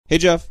Hey,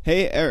 Jeff.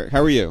 Hey, Eric.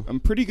 How are you? I'm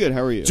pretty good. How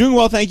are you? Doing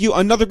well, thank you.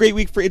 Another great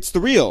week for It's the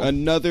Real.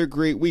 Another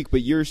great week,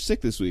 but you're sick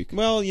this week.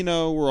 Well, you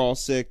know, we're all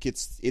sick.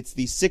 It's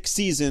the sixth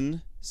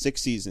season.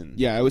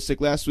 Yeah, I was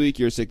sick last week.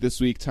 You're sick this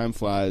week. Time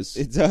flies.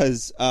 It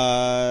does.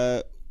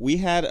 We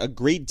had a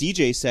great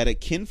DJ set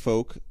at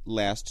Kinfolk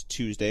last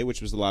Tuesday, which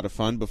was a lot of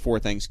fun before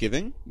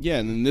Thanksgiving. Yeah,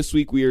 and then this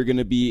week we are going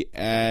to be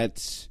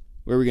at...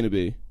 Where are we going to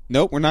be?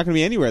 Nope, we're not going to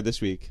be anywhere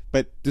this week.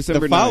 But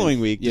December the following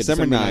 9th. week, Yeah,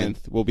 December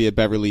 9th, we'll be at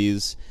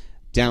Beverly's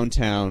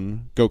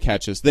downtown. Go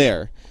catch us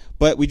there.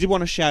 But we did want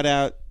to shout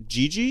out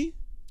Gigi.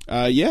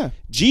 Yeah.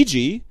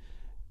 Gigi,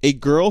 a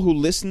girl who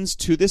listens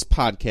to this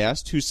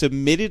podcast, who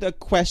submitted a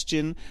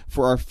question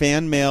for our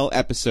fan mail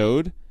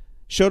episode,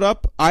 showed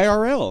up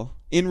IRL.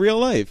 In real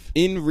life.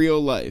 In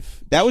real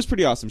life. That was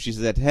pretty awesome. She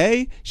said,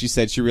 hey, she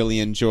said she really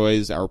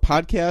enjoys our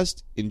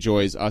podcast,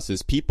 enjoys us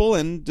as people,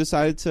 and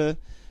decided to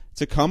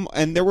come.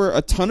 And there were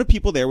a ton of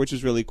people there, which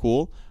was really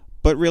cool,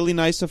 but really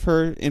nice of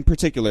her in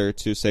particular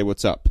to say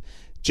what's up.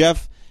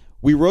 Jeff,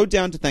 we rode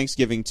down to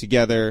Thanksgiving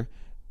together.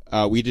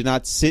 We did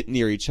not sit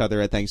near each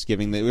other at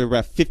Thanksgiving. We were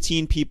about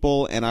 15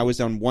 people, and I was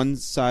on one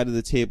side of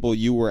the table.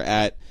 You were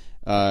at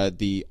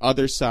the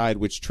other side,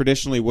 which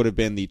traditionally would have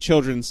been the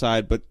children's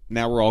side, but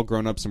now we're all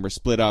grown-ups and we're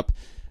split up.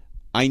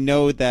 I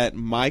know that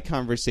my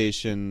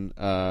conversation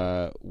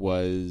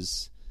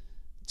was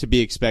to be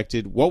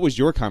expected. What was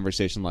your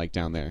conversation like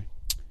down there?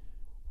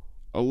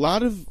 A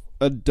lot of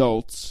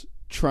adults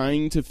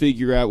trying to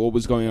figure out what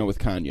was going on with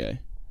Kanye.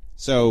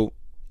 So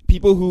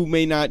people who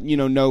may not,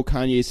 know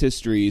Kanye's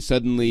history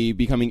suddenly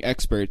becoming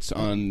experts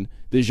on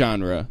the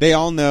genre. They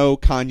all know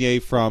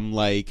Kanye from,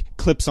 like,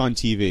 clips on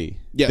TV.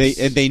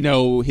 Yes. They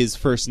know his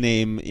first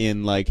name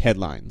in, like,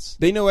 headlines.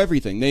 They know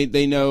everything.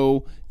 They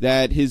know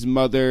that his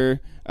mother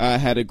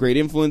had a great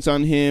influence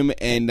on him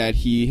and that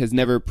he has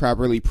never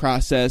properly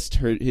processed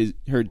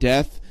her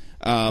death.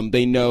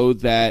 They know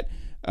that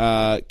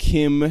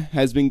Kim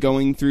has been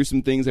going through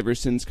some things ever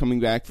since coming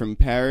back from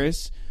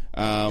Paris.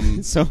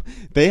 So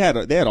they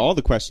had all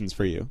the questions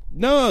for you.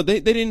 No, they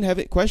didn't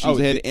have questions.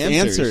 They had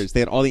answers. They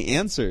had all the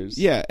answers.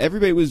 Yeah,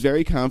 everybody was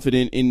very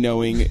confident in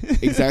knowing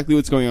exactly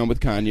what's going on with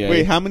Kanye.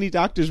 Wait, how many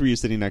doctors were you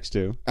sitting next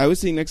to? I was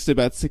sitting next to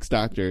about 6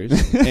 doctors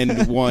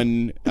and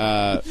one.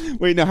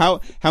 Wait, no.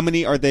 How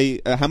many are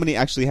they? How many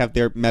actually have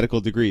their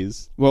medical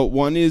degrees? Well,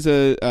 one is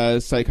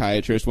a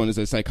psychiatrist. One is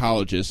a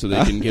psychologist, so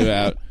they can give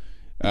out.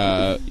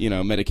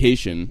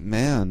 Medication.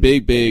 Man,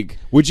 big.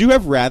 Would you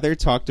have rather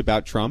talked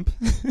about Trump?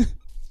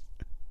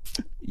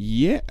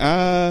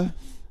 Yeah,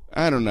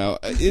 I don't know.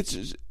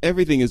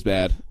 Everything is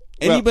bad.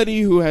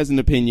 Anybody who has an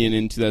opinion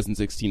in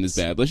 2016 is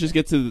bad. Let's just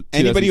get to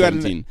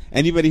 2017.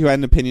 Anybody who had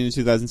an opinion in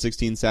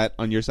 2016 sat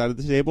on your side of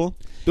the table?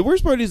 The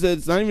worst part is that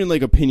it's not even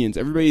like opinions.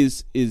 Everybody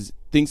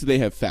thinks that they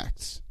have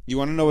facts. You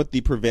want to know what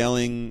the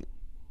prevailing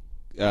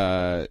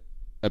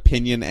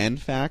opinion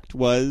and fact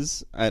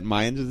was at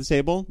my end of the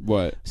table?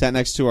 What? Sat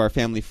next to our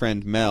family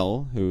friend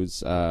Mel,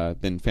 who's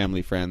been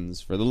family friends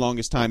for the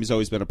longest time. He's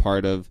always been a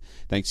part of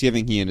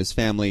Thanksgiving. He and his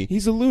family.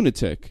 He's a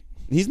lunatic.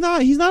 He's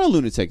not a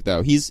lunatic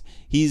though. He's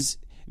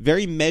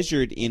very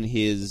measured in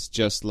his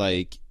just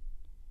like,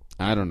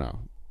 I don't know.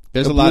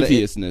 There's a lot of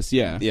obliviousness.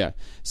 Yeah.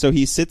 So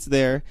he sits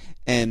there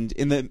and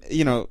in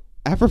the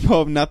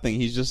apropos of nothing,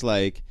 he's just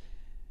like.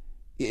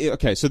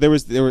 Okay, so there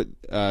was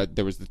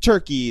the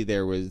turkey,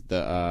 there was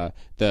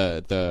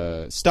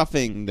the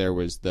stuffing, there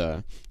was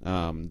the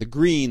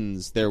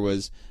greens, there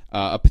was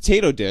a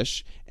potato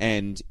dish,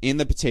 and in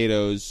the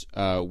potatoes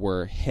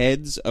were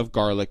heads of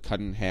garlic cut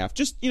in half,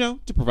 just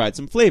to provide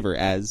some flavor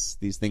as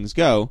these things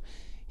go.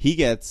 He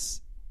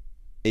gets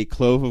a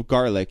clove of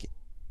garlic,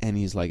 and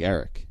he's like,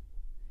 Eric,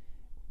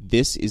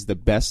 this is the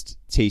best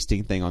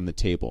tasting thing on the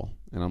table.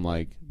 And I'm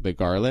like, the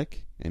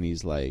garlic? And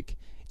he's like,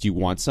 do you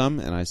want some?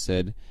 And I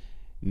said,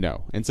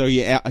 no. And so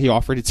he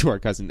offered it to our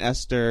cousin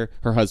Esther,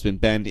 her husband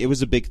Ben. It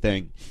was a big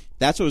thing.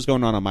 That's what was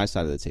going on my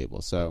side of the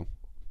table. So,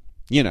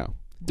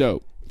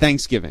 dope.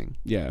 Thanksgiving.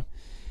 Yeah.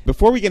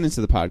 Before we get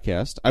into the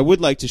podcast, I would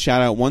like to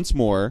shout out once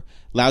more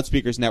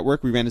Loudspeakers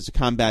Network. We ran into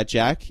Combat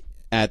Jack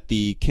at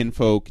the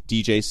Kinfolk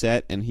DJ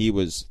set, and he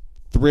was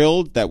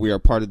thrilled that we are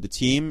part of the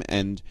team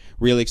and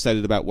really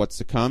excited about what's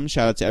to come.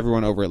 Shout out to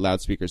everyone over at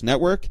Loudspeakers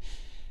Network.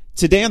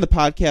 Today on the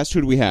podcast,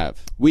 who do we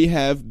have? We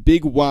have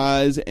Big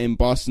Wos and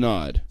Bos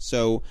Naud.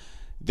 So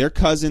they're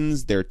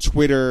cousins, they're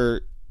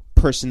Twitter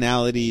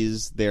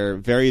personalities, they're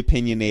very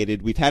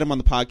opinionated. We've had them on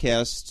the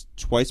podcast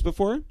twice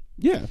before.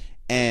 Yeah.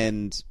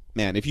 And,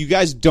 man, if you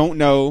guys don't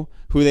know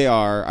who they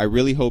are, I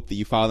really hope that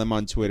you follow them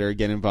on Twitter,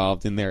 get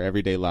involved in their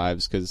everyday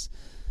lives, because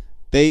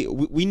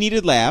we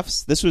needed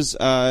laughs. This was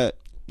not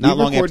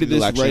long after the election. We recorded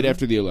this right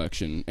after the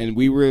election, and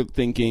we were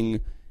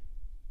thinking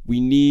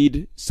we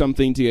need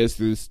something to get us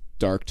through this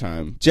dark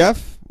time.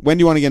 Jeff, when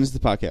do you want to get into the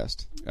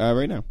podcast?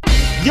 Right now.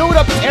 Yo, what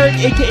up, it's Eric,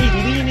 a.k.a.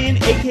 Lean In,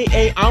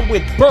 a.k.a. I'm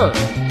with Burr.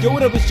 Yo,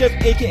 what up, it's Jeff,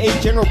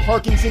 a.k.a. General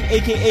Parkinson,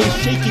 a.k.a.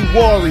 Shaky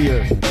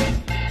Warrior.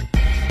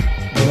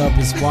 What up,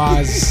 it's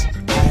Wos.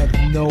 I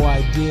have no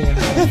idea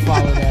how to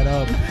follow that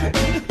up.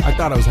 I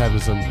thought I was having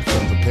something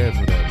prepared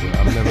for that, but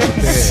I'm never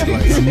prepared.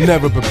 Like, I'm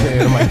never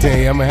prepared. I'm like,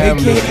 dang, I'm gonna have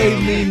AKA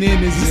lean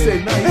in is He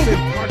said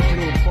park.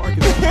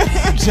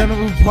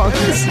 General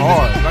Parkinson. It's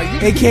hard.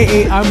 Like,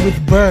 AKA I'm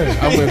with Bird.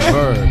 I'm with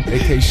Bird.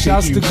 AKA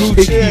Shouts Shaky, to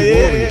Gucci. Shaky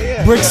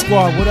Warrior. Brick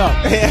Squad, what up?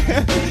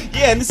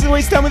 Yeah, and this is where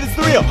he's telling me it's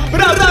the real.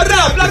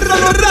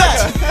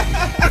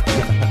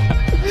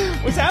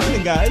 What's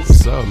happening, guys?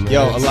 What's up, man?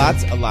 Yo,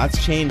 a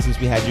lot's changed since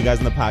we had you guys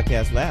on the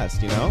podcast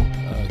last. You know,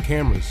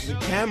 Cameras. the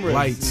cameras,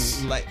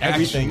 Lights.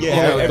 everything. Action.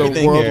 Yeah, Oh,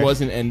 everything the world here.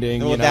 wasn't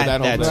ending. Well, You know, that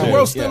that whole too. The thing.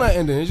 world's still Yeah. not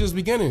ending. It's just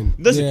beginning.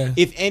 Listen, Yeah.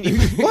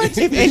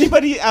 if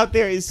anybody out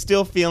there is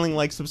still feeling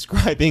like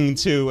subscribing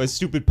to a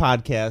stupid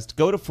podcast,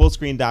 go to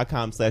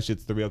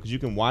fullscreen.com/it's the real, because you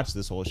can watch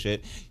this whole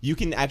shit. You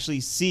can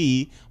actually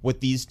see what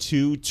these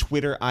two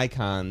Twitter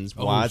icons,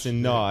 Wos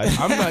and Naud,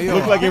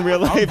 look like in real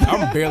life.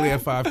 I'm barely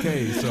at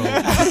 5K, so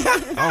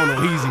I don't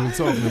know what he's even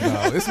talking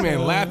about. This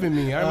man laughing at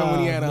me. I remember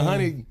when he had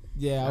 100.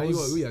 Yeah, I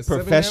was We had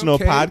Professional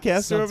 7K?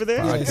 podcaster over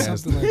there. yeah,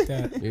 something like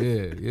that.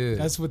 Yeah.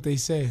 That's what they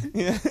say.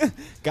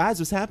 Guys,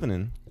 what's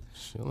happening?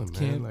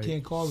 Chilling, man.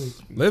 Can't call it.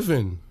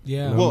 Living.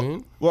 Yeah. You know what I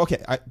mean? Well,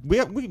 okay.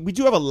 We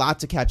do have a lot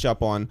to catch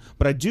up on,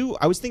 but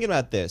I was thinking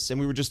about this, and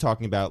we were just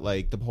talking about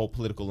like the whole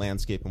political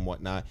landscape and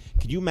whatnot.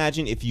 Could you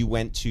imagine if you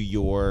went to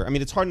your? I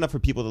mean, it's hard enough for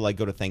people to like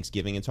go to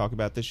Thanksgiving and talk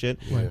about this shit.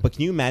 Right. But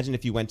can you imagine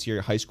if you went to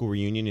your high school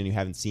reunion and you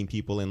haven't seen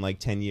people in like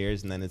 10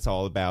 years, and then it's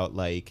all about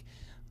like,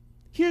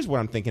 here's what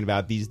I'm thinking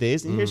about these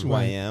days, and here's who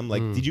I am.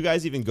 Like, did you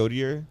guys even go to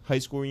your high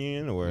school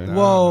reunion or?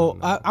 Well,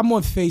 I'm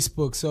on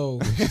Facebook, so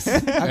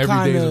I Every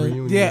kind day is a of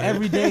reunion, right?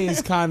 every day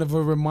is kind of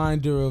a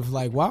reminder of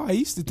like, wow, I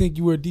used to think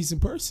you were a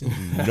decent person.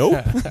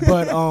 Nope.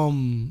 But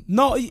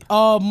no,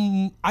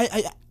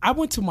 I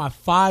went to my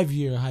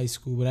 5-year high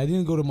school, but I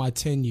didn't go to my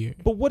 10-year.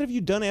 But what have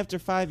you done after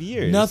 5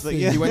 years? Nothing.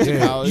 Like, yeah. You went to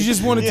college. You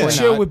just wanted Yeah. to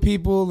chill Not. with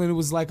people, and it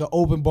was like an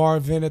open bar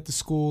event at the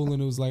school,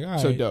 and it was like, all right.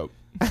 So dope.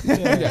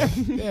 Yeah,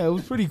 it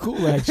was pretty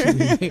cool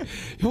actually.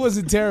 It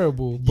wasn't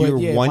terrible. But You were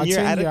yeah, 1 my year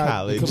out of 10 year,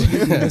 college. I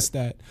completely missed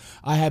that.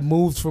 I had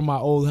moved from my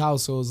old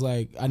house, so it was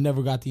like I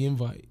never got the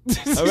invite.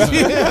 You know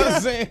what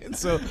I'm saying?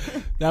 So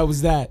that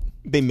was that.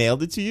 They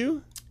mailed it to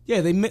you? Yeah,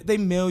 they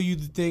mail you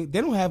the thing.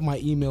 They don't have my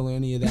email or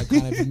any of that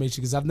kind of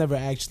information because I've never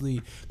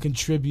actually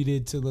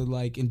contributed to the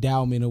like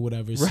endowment or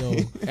whatever. So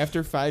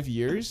After 5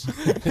 years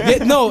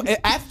no,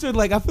 after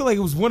like I feel like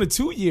it was 1 or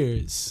 2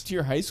 years. to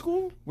your high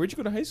school? Where'd you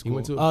go to high He school?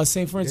 went to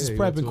St. Francis Yeah, he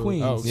Prep went in to-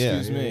 Queens. Oh,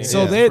 excuse me.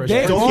 So Yeah.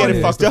 they're Don't on get it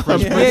it. fucked up.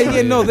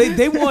 Yeah, no,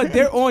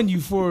 they're on you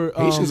for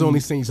Haitians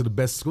only send you to the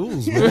best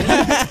schools, man.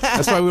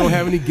 That's why we don't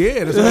have any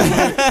gear.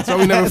 That's why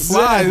we never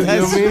fly. You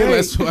know what I mean? right.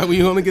 That's why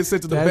we only get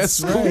sent to the That's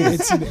best right.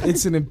 schools.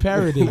 It's an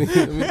imperative.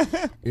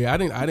 Yeah, I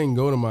didn't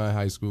go to my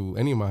high school,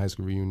 any of my high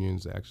school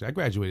reunions, actually. I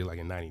graduated like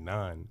in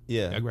 99.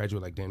 Yeah. I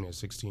graduated like damn near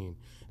 16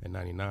 in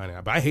 99.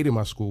 But I hated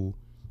my school,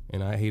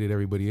 and I hated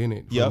everybody in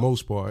it for Yep. the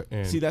most part.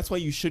 And See, that's why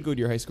you should go to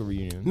your high school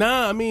reunion.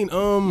 nah, I mean,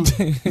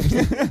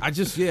 I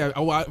just, yeah.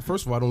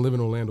 First of all, I don't live in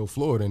Orlando,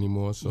 Florida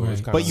anymore, so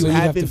it's kind of. But you So you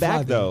have have been to fly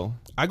back, there. though.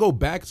 I go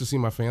back to see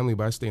my family,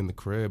 but I stay in the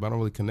crib. I don't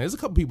really connect. There's a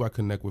couple people I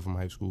connect with from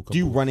high school. Do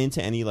you run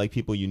into any like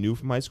people you knew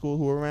from high school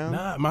who were around?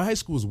 Nah, my high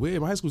school was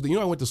weird. My high school was,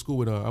 I went to school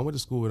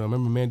with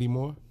remember Mandy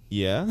Moore?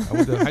 Yeah. I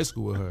went to high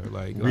school with her.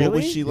 Like, Really? What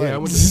was she like? Yeah, I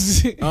went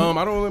to,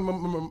 I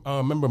don't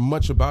remember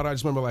much about her. I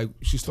just remember like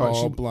she started.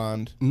 Tall, She,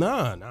 blonde.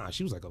 nah.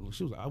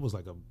 I was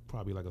like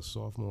probably like a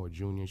sophomore or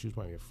junior. She was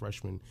probably a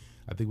freshman.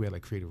 I think we had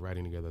like creative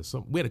writing together.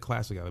 We had a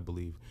class together, I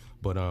believe.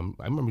 But I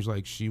remember one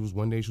day she was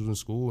in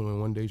school and then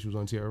one day she was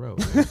on TRL. You know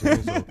what I'm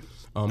saying?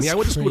 So, yeah, I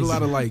went to school with a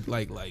lot of like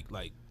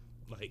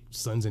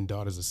sons and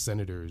daughters of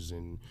senators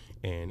and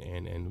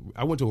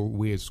I went to a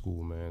weird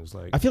school, man. It's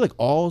like I feel like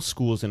all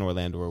schools in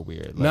Orlando are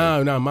weird.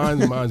 Like, no,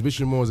 mine's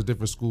Bishop Moore is a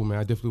different school,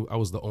 man. I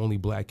was the only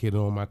black kid in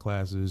all my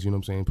classes. You know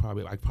what I'm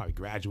saying? I probably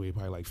graduated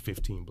like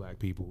 15 black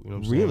people. You know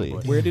what I'm Really?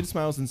 saying? But, Where did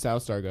Smiles and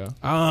South Star go?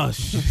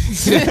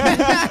 shit. Yo,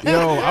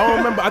 I don't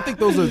remember. I think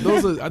those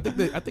are. I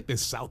think they're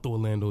South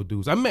Orlando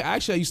dudes. I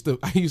used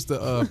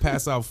to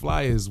pass out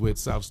flyers with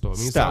South Star.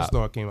 Me and Stop. South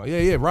Star came out.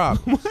 Yeah, Rob.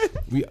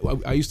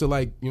 I used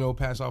to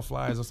pass out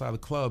flyers outside the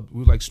club.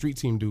 We were like street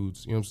team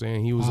dudes. You know what I'm saying?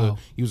 He was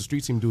a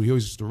street team dude. He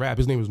always used to rap.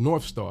 His name was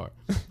North Star.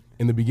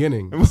 In the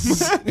beginning,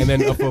 and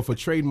then for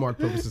trademark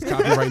purposes,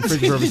 copyright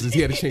infringement purposes,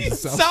 he had to change the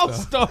South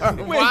Star.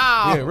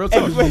 Wow. Yeah, real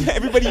talk.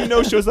 everybody you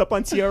know shows up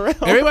on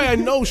TRL. Everybody I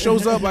know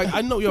shows up. Like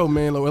I know, yo,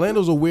 man, like,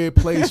 Orlando's a weird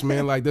place,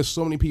 man. Like there's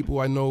so many people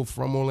I know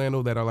from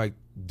Orlando that are like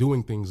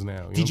doing things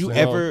now. Did you know what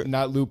I'm saying? ever?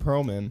 Not Lou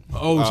Pearlman.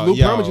 Oh, Lou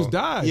yo. Pearlman just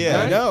died. Yeah,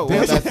 right? I know. Damn,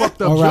 that's a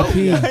fucked up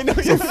R.I.P. joke. I know.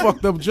 It's a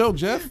fucked up joke,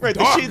 Jeff. Right,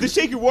 Dark. the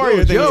Shaky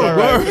Warrior thing. Yo, was all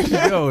right.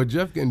 word. Yo,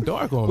 Jeff getting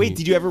dark on me. Wait,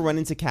 did you ever run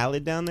into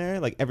Khaled down there?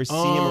 Like ever see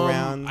him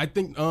around? I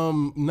think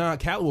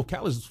Khaled. Well,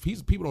 Khaled's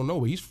people don't know,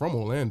 but he's from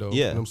Orlando. Yeah.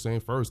 You know what I'm saying?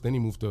 First, then he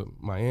moved to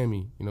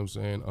Miami. You know what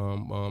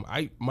I'm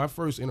saying? My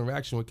first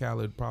interaction with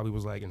Khaled probably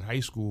was like in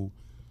high school.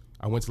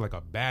 I went to like a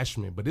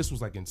bashment, but this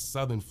was like in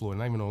Southern Florida,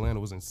 not even Orlando.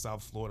 It was in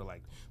South Florida,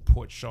 like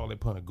Port Charlotte,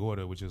 Punta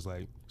Gorda, which is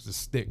like the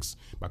sticks.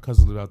 My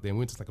cousin lived out there. And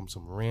we went to like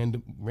some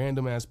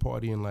random ass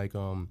party in like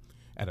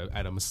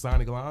at a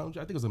Masonic lounge.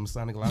 I think it was a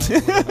Masonic lounge.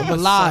 A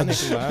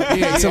lodge.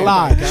 Yeah, It's a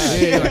lodge.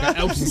 Yeah, like an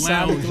Elks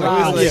lounge.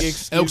 Lodge. Like, Like,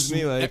 excuse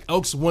me, like,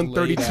 Elks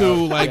 132,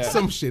 laid out. like Yeah.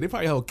 some shit. They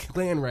probably held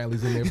Klan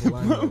rallies in there for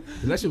line.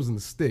 That shit was in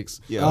the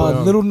sticks. Yeah.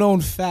 But, Little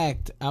known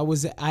fact: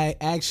 I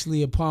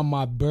actually upon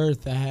my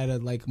birth I had a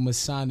like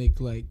Masonic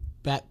like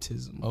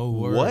baptism. Oh,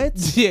 word.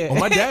 What? Yeah. Oh,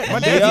 my dad's Yo, a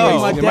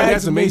Mason. my Yeah,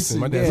 dad's a Mason.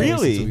 My dad's Yeah. a Mason,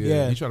 Really? too, yeah.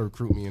 Yeah. He tried to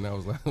recruit me, and I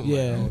was like,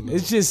 Yeah, oh, no.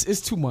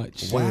 it's too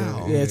much.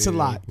 Wow. Yeah, it's a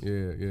lot. Yeah.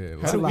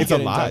 It's a lot. It's a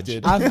lodge.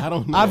 I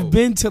don't know. I've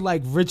been to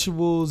like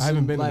rituals. I haven't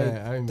and, been to like,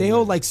 that. I haven't They been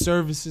hold to like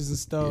services and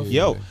stuff.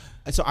 Yeah.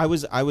 Yo, so I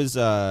was.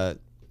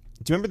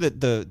 Do you remember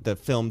the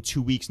film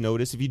 2 Weeks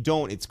Notice? If you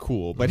don't, it's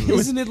cool. But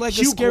Isn't it like a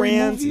Hugh scary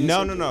Grant? movie or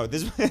No, something?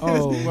 This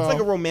Oh. it's like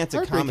a romantic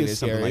Heartbreak comedy or is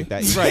something scary. like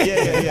that. Right?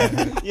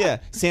 Yeah. Yeah.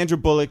 Sandra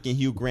Bullock and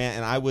Hugh Grant,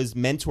 and I was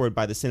mentored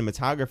by the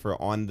cinematographer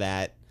on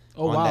that.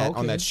 Oh, on wow, that okay.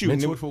 on that shoot. And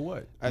Mentored it- for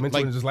what? like-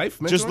 Mentored in his life?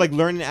 just Mentoring? like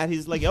learning at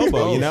his like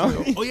elbow, you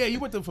know. Oh yeah, you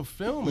went there for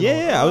film. and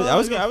Yeah, all. I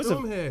was you're I was a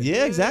film head.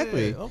 yeah,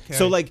 exactly. Okay.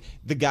 So like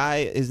the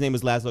guy, his name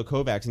was Laszlo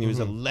Kovacs, and he was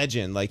a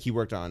legend. Like he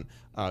worked on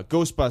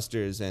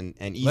Ghostbusters and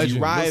Easy Legend.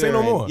 Don't Rider. say no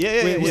and- more.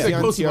 Yeah. Wait, was yeah. he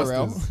on Ghostbusters.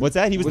 TRL? What's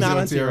that? He was, Was he not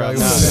on on TRL?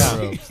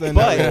 TRL. He was on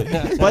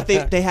TRL. But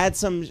they had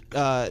some.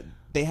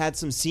 They had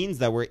some scenes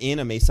that were in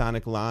a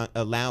Masonic lodge,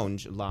 a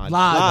Masonic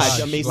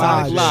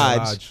Lodge.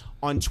 lodge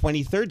on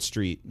 23rd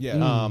Street.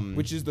 Yeah,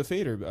 which is the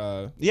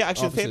Fader. Yeah,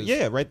 actually, offices.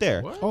 yeah, right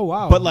there. What? Oh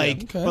wow. But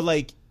like, Okay. but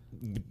like,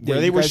 Yeah, where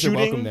they you were guys are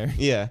welcome shooting, there.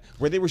 yeah,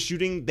 where they were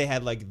shooting, they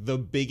had like the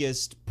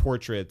biggest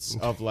portraits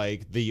of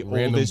like the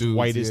Random oldest, dudes.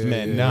 whitest Yeah,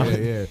 men. yeah, No,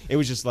 yeah. it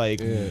was just like,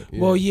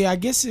 Well, yeah, I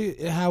guess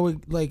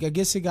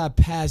it got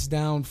passed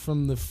down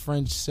from the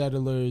French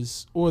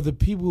settlers or the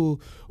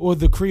people or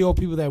the Creole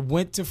people that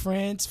went to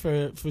France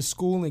for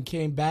school and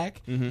came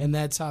back, and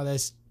that's how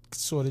that's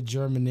sort of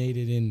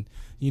germinated in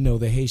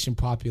the Haitian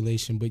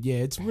population. But yeah,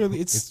 it's really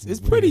it's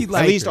pretty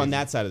like at least on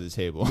that side of the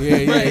table.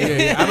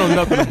 Yeah. I know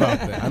nothing about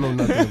that. I know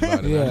nothing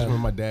about it. Yeah. I just remember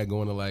my dad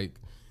going to like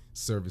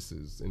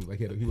services and like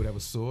he would have a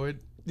sword.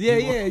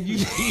 yeah.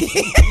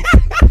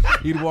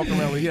 He'd walk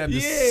around with he had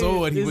this Yeah,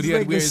 sword. He it's would he had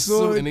like wear a his suit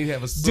sword. and he'd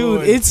have a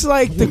sword. Dude, it's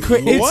like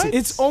What?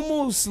 it's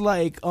almost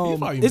like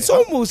probably-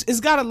 it's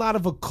got a lot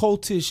of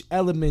occultish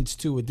elements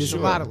to it. There's a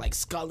lot of like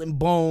skull and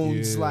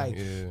bones, Yeah, like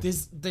yeah.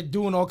 they're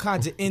doing all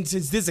kinds of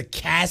incense. There's a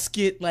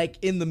casket like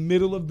in the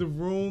middle of the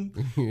room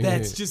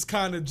that's just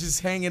kind of just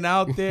hanging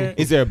out there.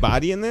 Is there a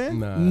body in there?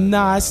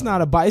 Nah, it's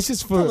not a body. It's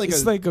just for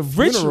it's like a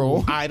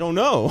ritual. I don't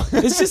know.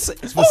 It's just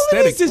for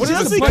aesthetic. It's What is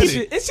just a bunch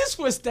aesthetic? of, it's just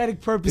for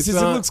aesthetic purposes.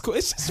 It's, It looks cool.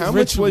 It's just How much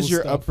ritual was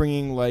your stuff. upbringing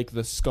like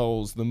the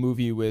Skulls, the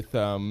movie with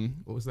What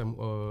was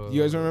that?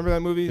 you guys remember that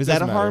movie? Is that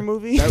Doesn't a horror matter.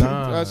 movie? That,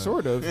 Nah.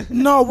 sort of.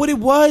 No, what it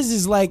was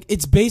is like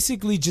it's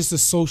basically just a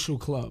social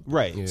club.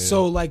 Right. Yeah.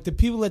 So like the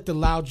people at the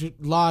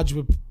lodge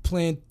would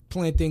plan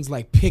things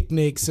like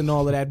picnics and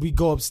all of that. We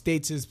go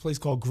upstate to this place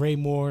called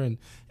Graymore, and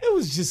it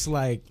was just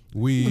like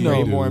We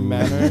Graymore do.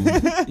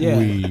 Manor. yeah.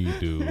 We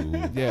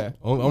do. Yeah.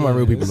 All my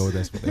real people know what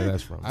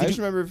that's from. I just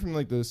remember it from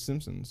like The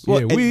Simpsons. Well,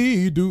 yeah, and-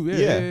 we do.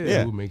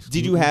 Yeah. Who makes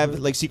Did you good have work?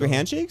 like secret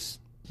handshakes?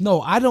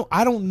 No, I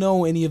don't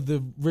know any of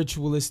the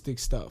ritualistic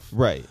stuff.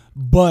 Right.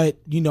 But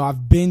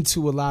I've been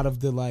to a lot of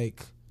the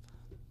like,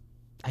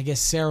 I guess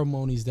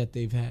ceremonies that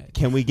they've had.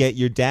 Can we get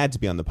your dad to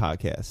be on the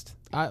podcast?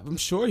 I'm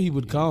sure he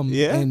would come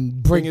Yeah? and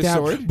break Bring his down.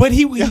 sword? But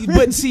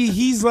but see,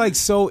 he's like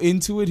so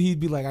into it. He'd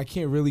be like, I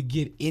can't really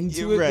get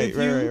into it Right,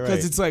 with you right, because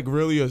right. it's like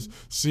really a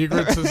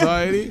secret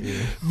society.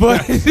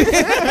 But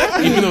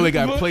Even though they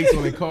got plates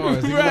on their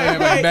cars, they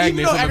have like magnets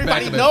even though on the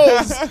back everybody of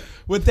knows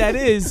what that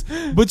is.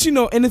 But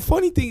and the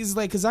funny thing is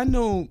like, because I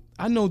know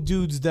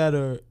dudes that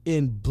are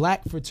in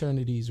black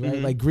fraternities, right?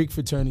 Like Greek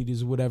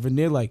fraternities or whatever, and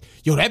they're like,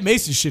 yo, that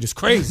Mason shit is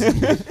crazy.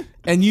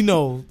 And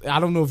I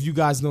don't know if you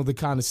guys know the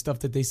kind of stuff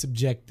that they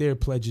subject their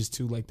pledges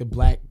to, like the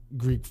black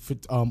Greek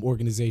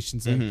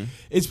organizations. Like,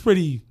 it's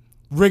pretty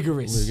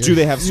rigorous. Do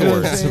they have You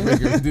know what I'm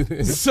swords?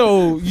 saying?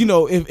 So,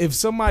 if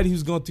somebody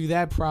who's going through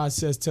that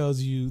process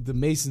tells you the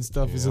Mason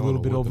stuff is a I don't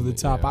little know bit what over the- the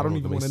top, yeah, I don't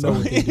even want to what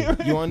know the what they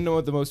do. You want to know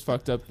what the most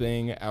fucked up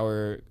thing?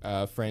 Our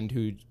friend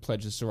who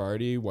pledged a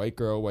sorority, white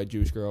girl, white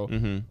Jewish girl,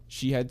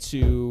 she had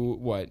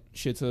to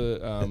shit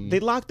to. They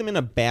locked them in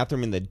a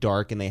bathroom in the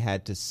dark, and they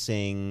had to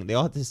sing. They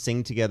all had to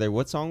sing together.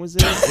 What song was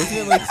it? Wasn't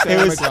it like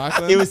Sarah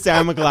McLachlan? It was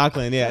Sarah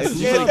McLachlan. Yeah, That's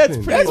that's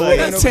nothing. pretty.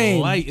 That's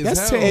tame. Light as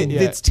That's hell. tame.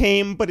 It's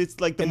tame, but it's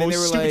like the And then most they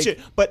were stupid like- shit.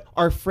 But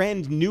our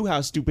friend knew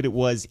how stupid it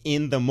was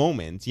in the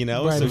moment,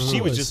 Right, so of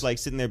she was course. just like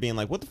sitting there being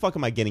like, "What the fuck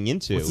am I getting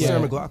into?" What's the Yeah.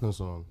 Sarah McLachlan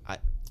song?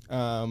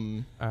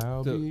 The-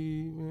 I'll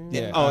be.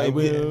 Yeah. Oh, I it-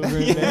 will yeah. remember.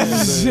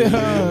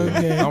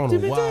 Okay. I don't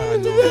know why I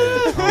know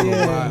that. I don't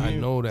know why I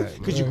know that.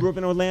 Because you grew up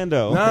in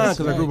Orlando. Nah,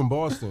 because I right. grew up in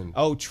Boston.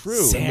 Oh, true.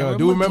 Sarah No,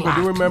 do remember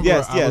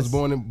Yes, I yes. was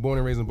born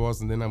and raised in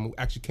Boston. Then I'm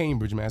actually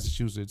Cambridge,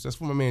 Massachusetts. That's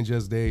for my man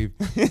Just Dave.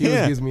 He always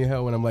Yeah. gives me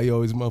hell when I'm like,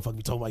 yo, this motherfucker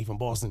be talking about he from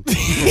Boston.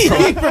 He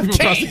from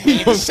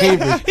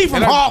Cambridge. He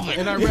from Harvard.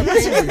 And I rep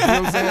Cambridge. You know what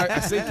I'm saying? I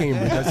say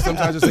Cambridge.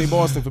 Sometimes I say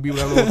Boston for people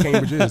that don't know what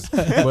Cambridge is.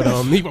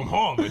 But he from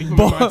Harvard. He from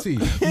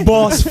MIT.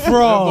 Boss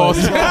fraud.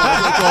 Boss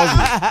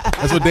fraud.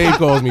 That's what Dave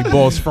calls me,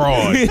 boss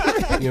fraud.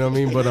 You know what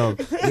I mean? But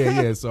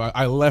yeah. So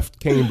I left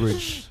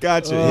Cambridge.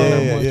 Gotcha.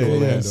 Yeah.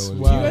 Do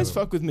you guys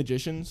fuck with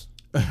magicians?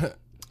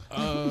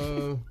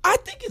 I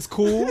think it's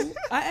cool.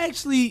 I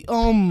actually I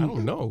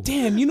don't know.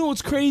 Damn, you know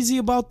what's crazy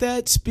about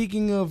that?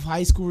 Speaking of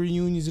high school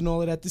reunions and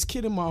all of that, this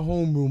kid in my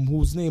homeroom,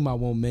 whose name I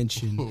won't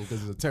mention.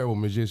 Because he's a terrible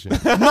magician.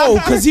 No,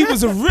 because he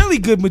was a really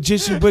good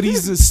magician, but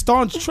he's a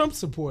staunch Trump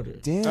supporter.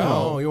 Damn.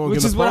 Oh, you won't Which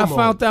get is a what I promo.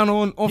 found out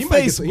on He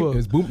might get some- Facebook.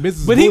 his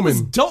business But is he was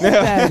booming. dope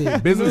at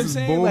it. Business You know what I'm is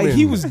saying? Like booming.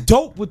 he was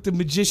dope with the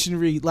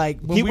magicianry. Like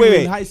when He, we were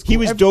wait, in high school, he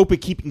was dope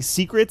at keeping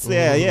secrets.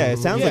 Yeah. It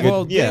sounds like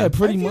Well, a, yeah.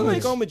 pretty I feel much.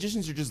 like all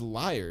magicians are just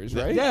liars,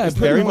 right? Yeah, It's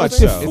pretty very much. much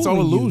so. They're It's all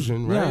fooling you.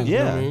 illusion, right? You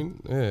know what I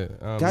mean?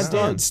 Yeah. God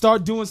damn.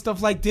 Start doing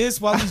stuff like this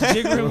while he's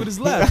jiggering with his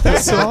left.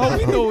 That's all.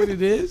 We know what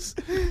it is.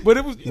 But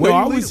it was. You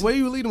know, Where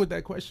you leading with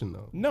that question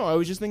though? No, I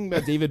was just thinking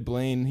about David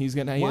Blaine. He Why has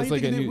you like a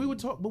thinking new. we were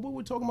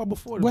talking about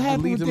before? What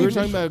happened Leads with and We were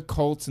David? talking about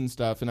cults and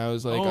stuff, and I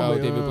was like, Oh,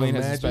 David Blaine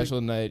has a magic.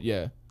 special night.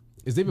 Yeah,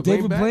 Is David Blaine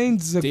David back?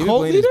 Blaine's a David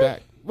cult Blaine leader. is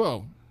back.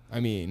 Well, I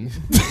mean,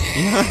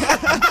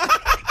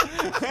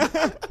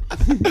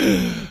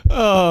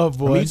 Oh I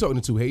boy. mean, you're talking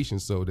to two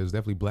Haitians, so there's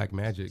definitely black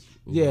magic.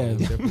 You Yeah. know,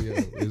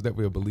 there's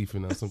definitely a belief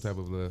in some type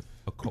of a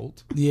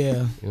cult.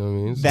 Yeah. You know what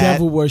I mean? That-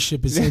 Devil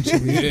worship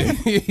essentially.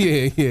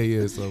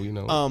 yeah. So you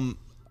know,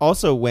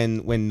 Also,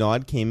 when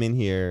Naud came in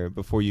here,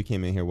 before you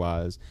came in here,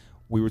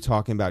 we were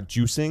talking about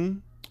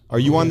juicing. Are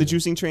you on the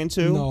juicing train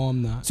too? No,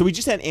 I'm not. So we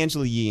just had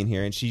Angela Yee in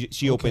here, and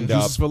she opened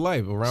up. Juices for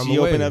life around She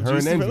the way. opened up Her and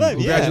Juices for Envy. Life,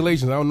 yeah.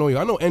 Congratulations. I don't know you.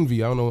 I know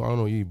Envy. I don't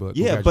know you, but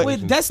Yeah, but-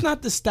 congratulations. Wait, that's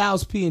not the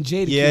Styles P and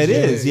Jada. Yeah, it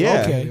is.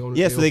 Yeah, Okay.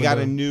 yeah. So they got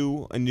a opened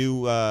new.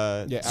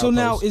 yeah. So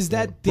now Outpost. is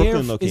that Brooklyn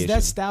their is location.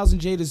 that Styles and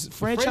Jada's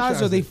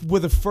franchise, or they franchise. were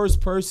the first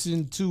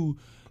person to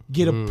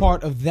get a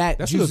part of that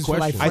That's a Juices good for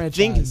Life question. I franchise?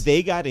 think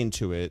they got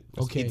into it.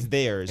 Okay. It's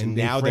theirs, and And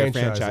they now they're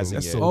franchising. franchising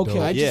That's it. so Okay.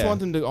 dope. I just Yeah. want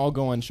them to all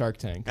go on Shark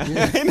Tank.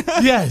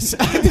 Yes,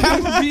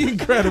 that would be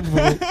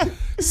incredible.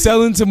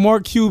 Selling to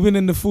Mark Cuban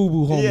and the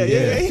Fubu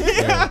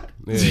homie.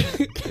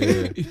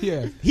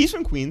 Yeah. He's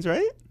from Queens,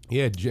 right?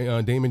 Yeah,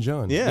 Damon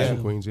John. Yeah. He's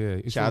from Queens. Yeah.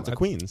 Shout out to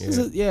Queens.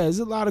 There's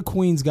a lot of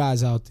Queens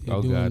guys out there.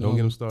 Oh doing, God, don't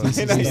get him started.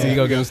 DCC. You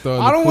gonna get him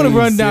started. I don't want to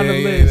run down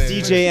the list.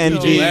 DJ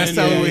NG. Last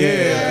time we were here,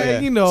 Yeah.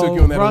 You know, Took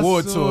you on that Russell,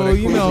 award tour, that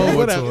you Queens know, award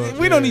whatever.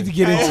 tour. We don't need to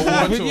get into Award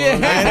it. But tour.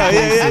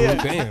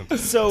 yeah. Damn.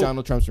 So,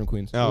 Donald Trump's from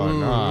Queens. oh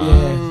no,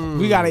 Yeah,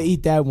 we gotta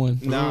eat that one.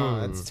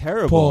 no, it's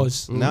terrible.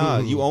 Pause. No,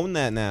 you own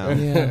that now.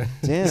 Yeah,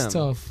 Damn. it's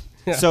tough.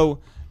 So,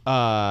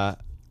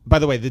 by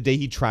the way, the day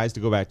he tries to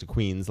go back to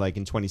Queens, like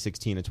in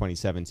 2016 or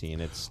 2017,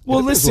 it's Well,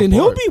 depends listen, what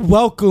he'll part. be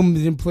welcomed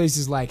in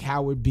places like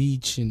Howard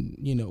Beach and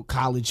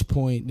College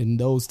Point and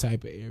those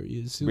type of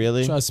areas.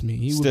 Really? Trust me,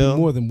 he would Still? be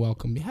more than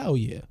welcome. Hell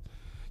yeah,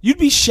 you'd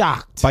be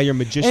shocked. by your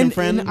magician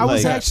friend. And I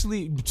was like,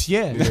 actually,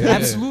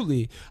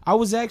 absolutely. I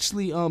was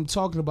actually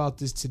talking about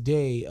this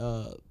today.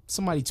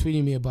 Somebody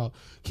tweeted me about,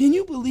 can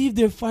you believe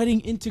they're fighting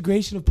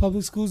integration of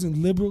public schools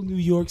in liberal New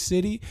York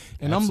City?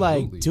 And I'm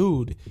Absolutely. like,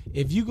 dude,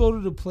 if you go to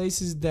the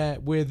places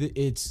where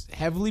it's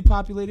heavily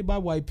populated by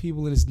white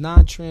people and it's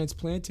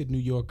non-transplanted New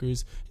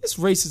Yorkers, it's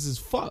racist as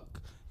fuck.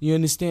 You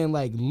understand?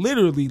 Like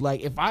literally,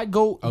 like if I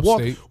go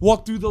Upstate.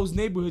 walk through those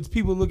neighborhoods,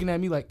 people looking at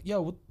me like, yo,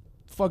 what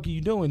the fuck are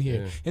you doing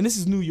here? Yeah. And this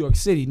is New York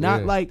City, not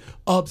Yeah. like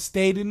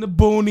upstate in the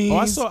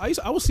boonies. Oh,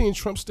 I was seeing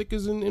Trump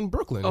stickers in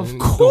Brooklyn, Of and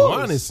course.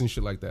 Gowanus and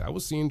shit like that. I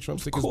was seeing Trump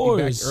stickers be back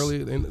course.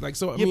 earlier, and like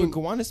so. I Yeah, mean, but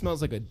Gowanus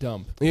smells like a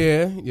dump.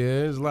 yeah.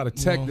 There's a lot of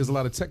tech. No. There's a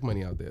lot of tech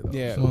money out there. Though.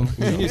 Yeah, So-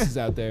 genius is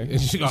out there.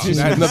 It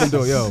has nothing to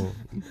do. Yo,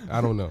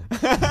 I don't know.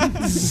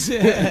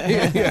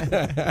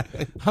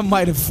 I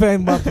might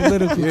offend my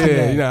political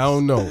connect. I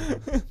don't know.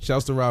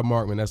 Shouts to Rob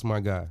Markman. That's my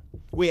guy.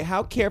 wait,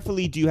 how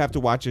carefully do you have to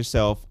watch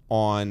yourself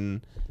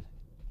on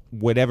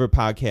whatever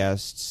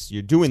podcasts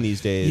you're doing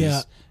these days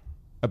Yeah.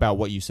 about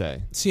what you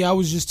say? See, I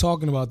was just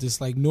talking about this.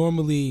 Like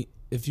normally,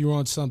 if you're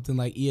on something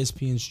like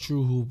ESPN's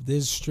True Hoop,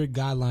 there's strict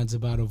guidelines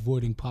about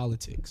avoiding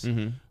politics,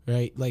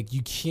 right? Like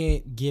you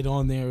can't get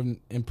on there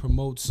and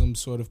promote some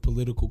sort of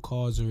political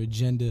cause or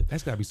agenda.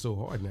 That's gotta be so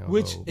hard now.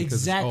 Which- though, because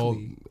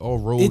exactly. it's all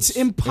roads. It's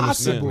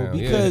impossible intersect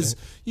now. because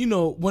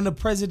when a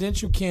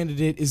presidential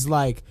candidate is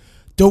like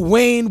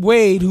Dwayne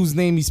Wade, whose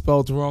name he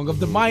spelled wrong, of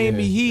the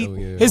Miami Heat, Oh,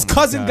 yeah. his Oh, my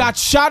cousin God. got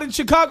shot in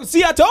Chicago.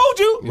 See, I told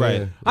you.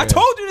 Right. I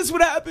told you this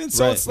would happen.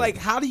 So Right. it's like,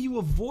 how do you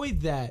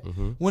avoid that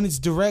when it's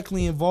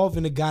directly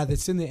involving a guy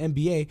that's in the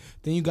NBA?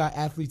 Then you got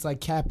athletes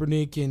like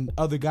Kaepernick and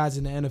other guys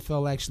in the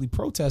NFL actually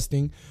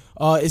protesting.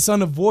 It's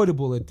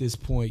unavoidable at this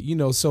point,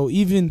 So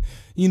even,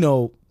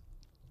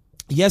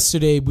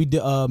 yesterday we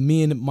did,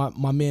 me and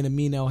my man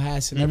Amin El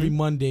Hassan, every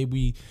Monday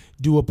we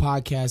do a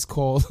podcast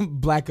called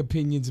Black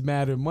Opinions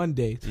Matter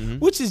Mondays,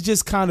 which is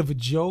just kind of a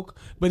joke,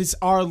 but it's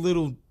our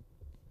little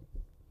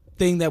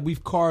thing that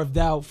we've carved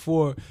out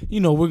for,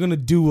 we're going to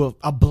do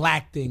a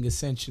black thing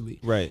essentially.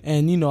 Right.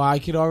 And, I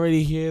could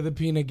already hear the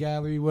peanut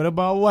gallery. What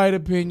about white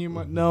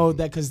opinion? No,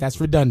 because that's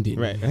redundant.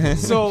 Right.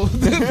 So,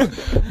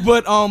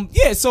 but,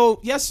 so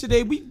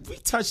yesterday we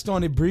touched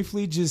on it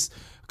briefly just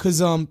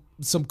because,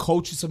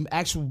 coaches, some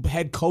actual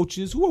head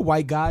coaches who are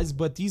white guys,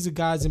 but these are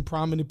guys in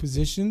prominent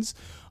positions.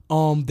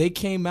 They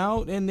came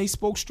out and they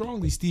spoke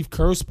strongly. Steve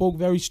Kerr spoke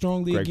very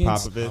strongly Greg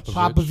against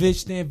Popovich,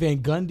 Stan Van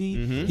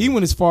Gundy. He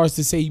went as far as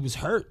to say he was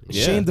hurt,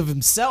 ashamed of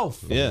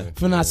himself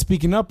for not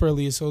speaking up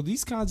earlier. So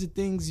these kinds of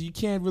things you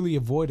can't really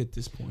avoid at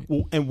this point.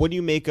 Well, and what do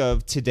you make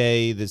of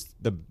today?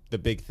 The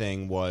big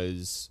thing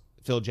was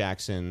Phil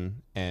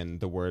Jackson and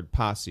the word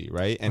posse,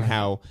 right? And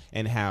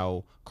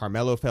how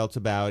Carmelo felt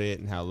about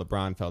it, and how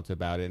LeBron felt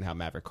about it, and how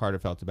Maverick Carter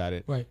felt about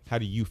it. Right. How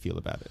do you feel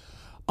about it?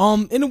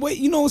 In a way,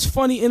 it's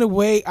funny. In a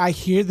way, I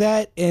hear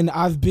that, and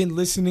I've been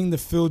listening to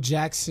Phil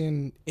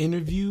Jackson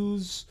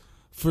interviews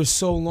for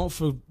so long,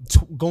 for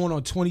going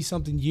on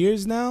 20-something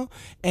years now,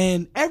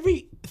 and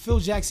every Phil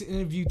Jackson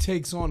interview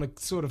takes on a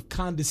sort of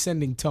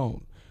condescending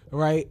tone,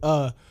 right?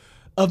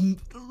 A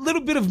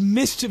little bit of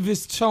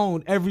mischievous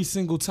tone every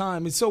single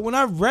time. And so when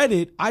I read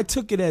it, I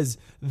took it as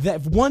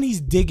that, one,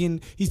 he's taking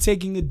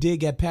a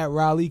dig at Pat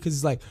Riley because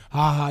it's like,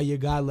 your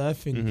guy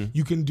left and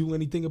you couldn't do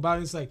anything about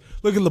it. It's like,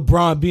 look at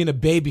LeBron being a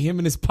baby, him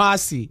and his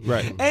posse.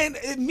 Right. And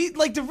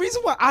the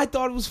reason why I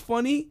thought it was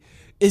funny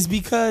is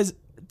because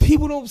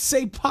people don't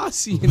say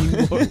posse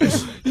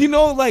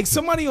anymore. Like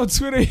somebody on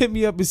Twitter hit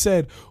me up and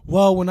said,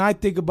 well, when I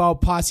think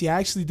about posse, I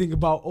actually think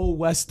about old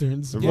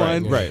Westerns.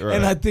 Right.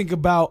 And I think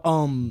about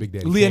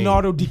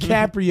Leonardo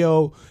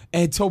DiCaprio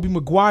and Tobey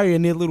Maguire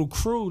and their little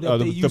crew that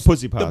they used. The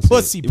Pussy Posse. The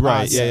Pussy Posse.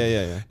 Right,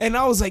 yeah. And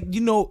I was like,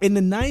 in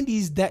the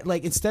 90s, that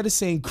like instead of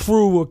saying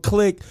crew or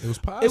clique, It was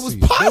Posse. It was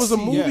Posse. There was a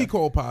movie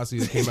called Posse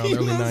that came out in the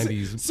early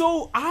 90s.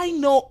 So I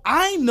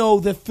know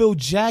that Phil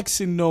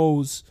Jackson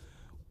knows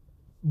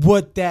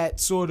what that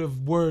sort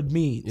of word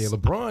means. Yeah,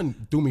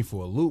 LeBron threw me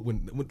for a loop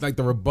when like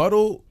the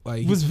rebuttal,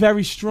 like was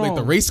very strong. like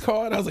the race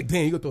card. I was like,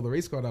 damn, you gonna throw the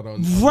race card out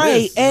on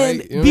right, this, and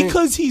right? You know what I mean?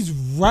 because he's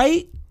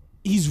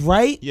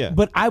right. Yeah.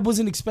 But I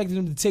wasn't expecting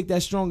him to take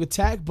that strong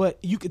attack. But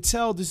you could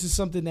tell this is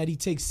something that he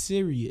takes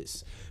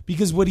serious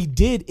because what he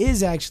did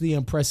is actually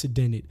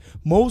unprecedented.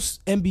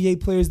 Most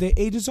NBA players, their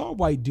agents are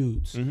white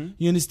dudes.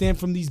 You understand,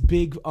 from these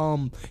big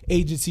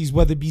agencies,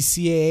 whether it be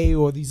CAA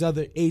or these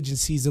other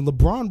agencies. And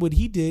LeBron, what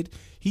he did,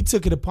 he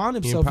took it upon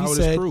himself. He empowered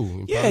said, his crew. He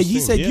empowered "Yeah." his He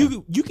team. said, Yeah.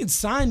 "You can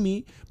sign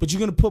me, but you're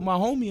going to put my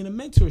homie in a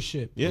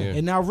mentorship." Yeah.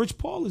 And now Rich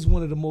Paul is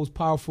one of the most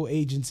powerful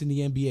agents in the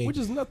NBA. Which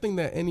is nothing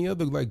that any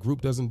other like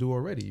group doesn't do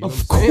already. You know Of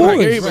what I'm saying? Like,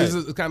 course. everybody's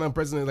it's kind of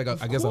unprecedented. Like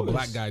I guess a course.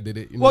 black guy did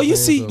it. You know Well, what I'm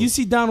saying? you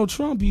see Donald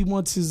Trump. He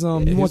wants his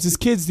his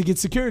kids to get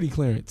security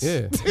clearance.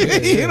 Yeah.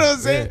 You know what I'm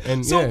saying. Yeah.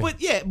 And, So,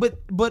 yeah.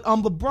 but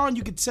LeBron,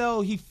 you could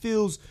tell he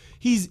feels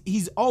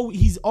he's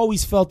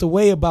always felt a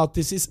way about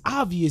this. It's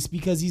obvious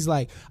because he's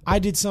like, I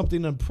did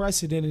something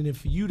unprecedented, and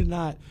for you to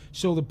not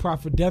show the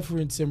proper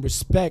deference and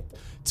respect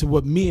to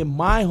what me and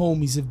my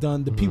homies have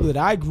done, the people that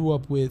I grew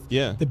up with,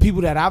 the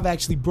people that I've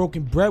actually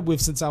broken bread with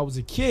since I was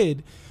a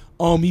kid.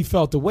 He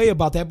felt a way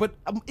about that. But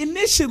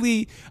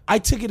initially, I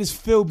took it as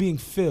Phil being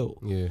Phil.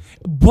 Yeah.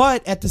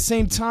 But at the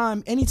same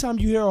time, anytime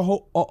you hear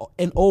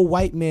an old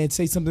white man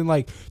say something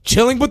like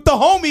 "chilling with the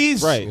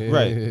homies,"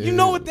 Right. you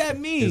know what that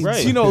means.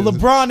 Right.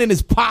 LeBron and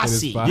his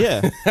posse.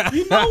 Yeah.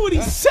 You know what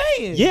he's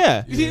saying.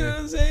 Yeah. You know what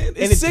I'm saying?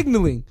 It's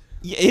signaling.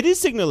 Yeah, it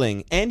is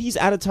signaling, and he's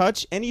out of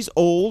touch, and he's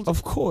old,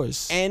 Of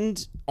course.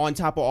 and on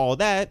top of all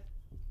that,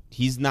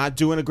 he's not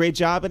doing a great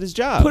job at his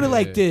job. Put it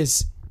like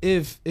this: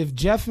 if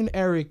Jeff and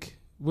Eric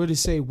were to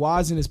say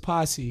Wos and his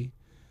posse,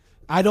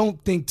 I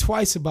don't think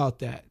twice about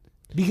that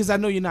because I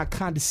know you're not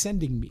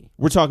condescending me.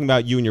 We're talking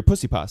about you and your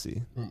pussy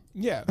posse.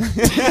 Yeah.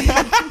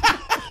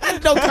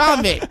 No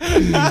comment.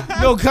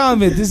 No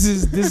comment. This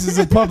is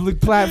a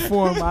public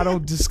platform. I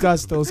don't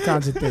discuss those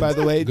kinds of things. By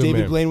the way, Good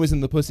David man. Blaine was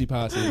in the Pussy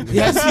Posse.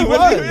 Yes, he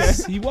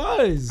was. He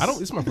was.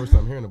 This is my first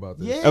time hearing about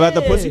this. Yeah. About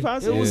the Pussy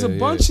Posse? It was a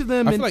bunch of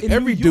them. I feel like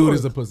every dude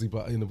is a pussy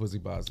in the pussy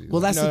posse.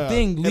 Well, that's the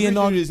thing. Every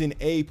Leonardo dude is in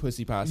a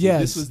Pussy Posse.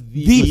 Yes. This was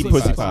The the,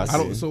 Pussy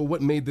Posse. So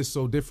what made this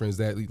so different is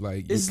that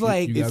like It's you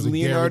like- guys It's are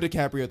Leonardo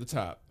DiCaprio at the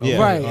top. Yeah.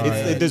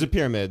 Right. There's a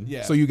pyramid.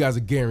 Yeah. So you guys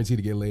are guaranteed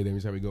to get laid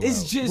every time we go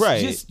It's out. just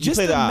Right. just You just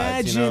play the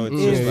odds, imagine you know, it's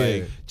if just like-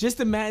 just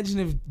imagine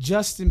if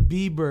Justin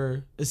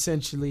Bieber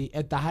essentially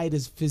at the height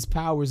of his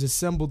powers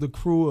assembled a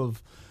crew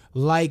of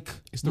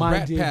It's the Rat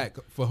like-minded Pack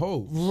for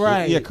hoes.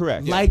 right Yeah,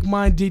 correct.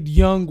 like-minded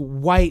young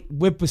white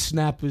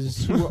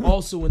whippersnappers who are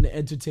also in the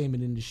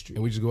entertainment industry.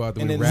 And we just go out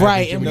there And with then- rap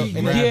Right, and and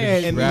Jimmy- we- rap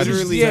yeah, and rap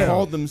literally yeah.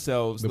 called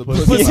themselves the the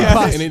pussy Pussy Posse.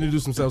 Posse. and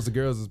introduce themselves to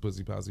girls as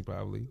pussy posse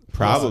probably.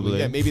 Probably.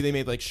 Yeah, maybe they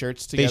made like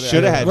shirts They together.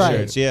 should have had Right.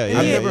 shirts. Yeah. I've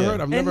yeah, never yeah. heard.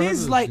 I've And never heard.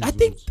 there's of like I these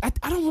think dudes.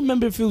 I don't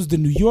remember if it was the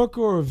New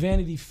Yorker or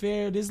Vanity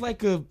Fair. There's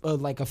like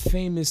a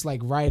famous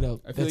like write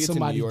up I feel that like it's in New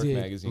somebody York did.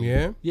 magazine.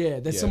 Yeah. Yeah,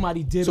 that Yeah.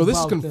 somebody did. So this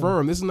is about them.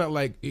 confirmed. This is not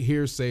like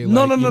hearsay.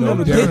 No, like, no, no, you know, no,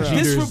 no. Derek This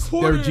Jeter's,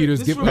 reporter- Derek Jeter's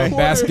this gift,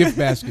 reporter- gift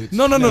baskets.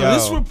 No. Yo.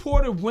 This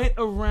reporter went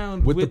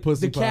around With with, the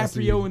Pussy DiCaprio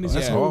Posse. and his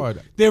That's crew.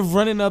 hard. They're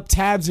running up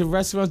tabs in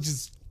restaurants,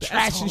 just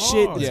trashing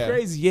shit. hard. It's Yeah.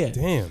 crazy. Yeah.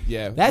 Damn.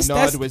 Yeah, That's-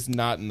 Naud was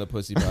not in the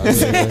Pussy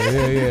Posse.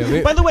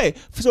 Yeah. By the way,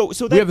 so We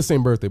that have the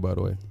same birthday, by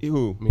the way.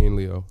 who? Me and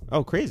Leo.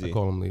 Oh, I crazy.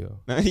 call him Leo.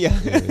 Yeah.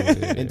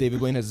 And David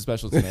Blaine has a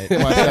special tonight.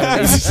 Watch that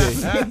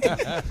on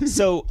ABC.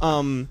 So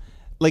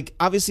like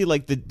obviously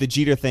like the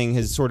Jeter thing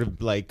has sort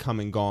of like come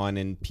and gone,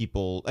 and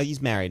people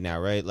he's married now,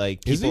 right?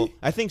 Like people, Is he?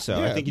 I think so.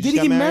 Yeah. I think he Did just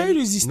he got get married or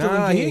is he still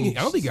Nah, engaged?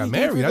 I don't think he got He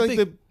married. gave I her, think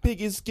the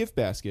biggest gift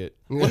basket.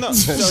 Well, no,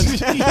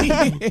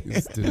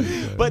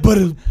 but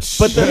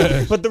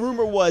but the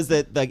rumor was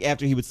that like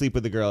after he would sleep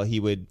with the girl, he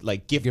would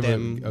like gift Give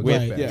them him a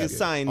with gift his basket.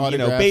 signed,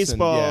 Autographs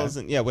baseballs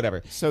and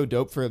whatever. So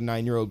dope for a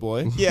 9-year-old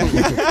boy. Yeah.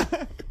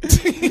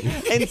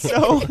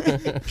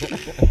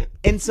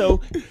 and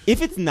so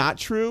if it's not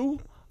true,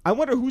 I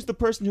wonder who's the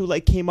person who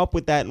like came up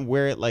with that and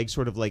where it like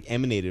sort of like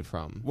emanated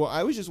from. Well,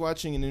 I was just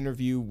watching an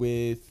interview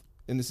with,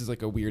 and this is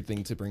like a weird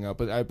thing to bring up,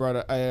 but I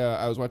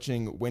was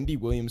watching Wendy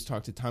Williams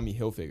talk to Tommy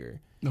Hilfiger.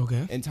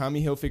 Okay. And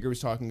Tommy Hilfiger was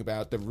talking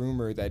about the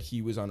rumor that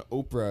he was on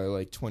Oprah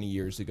like 20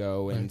 years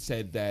ago and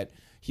said that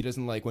he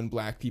doesn't like when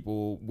black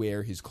people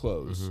wear his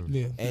clothes.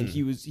 Yeah. And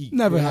he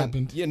Never went on-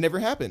 happened. Yeah, never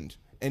happened.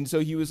 And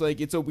so he was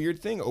like, it's a weird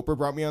thing. Oprah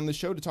brought me on the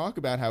show to talk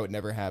about how it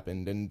never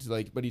happened. And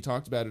like, but he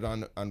talked about it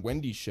on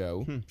Wendy's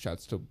show.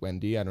 Shouts to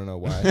Wendy. I don't know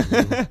why.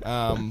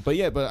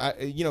 But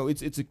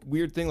it's a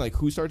weird thing. Like,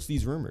 who starts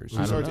these rumors?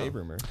 Who starts a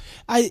rumor?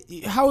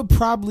 How it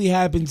probably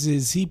happens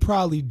is he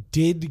probably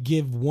did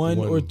give one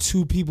or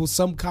two people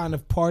some kind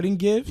of parting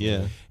gift.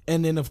 Yeah.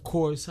 And then of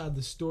course how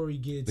the story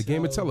gets the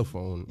game of held.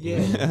 telephone. Yeah.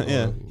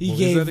 Yeah. He What was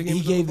gave that, the game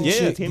of the telephone? Yeah,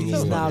 chick. game of He's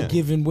telephone, now yeah.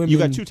 giving women You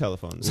got 2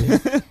 telephones.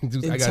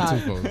 I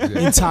got 2 phones.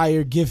 Yeah.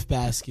 entire gift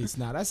baskets.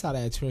 Now that's how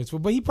that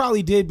transferred. But he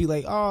probably did be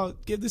like, "Oh,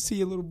 give this to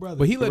your little brother."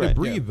 But he let Correct, it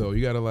breathe though.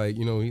 You gotta like,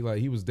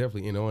 he was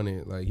definitely in on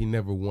it. Like he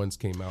never once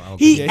came out. I don't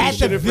He think Yeah, he at the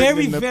should've very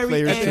written the very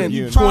Players end,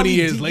 Tribune. he probably 20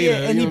 years did- later, yeah,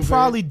 and you know he what I'm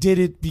probably did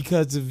it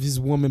because of his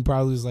woman.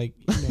 Probably was like,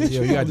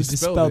 Yo, you gotta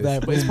dispel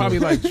that. But it's probably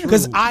like true.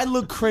 because I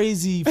look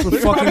crazy for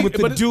fucking with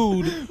the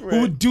dude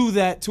who would do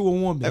that to a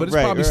woman. But it's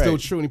Right, probably right. still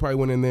true, and he probably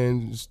went in there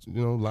and just,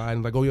 lied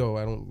and like, oh, yo,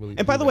 I don't really.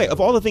 And by the way, of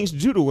all the things to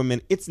do to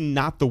women, it's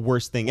not the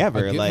worst thing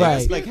ever. gift Like,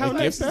 basket. like how Like,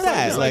 nice is it's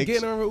that? like Like,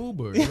 getting her an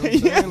Uber. You know what I'm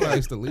saying? Like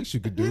it's the least you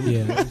could do.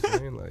 You know what I'm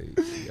saying? Like,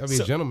 I'll be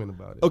a gentleman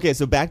about it. okay,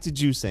 so back to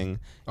juicing.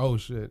 Oh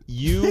shit.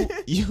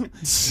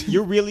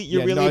 You're really Yeah,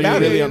 really no, about you're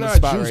really it. on the I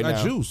spot juice. right I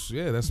now. juice.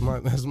 Yeah, that's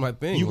my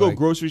thing. You go Like,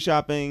 grocery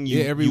shopping.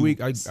 every week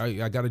I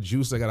got a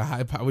juice. I got a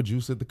high power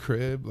juice at the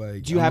crib.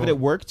 Like, Do you have it at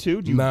work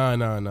too? Do you? Nah.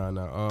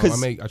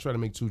 'Cause- I try to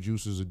make 2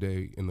 juices a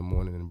day in the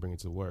morning and bring it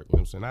to work. You know what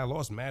I'm saying? I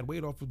lost mad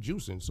weight off of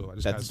juicing, so I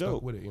just got That's stuck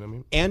dope. with it. You know what I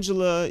mean?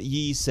 Angela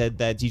Yee said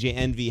that DJ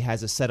Envy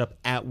has a setup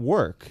at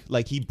work.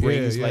 Like he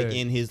brings Yeah, like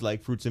yeah. in his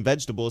like fruits and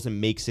vegetables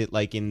and makes it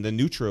like in the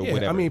Nutri or Yeah,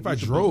 whatever. I mean, if I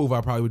drove,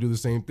 I probably would do the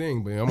same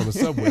thing. But I'm on the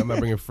subway. I'm not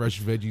bringing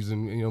fresh veggies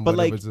and But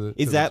whatever like, to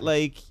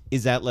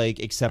is that like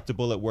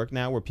acceptable at work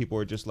now, where people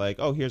are just like,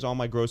 oh, here's all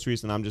my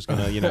groceries, and I'm just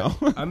gonna,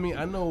 I mean,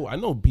 I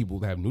know people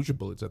that have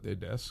NutriBullets at their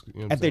desk. You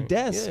know what At I'm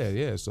their saying? desk?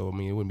 Yeah. So I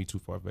mean, it wouldn't be too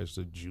far fetched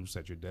to juice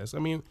at your desk. I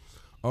mean,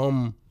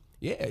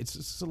 yeah,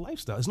 it's a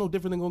lifestyle. It's no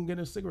different than going to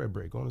get a cigarette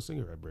break. Going on a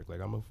cigarette break,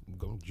 like I'm gonna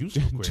go juice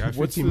real quick. I have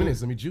 15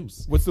 minutes. Let me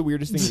juice. What's the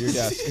weirdest thing at your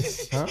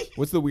desk? Huh?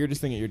 What's the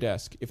weirdest thing at your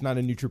desk? If not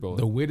a NutriBullet.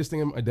 The weirdest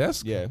thing at my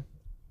desk? Yeah.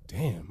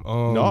 Damn.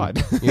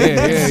 Naud.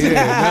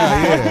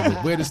 Yeah.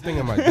 The weirdest thing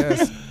at my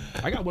desk.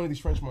 I got one of these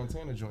French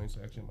Montana joints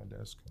actually at my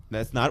desk.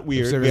 That's not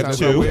weird. Serious, We have that's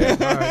 2. not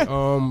weird?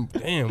 All right.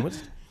 Damn.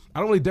 I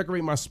don't really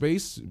decorate my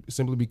space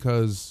simply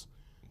because.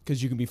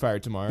 Because you can be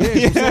fired tomorrow.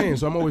 Yeah, that's what I'm saying.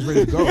 So I'm always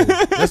ready to go.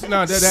 That's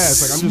not dead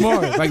ass. Like I'm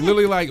smart. Like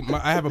literally, like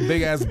I have a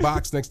big ass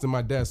box next to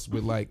my desk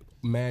with like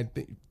mad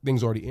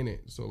things already in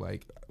it. So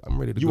like I'm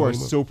ready to go. You are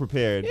anywhere. so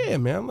prepared. Yeah,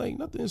 man. I'm like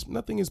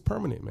nothing is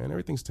permanent, man.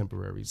 Everything's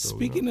temporary. So,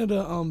 Speaking of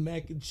the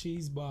mac and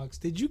cheese box,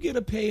 did you get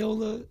a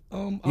payola?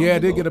 yeah, I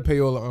did envelope? get a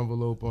payola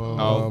envelope. Yeah.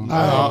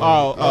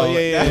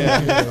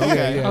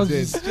 Okay. I was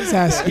just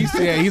asking.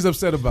 He's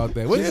upset about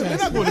that. They're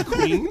not going to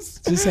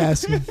Queens. Just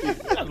asking. They're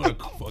not going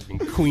to fucking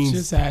Queens.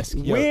 Just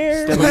asking.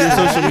 Where? Step on your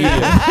social media.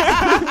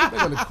 They're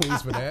going to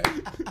Queens for that.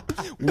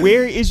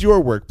 Where is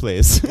your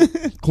workplace?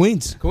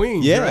 Queens.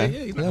 Queens, Yeah. right?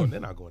 Yeah, they're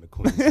not going to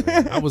Queens.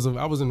 Man. I was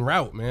en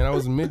route, man. I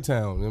was in Midtown. You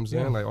know what I'm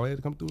saying? Like, all I had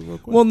to come through real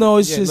quick. Well, no,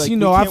 it's Yeah, just like, you we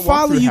know I can't walk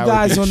follow through you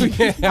Howard guys on.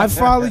 I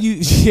follow you.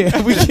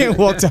 Yeah, we can't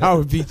walk to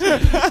Howard Beach.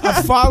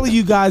 I follow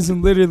you guys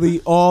on literally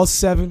all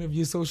 7 of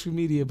your social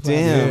media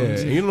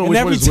platforms. Damn. You don't know And which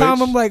every one is time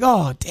which. I'm like,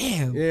 oh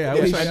damn. Yeah, I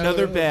wish I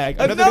Another bag.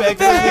 Another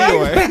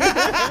bag.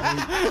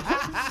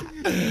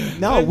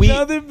 No,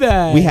 Another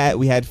bag.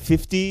 we had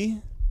 50.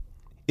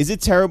 Is it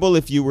terrible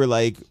if you were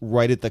like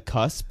right at the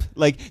cusp?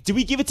 Like, did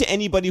we give it to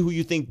anybody who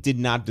you think did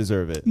not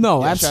deserve it?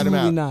 No, Yeah, shout 'em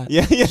absolutely out. not.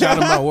 Yeah. Shout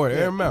them out, word,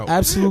 air them out.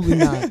 Absolutely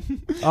not.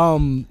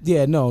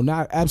 Yeah, no,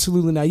 not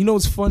absolutely not. You know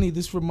what's funny?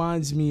 This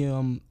reminds me,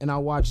 and I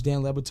watch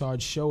Dan Le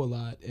Batard's show a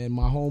lot, and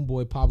my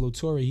homeboy Pablo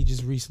Torre, he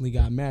just recently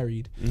got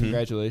married.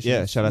 Congratulations.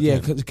 Yeah, shout out Yeah,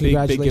 to him.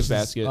 congratulations, big gift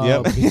basket.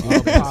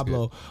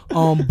 Pablo.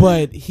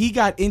 But he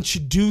got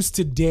introduced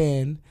to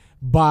Dan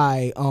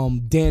by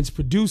Dan's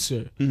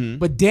producer,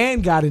 but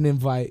Dan got an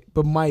invite,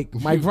 but Mike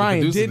Ryan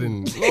Producer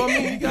didn't. Well, I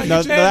mean, you gotta No,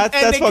 get your- that's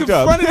and they fucked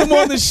up. confronted him on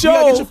the you gotta get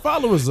show, your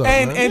followers up,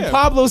 and man.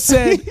 Pablo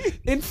said,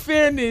 "In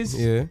fairness,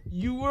 Yeah.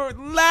 you were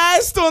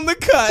last on the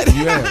cut."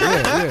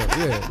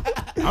 Yeah.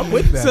 I'm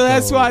with that. So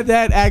that's though. why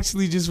that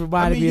actually just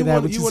reminded me you of that.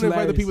 want, Which you is want to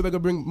invite the hilarious. people that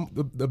can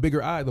bring the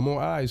bigger eye, the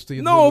more eyes to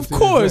your No, of to your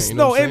course, event, you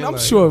know no, what I'm and saying? I'm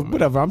Like, sure. you know,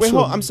 Whatever. I'm Wait, sure.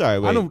 hold on, I'm sorry,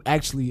 wait.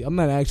 I'm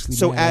not actually.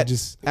 So mad, at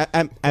just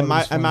at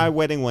my funny.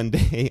 wedding one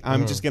day,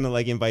 I'm just gonna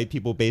like invite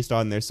people based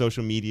on their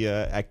social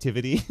media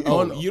activity.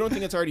 Oh, you don't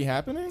think it's already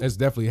happening? It's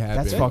definitely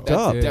happening. That's fucked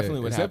up.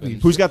 Definitely what it's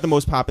happened. Who's got the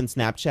most pop in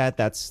Snapchat?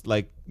 That's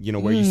like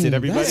where you sit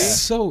everybody. That's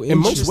so And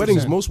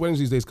interesting. most weddings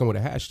these days come with a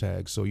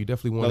hashtag, so you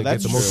definitely want No, to get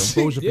that's the most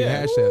true. exposure for your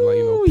Yeah. hashtag, like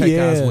Ooh, Pet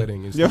yeah. Guy's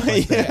wedding and stuff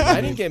like that.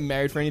 I didn't get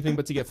married for anything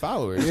but to get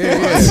followers.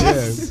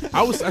 Yeah.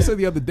 I said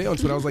the other day on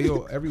Twitter, I was like,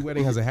 yo, every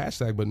wedding has a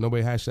hashtag, but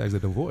nobody hashtags a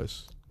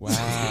divorce. Wow.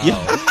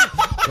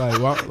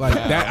 Like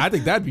that. I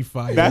think that'd be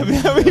fire. I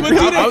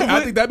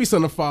I think that'd be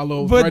something to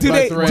follow. But thread do by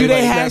they- thread, do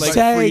they like, Like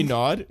hashtag- free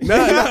nod.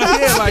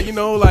 yeah, like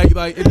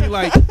it'd be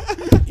like,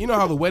 you know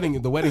how the wedding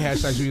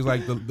hashtags usually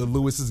like the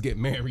Lewises get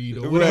married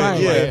or whatever. Right,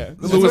 like, yeah.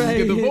 the Lewises Right.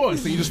 get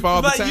divorced, and you just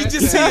follow Like the you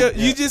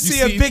tag. just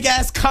see a see- big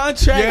ass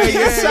contract. Yeah, being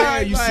yeah, yeah.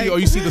 signed, You see, like, or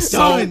you see the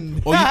salt,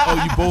 done.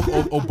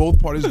 or both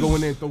parties go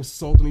in there and throw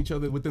salt on each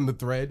other within the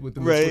thread,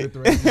 within the Right.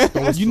 Twitter thread. Just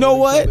throwing You salt know on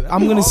each what? other. That'd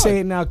I'm be gonna hard. say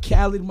it now.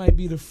 Khaled might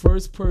be the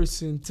first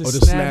person to Oh, to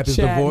snap his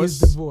Snapchat divorce?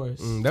 his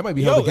divorce. That might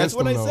be Yo, held that's against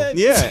what I them,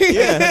 though. said.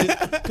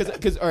 yeah.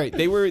 Because all right,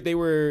 they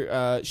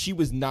were she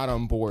was not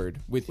on board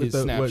with his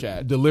With the- what,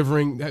 Snapchat.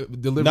 delivering.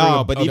 No,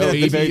 a- but a even at the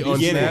baby very on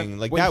beginning, Snap.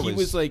 like when that he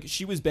was like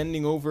she was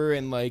bending over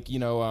and like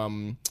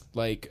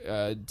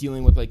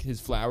dealing with like his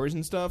flowers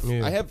and stuff.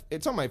 Yeah. I have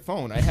it's on my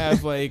phone. I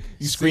have like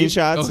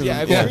screenshots. Yeah, I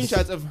have Yes.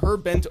 screenshots of her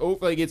bent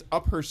over, like it's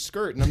up her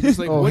skirt, and I'm just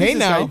like, Oh, what is hey this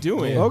now. guy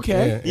doing?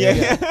 Okay.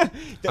 Yeah.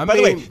 I By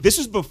the way, mean- this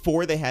was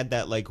before they had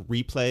that like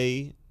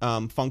replay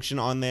function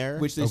on there.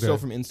 Which they Okay. stole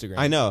from Instagram.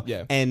 I know.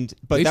 Yeah.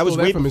 But They that was stole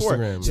that way from before.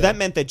 Instagram. So Yeah. that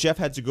meant that Jeff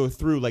had to go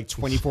through like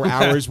 24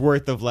 hours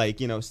worth of like,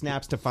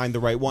 snaps to find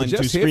the right one to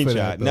Jeff's here for screenshot.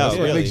 that, though. No, That's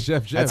what really. makes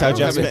Jeff. That's how I don't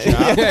Jeff's have a been.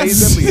 job. Yeah, he's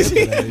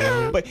definitely here for that.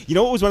 Yeah. But you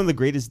know what was one of the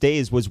greatest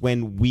days was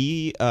when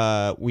we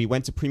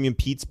went to Premium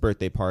Pete's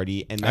birthday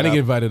party and I didn't get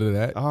invited to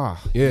that.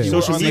 Yeah,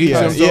 social were on media.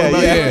 the I'm talking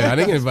about? Yeah. Yeah, I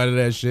didn't get invited to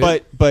that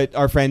shit. But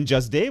our friend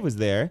Just Dave was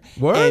there.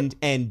 What?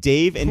 And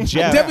Dave and I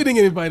Jeff. definitely didn't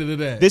get invited to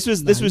that. This was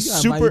You got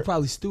super. invited,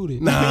 probably stewed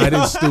it. Nah, I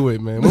didn't stew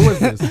it, man. When was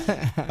this?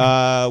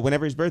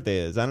 Whenever his birthday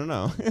is, I don't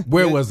know.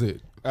 Where was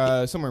it?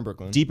 Somewhere in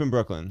Brooklyn. Deep in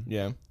Brooklyn.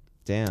 Yeah.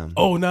 Damn.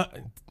 Oh, not.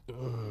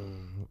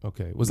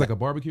 Okay, was it like a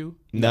barbecue?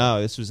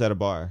 No, this was at a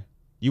bar.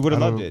 You would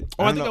have loved it.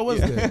 Oh, I don't think I know. was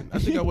Yeah. there. I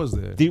think I was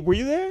there. Were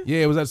you there? Yeah,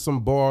 it was at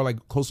some bar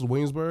like close to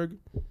Williamsburg.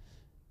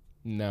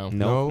 No.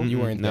 No, You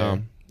weren't no.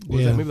 there. Was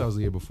Yeah. that, maybe that was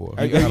the year before.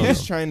 Are you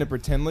just trying to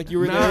pretend like you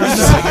were Nah, there? nah,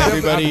 Just like I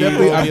everybody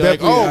definitely- will I be like,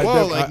 definitely- oh, I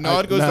whoa, def- like I-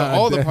 Naud goes nah, to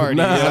all the parties.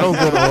 Nah, I don't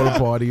go to all the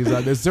parties.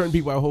 There's certain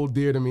people I hold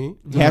dear to me.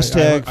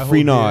 Hashtag I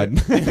free hold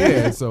Naud. dear.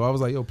 Yeah, so I was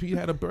like, yo, Pete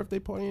had a birthday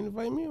party and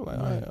invited me. I'm like,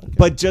 all right, okay.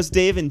 But Just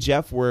Dave and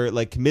Jeff were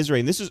like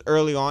commiserating. This was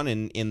early on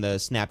in the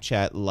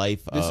Snapchat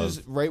life. This of,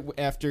 is right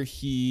after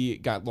he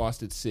got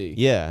lost at sea.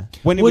 yeah,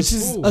 when it Which was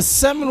is a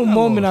seminal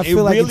moment. I It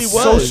feel like really it's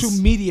was.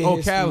 social media. Oh,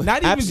 history. Khaled. Not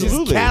even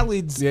Absolutely. just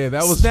Khaled's. Yeah,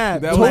 that was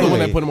snap. that was the one Totally.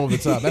 that put him over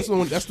the top. That's the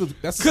one. That's the snap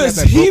Because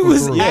that he broke him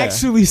was through. Yeah.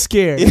 actually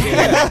scared.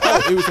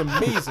 Oh, it was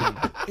amazing.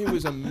 It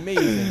was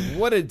amazing.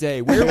 What a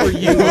day. Where were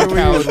you when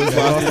Khaled was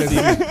lost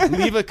at sea?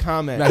 Leave a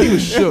comment. Nah, he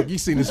was shook. You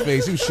seen his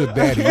face. He was shook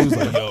daddy. He was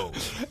like, yo.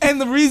 And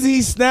the reason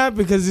he snapped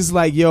because it's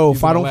like, yo, He's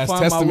if I in the don't Last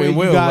find my Testament way, you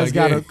will, guys like,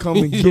 gotta yeah. come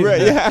and get right.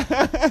 me.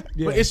 Yeah.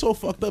 Yeah. But it's so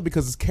fucked up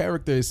because his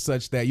character is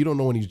such that you don't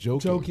know when he's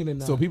joking. Joking or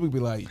not. So people be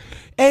like,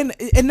 And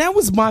that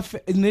was my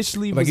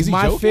initially Like, was is he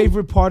my joking?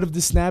 favorite part of the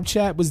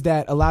Snapchat was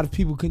that a lot of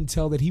people couldn't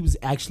tell that he was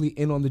actually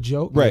in on the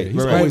joke. Right, he's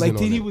right. always Like in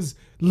that on he it. was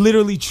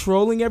literally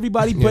trolling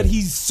everybody, but Yeah.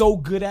 he's so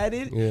good at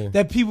it Yeah.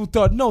 that people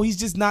thought, no, he's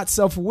just not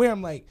self-aware.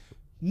 I'm like,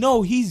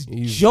 no, he's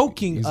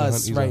joking he's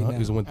us he's right now.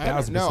 He's a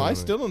 1,000%. No, I on it.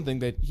 still don't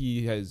think that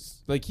he has.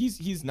 Like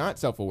he's not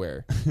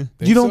self-aware.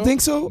 You don't think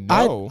so?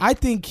 No. I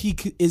think he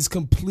is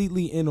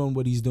completely in on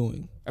what he's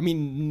doing. I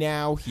mean,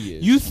 now he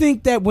is. You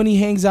think that when he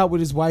hangs out with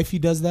his wife, he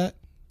does that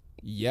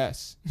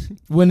Yes.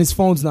 when his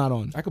phone's not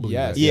on? I could believe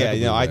Yes. that. Yeah,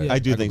 could no, believe that. I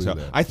do could think so.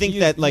 believe that. I think He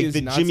that is- like he the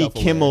is not Jimmy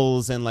self-aware.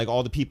 Kimmels and like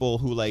all the people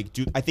who like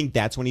do. I think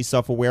that's when he's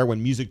self-aware.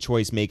 When music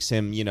choice makes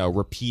him,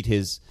 repeat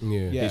his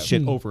Yeah. Yeah. his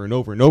shit over and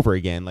over and over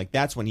again. Like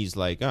that's when he's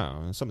like,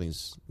 oh,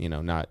 something's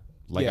not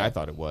like Yeah. I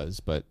thought it was.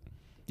 But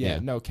Yeah.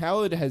 No,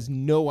 Khaled has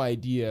no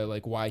idea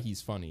like why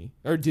he's funny,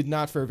 or did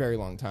not for a very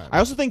long time. I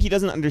also think he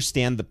doesn't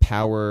understand the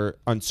power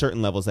on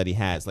certain levels that he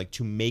has, like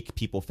to make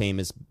people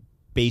famous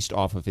based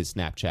off of his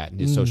Snapchat and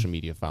his social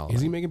media following.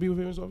 Is he making people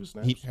famous off his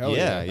snap? Hell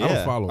yeah, yeah. I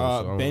don't follow him. so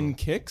I don't Ben know.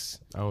 Kicks.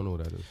 I don't know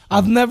what that is.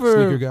 I've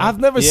Sneaker guy?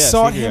 never Yeah,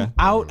 sought sneaker him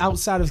out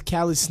outside of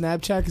Khaled's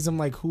Snapchat because I'm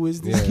like, who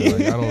is Yeah, this kid?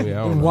 like, I don't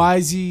know. And why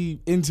is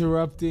he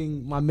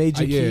interrupting my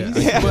major Yeah,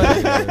 keys?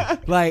 yeah.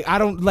 Like I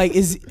don't like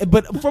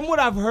but from what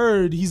I've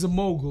heard, he's a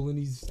mogul and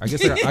he's I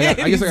guess I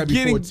gotta be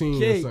getting 14 or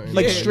cake. something.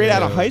 like Yeah, straight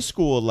out of yeah. high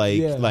school? Like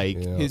Yeah.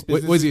 Yeah. His What-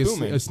 business was he is a,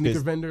 booming. a sneaker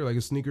Bus- vendor, like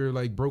a sneaker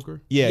like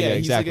broker? yeah, he's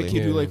exactly. like a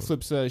kid who Yeah. like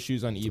flips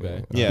shoes on eBay.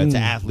 Yeah, to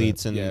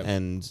athletes and Yeah.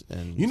 and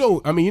You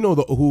know, I mean, you know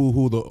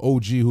who the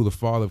OG, who the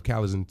father of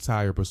Khaled's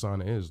entire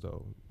persona is,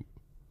 though.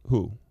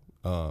 who?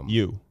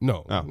 You.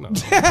 No, Oh. no.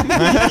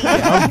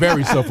 I'm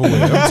very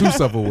self-aware. I'm too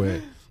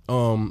self-aware.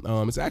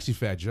 It's actually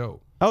Fat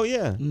Joe. Oh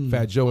yeah.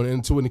 Fat Joe,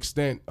 and to an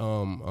extent,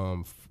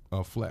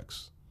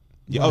 Flex.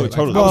 Yeah, oh, Like,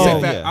 totally.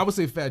 I would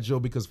say Fat Joe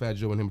because Fat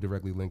Joe and him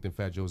directly linked, and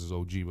Fat Joe's his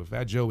OG. But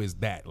Fat Joe is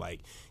that,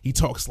 like, he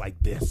talks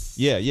like this.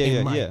 Yeah,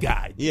 and my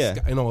guy, yeah,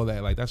 and all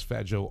that. Like, that's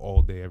Fat Joe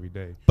all day, every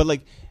day. But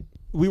like,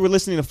 we were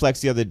listening to Flex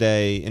the other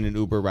day in an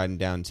Uber riding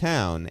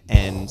downtown,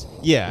 and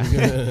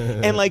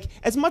and like,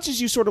 as much as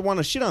you sort of want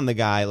to shit on the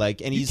guy,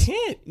 like, and he's You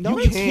can't.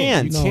 Like,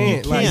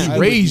 can't. he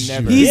raised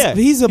you.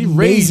 He's He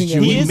raised amazing. you.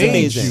 at He He is what he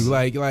made does.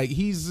 amazing. you. Like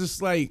he's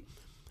just like,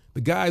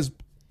 the guy's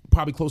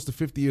probably close to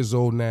 50 years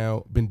old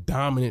now, been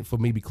dominant for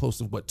maybe close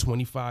to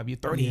 25 years,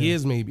 30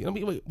 years maybe. I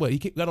mean, what, he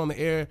got on the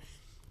air.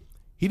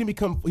 He didn't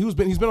become. He's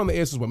been on the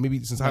air since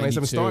maybe since High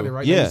 97 started,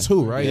 right? Yeah.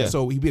 92, right? Yeah.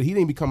 So he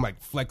didn't become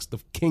like Flex the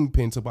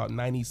Kingpin until about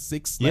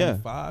 96,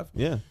 95.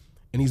 Yeah.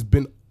 And he's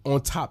been on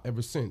top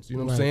ever since. You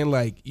know what I'm Right. saying?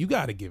 Like, you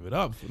got to give it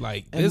up.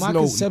 Like, And there's my no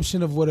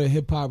conception of what a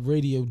hip hop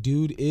radio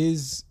dude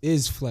is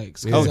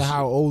Flex because Yeah. of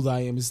how old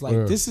I am. It's like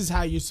Yeah. this is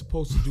how you're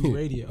supposed to do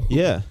radio.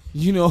 Yeah.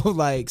 You know,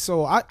 like,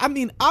 so I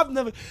mean,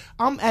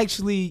 I'm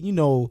actually, you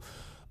know,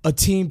 a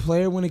team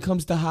player when it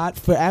comes to Hot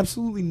for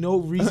absolutely no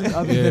reason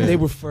other than they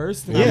were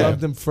first and I Yeah.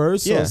 loved them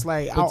first. So Yeah. it's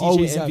like, But I'll DJ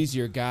always have. Envy's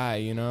your guy,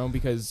 you know,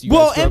 because you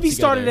Well, guys grew up Envy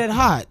started together. at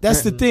Hot.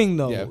 That's the thing,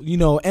 though. Yeah. You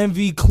know,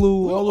 Envy,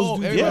 Clue, all those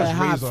dudes were everybody's at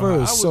Hot raised on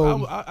first. Hot.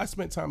 So I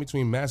spent time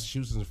between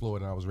Massachusetts and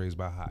Florida, and I was raised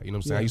by Hot. You know what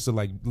I'm saying? Yeah. I used to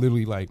like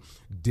literally like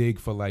dig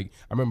for like,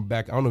 I remember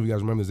back, I don't know if you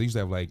guys remember this, they used to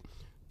have like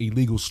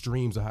illegal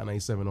streams of Hot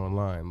 97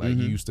 online. Like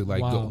you used to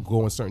like Wow.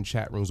 go in certain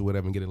chat rooms or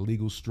whatever and get a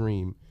legal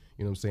stream.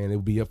 You know what I'm saying? It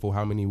would be up for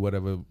how many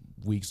whatever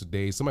weeks or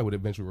days. Somebody would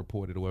eventually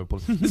report it or whatever.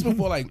 This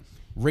before like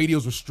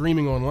radios were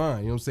streaming online.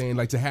 You know what I'm saying?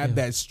 Like to have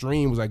that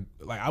stream was like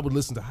I would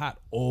listen to Hot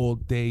all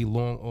day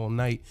long, all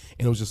night,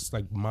 and it was just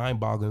like mind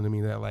boggling to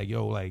me that like,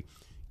 yo, like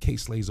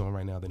K-Slay's on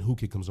right now, then Who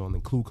Kid comes on, then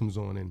Clue comes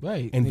on, and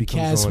Right. Envy And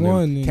comes Cass on,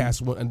 One, and and- Cass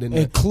One, and then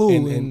and Clue,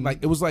 and and- like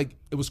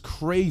it was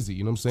crazy.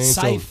 You know what I'm saying?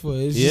 Cypher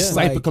is Yeah. just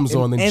Cypher like comes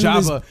on, an then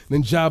endless-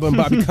 Jabba and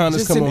Bobby Connor's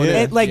just come an- on.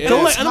 and, like Yeah.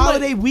 those And I'm like,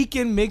 holiday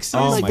weekend mixes.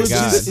 Oh like, my this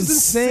God. is This is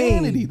insane.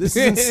 insanity. This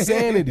is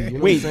insanity. You know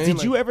Wait, what I'm saying? did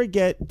Like, you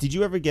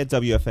ever get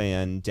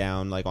WFAN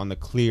down like on the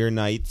clear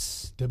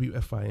nights?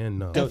 WFIN?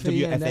 No.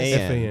 WFAN.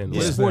 FAN. Yeah.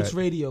 What is Sports that?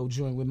 radio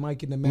joint with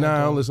Mike and the Man. Nah,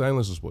 I don't listen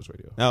to sports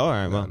radio. Oh, all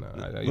right. Well,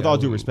 No, with all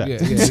due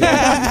respect.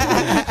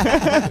 Yeah.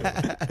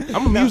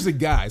 I'm a music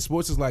guy.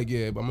 Sports is like,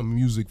 yeah, but I'm a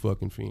music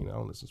fucking fiend. I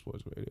don't listen to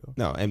sports radio.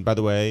 No, and by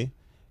the way,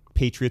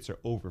 Patriots are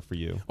over for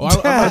you. Oh,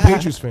 I'm not a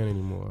Patriots fan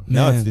anymore.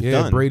 No, it's Yeah,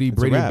 done. Brady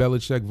It's a and wrap.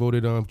 Belichick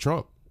voted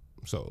Trump.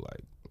 So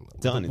like,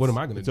 Done. What It's- am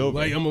I gonna it's do? over.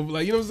 Like, you know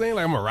what I'm saying?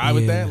 Like, I'm gonna ride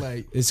with Yeah. that.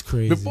 Like, It's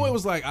crazy. before it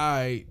was like,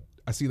 I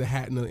see the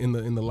hat in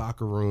the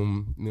locker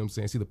room. You know what I'm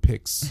saying? I see the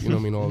pics. You know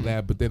what I mean? All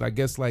that. But then I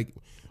guess like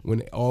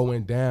when it all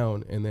went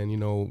down, and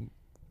then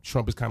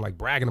Trump is kind of like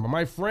bragging about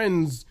my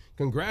friends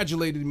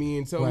congratulated me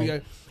and told me.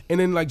 Right. And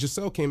then like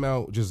Giselle came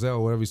out,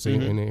 whatever you say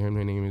her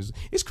name is.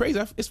 It's crazy.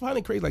 It's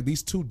finally crazy. Like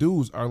these two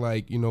dudes are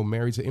like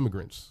married to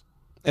immigrants.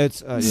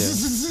 It's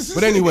yeah.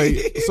 But anyway,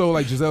 so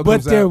like Giselle but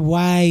comes they're out.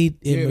 white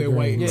Yeah, they're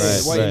white.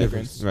 immigrants. Yeah, white right,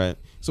 immigrants. right.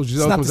 So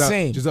Giselle not comes the out.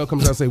 same. Giselle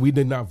comes out and say we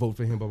did not vote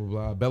for him. Blah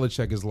blah blah.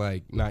 Belichick is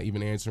like not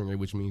even answering it,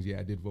 which means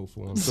I did vote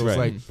for him. So it's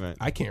Right, like right.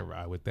 I can't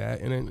ride with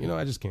that, and then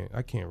I just can't.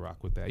 I can't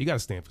rock with that. You got to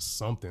stand for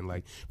something.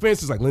 Like for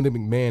instance, like Linda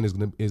McMahon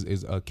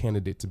is a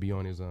candidate to be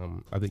on his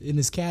I think In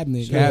his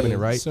cabinet. cabinet,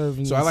 yeah, right?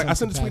 serving So in I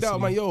some sent a tweet out.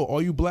 I'm like, capacity. yo, all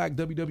you black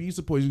WWE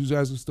supporters, you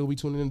guys will still be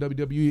tuning in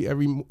WWE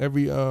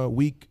every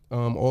week,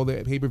 all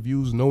the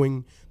pay-per-views,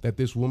 knowing that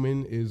this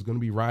woman is going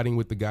to be riding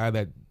with the guy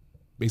that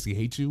basically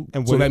hates you,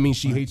 And so what- that means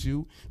she hates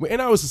you.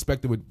 And I always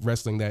suspected with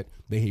wrestling that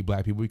they hate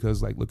black people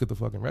because, like, look at the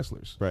fucking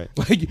wrestlers, Right.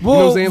 Like, you know Well,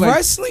 what I'm saying? Like,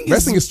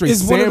 wrestling is straight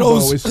is one of Sambo.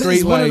 those. It's straight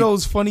it's one like of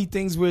those funny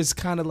things where it's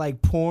kind of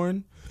like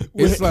porn,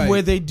 where, It's like-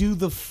 where they do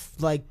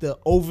the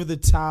over the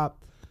top.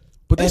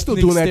 But they're still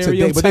ethnic doing that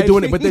today. But they're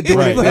doing it. But they're doing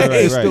Right, it. right,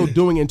 They're right, still right.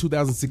 doing it in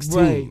 2016.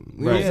 Right, You know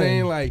what I'm right.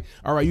 saying? Like,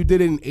 all right, you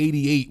did it in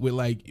 '88 with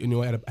like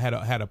had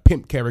a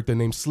pimp character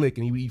named Slick,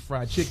 and he would eat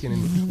fried chicken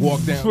and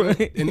walk down.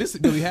 Right. And this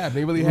really happened.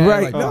 They really had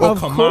Right. like No, of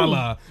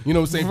Kamala. You know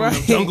what I'm saying? From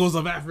Right. the jungles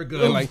of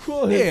Africa. Of Like,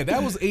 course. yeah,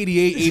 that was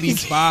 '88,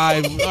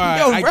 '85. All right,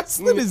 Yo,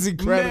 wrestling is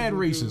incredible, Mad dude.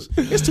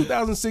 racist. It's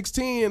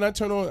 2016, and I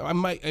turn on. I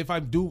might if I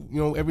do.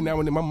 Every now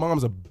and then. My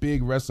mom's a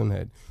big wrestling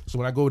head, so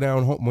when I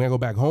go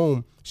back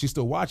home, she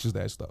still watches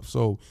that stuff.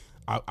 So.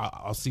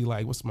 I'll see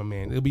like what's my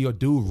man? It'll be a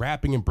dude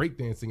rapping and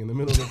breakdancing in the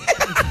middle of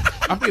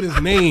the I forget his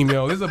name,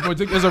 yo. There's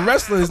a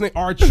wrestler, his name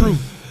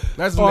R-Truth.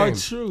 That's his name.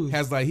 R-Truth.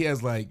 He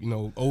has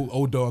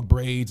old dog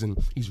braids and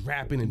he's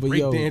rapping and But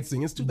yo,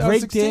 breakdancing. It's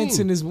 2016.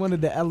 Breakdancing is one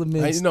of the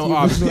elements. I know, the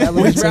original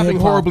elements he's of rapping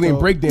hip-hop, horribly and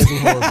though. breakdancing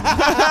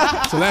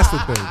horribly. So that's the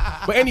thing.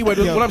 But anyway,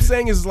 what I'm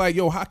saying is like,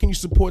 yo, how can you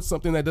support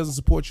something that doesn't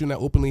support you and that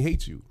openly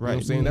hates you? You know what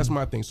I'm saying? That's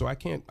my thing. So I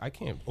can't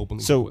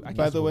openly. So, support, I can't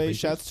By the support way, racism.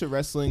 shouts to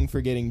wrestling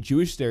for getting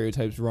Jewish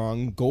stereotypes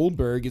wrong.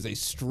 Goldberg is a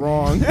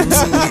strong.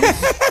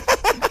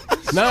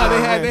 Nah,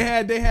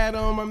 they had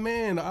my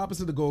man, the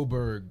opposite of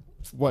Goldberg.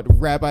 what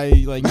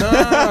Rabbi like?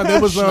 Nah,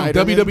 there was Schneiderman?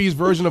 WWE's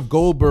version of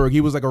Goldberg.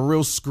 He was like a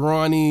real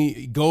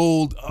scrawny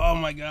Gold. Oh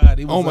my God.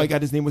 It was Oh my like,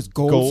 God, his name was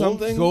Gold? Gold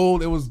something.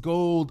 Gold. It was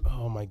Gold.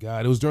 Oh my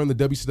God. It was during the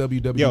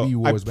WCW WWE Yo,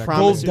 wars I back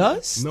promise then. Gold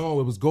Dust? No,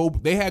 it was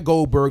Gold. They had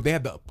Goldberg. They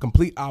had the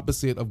complete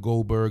opposite of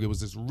Goldberg. It was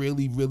this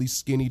really, really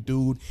skinny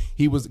dude.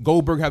 He was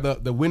Goldberg had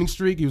the winning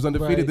streak. He was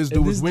undefeated. Right. This dude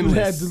And was this dude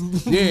had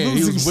winless. the Yeah, he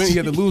losing was winning. He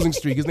had the streak. losing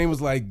streak. His name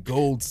was like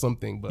Gold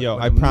something. But Yo,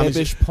 I whatever. promise.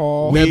 Nebbish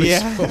Paul.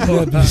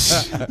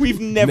 We've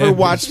never Nebbish.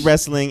 watched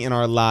wrestling in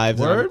our lives.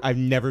 and Word? I've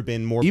never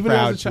been more Even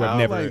proud as a to have child,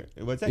 never. like,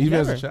 What's that? even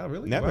as Never. a child,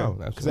 really? Never. Wow,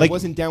 that's Because Like- I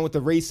wasn't down with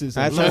the racism.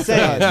 That's what I'm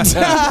saying.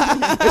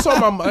 It's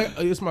on my.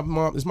 It's my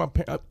mom. It's my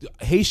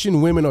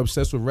Haitian women are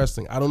obsessed with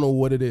wrestling. I don't know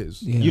what it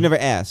is. Yeah. You never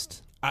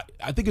asked.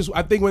 I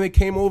think when they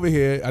came over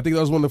here, I think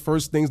that was one of the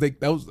first things that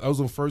was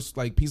the first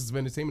like pieces of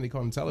entertainment they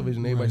caught on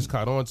television. Everybody just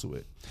caught on to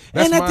it.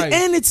 That's And at my, the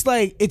end, it's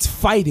like it's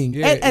fighting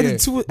yeah, at yeah.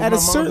 a, But at my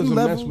a certain mom doesn't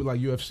level. mess with like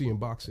UFC and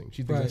boxing.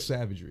 She thinks Right. that's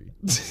savagery.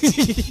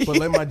 But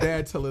let my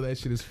dad tell her that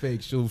shit is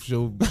fake. She'll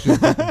break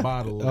the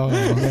bottle. Oh,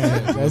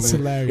 man, that's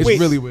hilarious. It's Wait,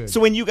 really weird. So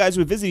when you guys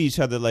would visit each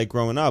other, like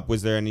growing up,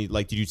 was there any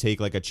like? Did you take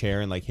like a chair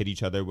and like hit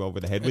each other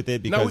over the head with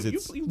it because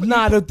it's?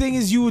 Nah, the thing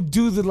is, you would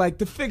do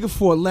the figure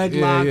four leg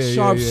lock, yeah,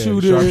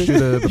 sharpshooter.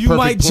 Sharpshooter, the You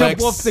might perfect jump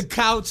plex. off the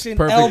couch and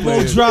Perfect elbow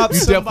player. drop You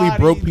somebody. definitely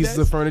broke pieces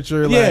of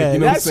furniture. Like, Yeah, you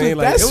know what I'm that's saying?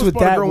 what- Like, that's it was what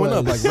part of that growing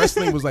up. was. Like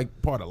wrestling was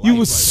like part of life. You would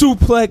like,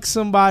 suplex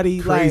somebody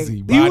crazy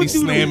like body you would do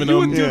slamming the, you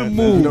them. would do Yeah. the You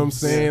moves. know what I'm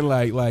saying?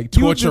 Like You would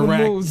torture do the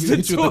rack. moves. You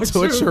hit you with the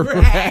Torture torture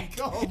rack. rack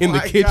Oh in the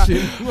my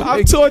kitchen. God.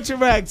 I've torture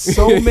racked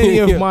so many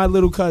of Yeah. my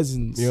little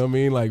cousins. You know what I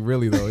mean? Like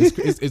really though,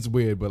 it's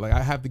weird, but like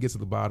I have to get to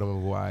the bottom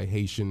of why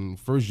Haitian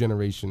first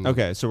generation.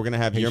 Okay, so we're gonna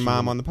have your Haitian.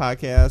 mom on the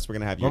podcast. We're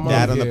gonna have your My mom,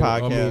 dad on the yeah,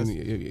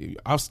 podcast.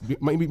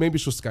 I mean, maybe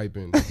she'll Skype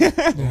in.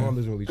 My mom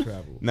doesn't really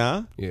travel.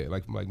 Nah. Yeah,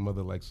 like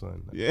mother, like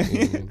son. Yeah. You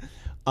know what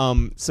I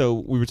mean? So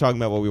we were talking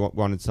about what we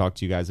wanted to talk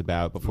to you guys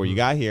about before you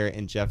got here,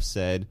 and Jeff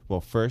said,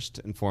 "Well, first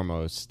and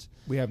foremost,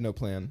 We have no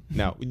plan.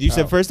 no." You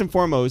said Oh. first and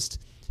foremost.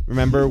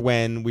 Remember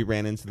when we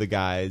ran into the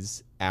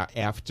guys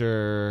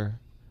after?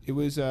 It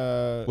was it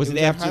at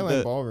after Highline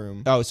the-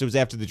 Ballroom? Oh, so it was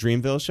after the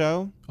Dreamville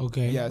show,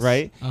 Okay. Yes.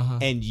 right? Uh-huh.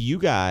 And you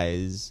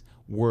guys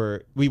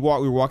were we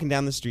were walking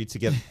down the street to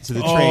get to the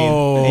train,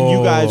 Oh, and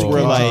you guys were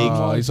oh,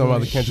 like you talking about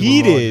the Kendrick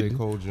heated Lamar, J.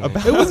 Cole joint.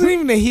 about- It wasn't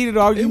even a heated It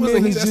argument.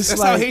 wasn't. It's That's, just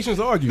that's how like Haitians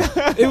argue.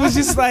 it was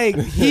just like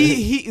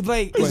he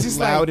like it's Like just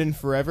Loud like and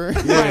Forever.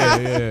 yeah.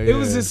 it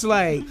was just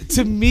like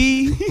to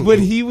me what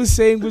he was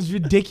saying was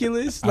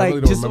ridiculous, I like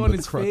really don't just remember on the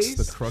his crux, face.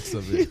 the crux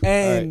of it. All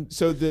And right,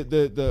 so the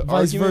Vice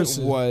argument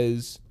versa.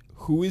 was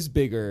who is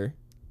bigger,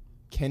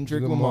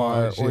 Kendrick Lamar,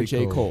 Lamar or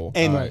J. J. Cole?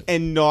 And Right.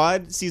 and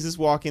Naud sees us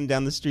walking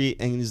down the street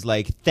and he's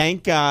like,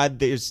 "Thank God,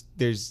 there's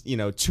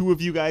two of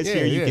you guys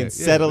here. You can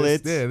settle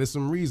it." There's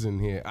some reason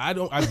here. I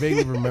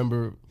vaguely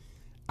remember.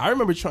 I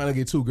remember trying to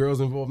get two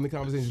girls involved in the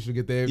conversation to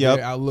get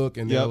their outlook,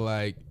 and Yep. they were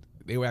like,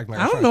 they were acting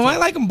like I don't know. I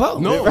like them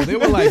both. No, they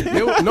were like,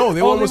 they were Oh, almost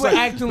they were like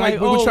acting like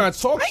like, we were oh, trying to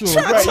talk to them.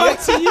 trying to Right,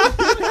 talk to you.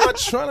 I'm not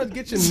trying to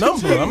get your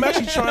number. I'm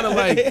actually trying to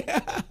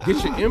like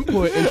get your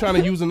input and trying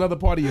to use another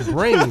part of your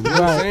brain. You know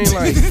what I'm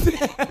saying?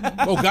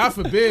 Like, oh, God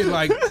forbid,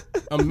 like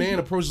a man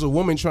approaches a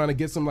woman trying to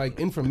get some like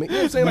information. You know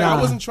what I'm saying? Like, I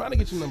Nah. wasn't trying to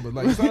get your number.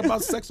 Like, it's not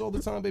about sex all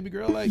the time, baby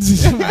girl. Like,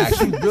 I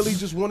actually really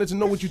just wanted to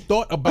know what you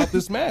thought about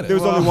this matter. There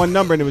was only one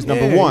number and it was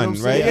number Yeah, you know one, what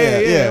I'm right?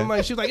 saying? Yeah. I'm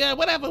like, she was like, yeah,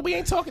 whatever. We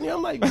ain't talking to you.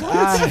 I'm like,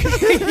 what?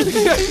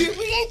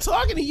 We ain't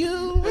talking to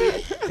you.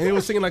 And it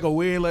was singing like a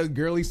weird, like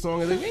girly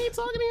song. And like, we ain't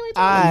talking to you. We ain't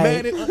talking to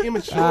you. Mad and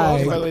immature. I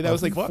was By the way, that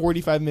was like fuck?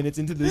 45 minutes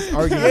into this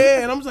argument.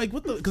 Yeah, and I was like,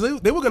 what the?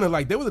 Because they were gonna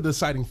like, they were the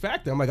deciding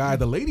factor. I'm like, all right,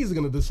 the ladies are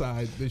gonna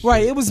decide this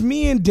Right. shit. It was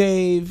me and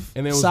Dave.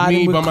 And it was siding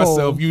me with by Cole.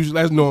 myself. Usually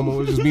that's normal. It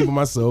was just me by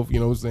myself. You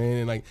know what I'm saying?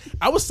 And like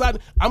I was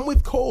siding. I'm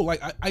with Cole.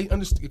 Like I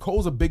understand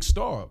Cole's a big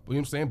star. You know what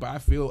I'm saying? But I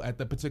feel at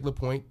that particular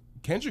point,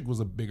 Kendrick was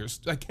a bigger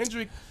like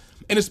Kendrick.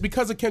 And it's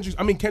because of Kendrick.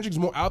 I mean, Kendrick's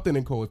more out there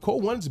than Cole. If Cole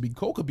wanted to be,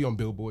 Cole could be on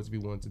billboards if he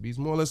wanted to be. It's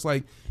more or less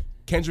like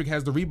Kendrick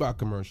has the Reebok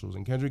commercials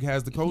and Kendrick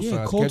has the co-signs.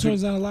 Yeah, Cole Kendrick,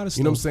 turns down a lot of stuff.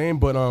 You know what I'm saying?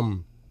 But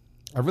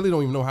I really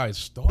don't even know how it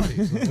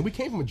started. So, and we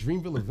came from a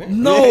Dreamville event.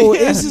 No,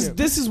 Yeah.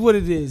 this is what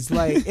it is.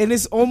 Like, and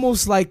it's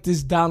almost like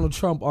this Donald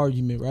Trump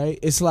argument, right?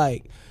 It's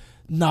like,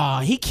 nah,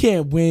 he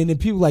can't win, and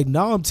people like,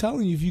 nah, I'm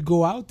telling you, if you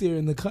go out there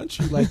in the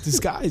country, like this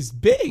guy's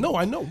big. No,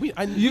 I know.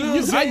 I You know what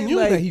I'm I saying? knew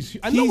Like, that he's.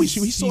 I know he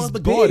saw he's the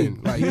big.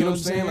 garden. Like, you know what I'm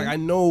saying? saying? Like, I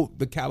know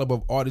the caliber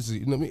of artists.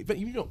 You know, if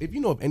you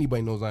know if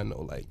anybody knows, I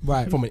know. Like,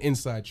 Right. from an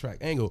inside track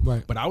angle.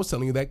 Right. But I was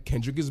telling you that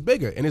Kendrick is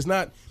bigger, and it's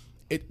not.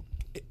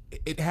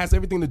 It has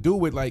everything to do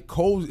with like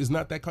Cole is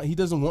not that. He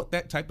doesn't want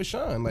that type of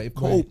shine. Like if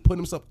Cole Right. put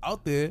himself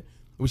out there,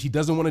 which he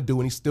doesn't want to do,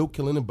 and he's still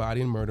killing the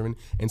body and murdering,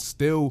 and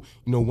still,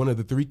 you know, one of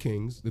the three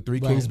kings. The three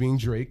kings Right. being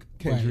Drake,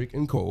 Kendrick,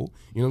 and Cole.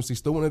 You know what I'm saying?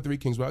 Still one of the three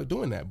kings without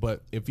doing that.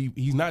 But if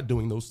he's not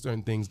doing those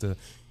certain things to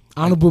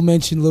Honorable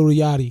mention, Lil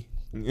Yachty.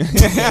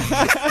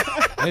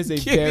 That is a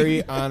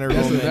very honorable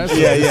That's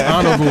mention.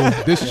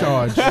 honorable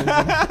discharge. You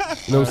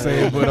know what I'm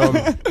saying?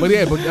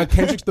 But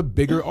Kendrick's the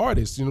bigger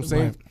artist. You know what I'm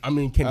saying? Right. I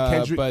mean,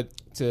 Kendrick? But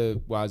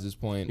to Waz's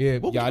point, Yeah,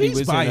 well, Yachty he's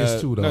was biased in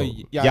a, too, though. No,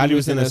 Yachty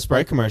was in a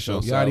Sprite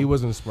commercial. so- Yachty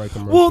wasn't a Sprite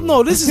commercial. Well,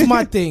 no, this is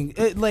my thing.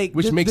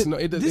 Which makes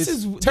this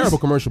is terrible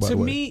commercial, by to the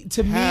way. me.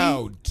 To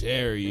How me,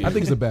 dare you? I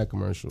think it's a bad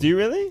commercial. Do you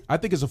really? I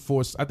think it's a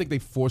force. I think they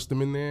forced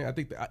him in there. I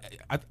think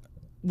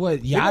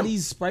what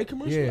Yachty's Sprite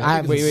commercial? Yeah, I I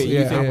haven't think Wait, seen you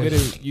Yeah, think yeah.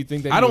 that you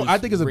think that I he don't. was I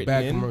think it's a written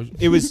bad in? commercial.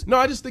 It was No,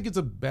 I just think it's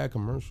a bad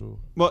commercial.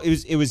 well. It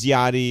was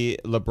Yachty,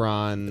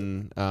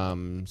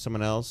 LeBron,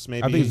 someone else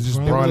maybe. I think it's just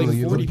LeBron Braun.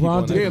 did 40 people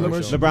in that Yeah,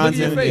 commercial. LeBron's look at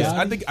your in it, face.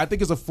 yeah. I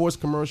think it's a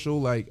forced commercial.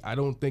 Like I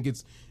don't think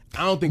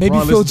Maybe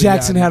Braun Phil listens to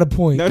Jackson Yachty. had a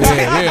point. No,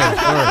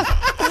 Yeah. Right.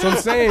 So I'm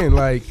saying,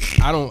 like,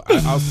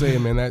 I'll say,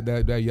 man, that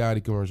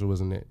Yachty commercial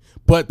wasn't it.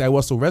 But that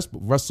Russell. That's the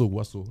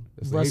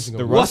Haitian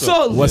commercial. What's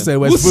up? What's that?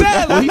 What's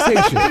up? Well, he's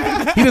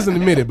Haitian. He doesn't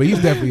admit it, but he's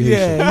definitely Haitian.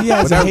 Yeah, he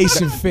has But a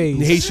Haitian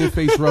face. Haitian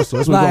face Russell.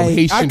 That's what we call Like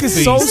Haitian I could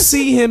face. so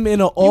see him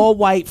in an all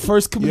white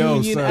first Yo,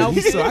 communion son,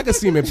 outfit, I could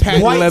see him in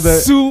patent white leather.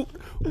 suit,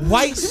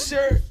 white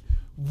shirt,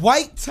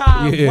 white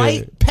tie, Yeah.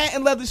 white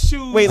patent leather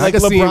shoes. Wait, I like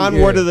can see him, LeBron yeah.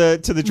 wore to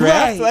the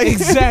draft. right? Like,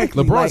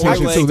 Exactly. LeBron's Like,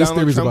 Haitian like too. There's Donald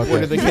theories Trump about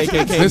ordered that. the KKK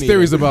There's meeting.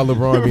 theories about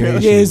LeBron being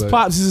Haitian. yeah, his but-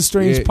 pops, his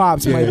strange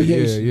pops might be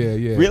Haitian.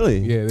 Yeah. Really?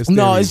 Yeah. there's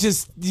No, theories.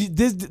 it's just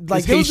this. Like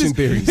It's there was Haitian this,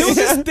 theories. there was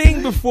this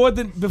thing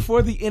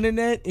before the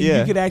internet, and Yeah.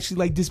 you could actually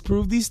like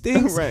disprove these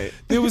things. Right.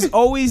 There was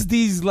always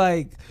these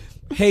like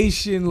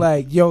Haitian,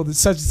 like yo, the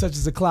such and such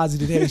is a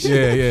closeted Haitian.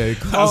 Yeah.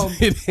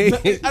 Closeted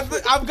Haitian.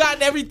 I've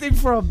gotten everything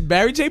from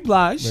Mary J.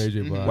 Blige. Mary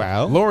J. Blige.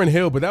 Wow. Lauren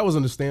Hill, but that was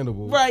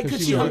understandable. Right,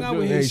 because she was hung out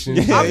with Haitian.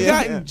 Haitians. I've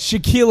gotten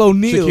Shaquille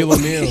O'Neal. Shaquille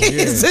O'Neal. Yeah.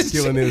 It's a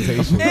Shaquille O'Neal's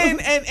Haitian.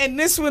 and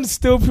this one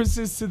still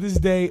persists to this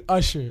day.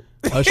 Usher.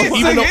 Usher, It's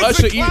even like, though it's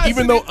a Usher, classic.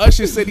 even though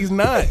Usher said he's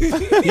not,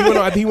 he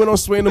went on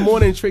Sway in the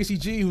Morning. And Tracy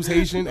G, who's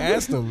Haitian,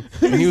 asked him,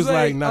 and he was like,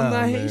 like, "Nah, I'm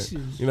not man."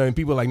 Haitian. You know, and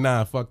people were like,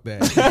 "Nah, fuck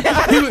that."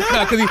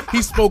 Because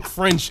he spoke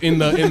French in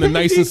the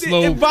nice and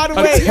slow. And by the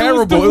way,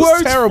 terrible. it was the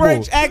worst terrible.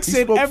 French He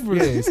accent spoke- ever.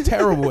 Yeah, it's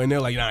terrible. And they're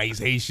like, "Nah, he's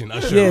Haitian."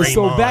 Usher, Yeah, Raymond.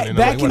 so back And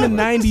I'm in like, the whatever.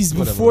 90s,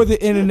 Whatever. before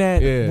the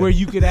internet, Yeah. where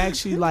you could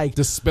actually like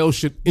to spell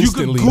shit you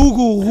could instantly.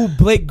 Google who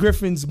Blake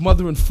Griffin's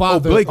mother and Oh,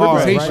 father Blake Griffin's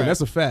are. Haitian. right?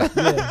 That's a fact.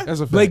 That's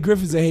a fact. Blake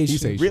Griffin's a Haitian.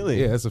 He's Haitian.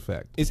 Really? Yeah, that's a fact.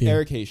 Is Yeah.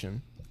 Eric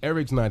Haitian?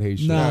 Eric's not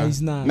Haitian. Nah,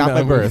 he's not. Not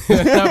by birth.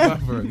 Not by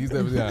birth. He's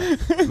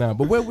never. Nah,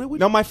 but where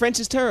No, my French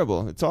is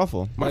terrible. It's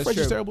awful. my That's French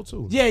is true. terrible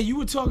too. Yeah, you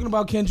were talking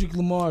about Kendrick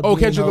Lamar. Oh, being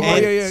Kendrick Lamar,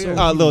 all- yeah.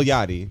 so- Lil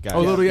Yachty. Got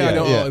Oh, it. Little yeah,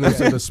 no, yeah. and they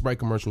said the Sprite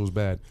commercial was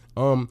bad.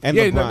 And yeah,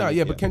 LeBron, yeah,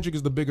 yeah. but Kendrick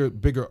is the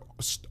bigger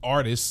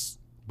artist,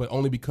 but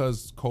only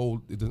because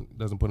Cole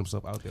doesn't put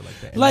himself out there like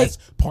that. And Like- that's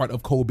part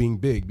of Cole being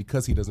big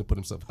because he doesn't put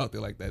himself out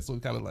there like that. So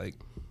it's kind of like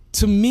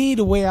To me,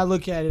 the way I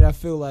look at it, I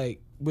feel like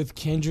with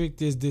Kendrick,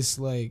 there's this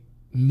like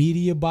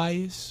media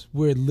bias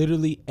where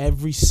literally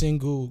every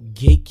single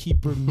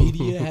gatekeeper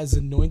media has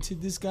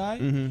anointed this guy.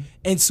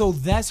 And so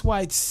that's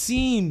why it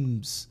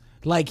seems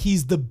like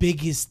he's the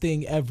biggest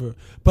thing ever.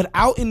 But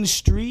out in the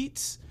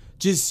streets,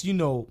 just, you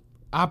know,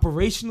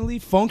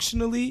 operationally,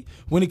 functionally,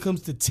 when it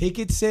comes to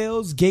ticket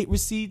sales, gate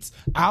receipts,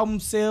 album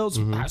sales,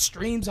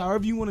 streams,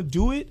 however you want to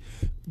do it,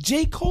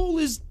 J. Cole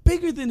is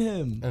bigger than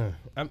him.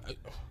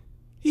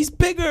 He's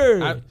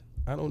bigger.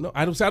 I don't know.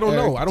 I don't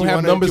know. I Eric, don't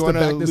have numbers to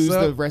back this lose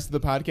the up. rest of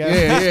the podcast?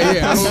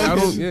 Yeah. I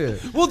don't. Yeah.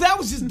 Well,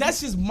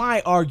 that's just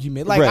my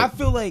argument. Like Right. I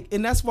feel like,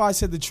 and that's why I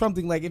said the Trump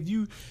thing. Like if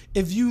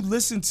you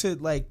listen to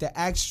like the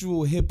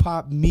actual hip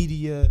hop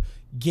media,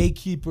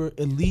 gatekeeper,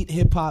 elite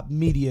hip hop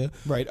media,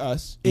 Right,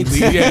 us. it's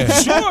Yeah.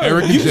 sure,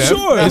 Eric and you Jeff.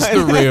 sure, It's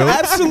the real.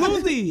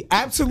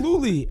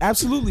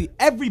 absolutely.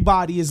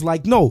 Everybody is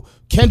like, no,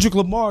 Kendrick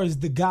Lamar is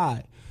the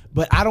guy.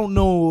 But I don't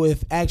know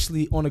if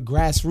actually on a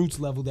grassroots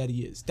level that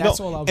he is. That's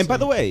No, all I was And by saying.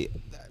 the way,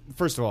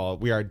 first of all,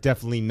 we are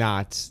definitely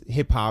not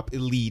hip hop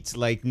elite.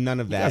 Like none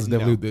of that. That's no.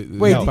 definitely the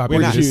Wait, hip hop we're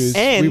not. elitist.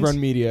 And we run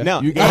media.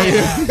 No. You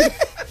got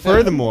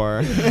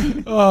Furthermore,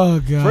 oh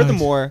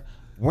god.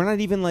 we're not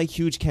even like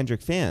huge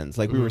Kendrick fans.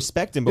 Like we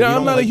respect him, but we Yeah,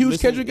 don't, I'm not like, a huge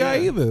listen- Kendrick guy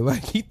yeah. either.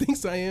 Like he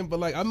thinks I am,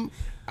 but like I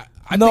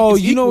No, think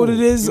it's you know what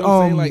equal. it is? You know what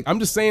I'm saying? Um, Like I'm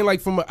just saying,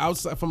 like from a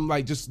outside, from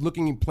like just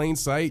looking in plain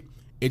sight,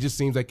 it just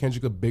seems like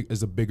Kendrick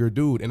is a bigger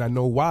dude, and I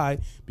know why,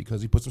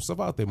 because he puts himself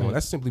out there more.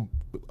 That's simply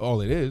all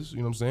it is. You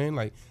know what I'm saying?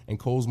 Like, and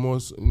Cole's more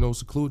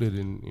secluded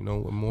and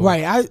more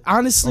Right. I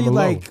honestly on the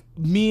low. like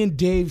me and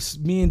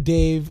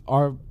Dave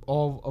are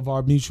all of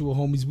our mutual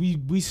homies.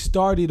 We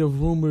started a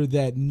rumor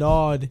that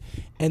Naud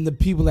and the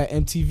people at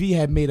MTV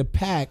had made a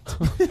pact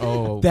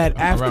Oh, that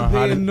after around they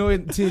how to-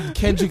 anointed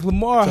Kendrick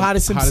Lamar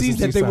hottest hottest MCs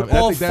that MC they would sound.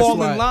 I all think that's fall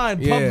why- in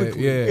line yeah,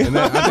 publicly. yeah, and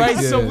that- I think-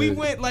 right. So yeah. we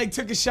went like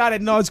took a shot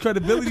at Naud's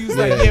credibility. He was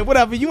like, yeah,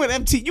 whatever. You an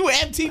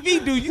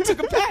MTV dude. You took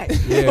a pact.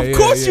 Of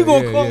course you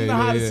gonna call him the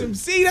hottest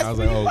MC. That's I was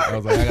what like, he I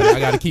worked. was like, I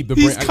gotta keep the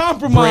He's brand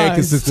compromised.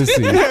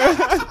 consistency.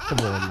 Come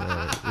on,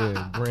 man.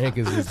 Yeah, brand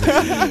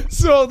consistency.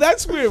 So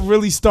that's where it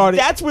really started.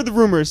 That's where the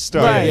rumors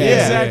started. Right, Yeah.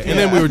 exactly.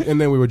 And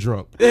then we were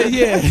drunk.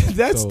 Yeah,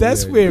 that's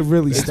So, where it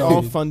really It's all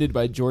started. funded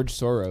by George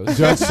Soros.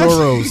 Judge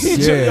Soros.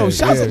 Yeah, Yo,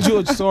 shout out yeah. to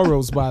George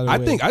Soros, by the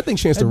way. I think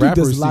Chance the That dude Rapper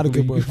does is a lot of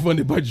good secretly work.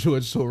 funded by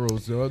George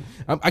Soros. Dog.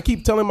 I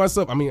keep telling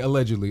myself. I mean,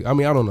 allegedly. I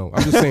mean, I don't know.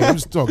 I'm just saying. I'm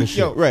just talking shit.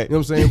 Yo, right. You know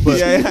what I'm saying?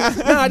 But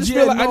I just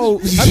feel like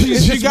it's you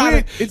just gotta,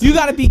 weird. It's- you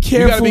gotta be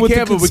careful be with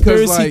careful the because,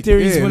 conspiracy like,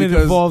 theories yeah, when it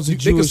because involves a they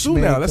can Jewish sue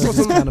man. now. That's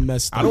what kind of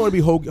messed up. I don't want to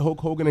be Hulk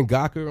Hogan and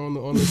Gawker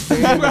on the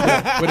stand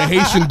with a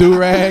Haitian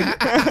do-rag.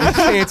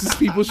 Chances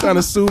people trying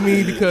to sue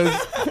me because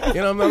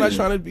I'm not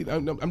trying to be.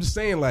 I'm just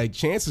saying like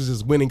Chances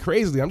is winning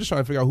crazily. I'm just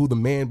trying to figure out who the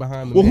man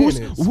behind the Well, man who's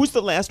is. who's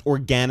the last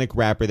organic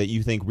rapper that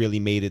you think really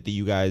made it that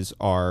you guys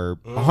are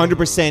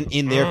 100%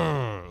 in there?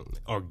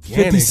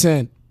 Organic. 50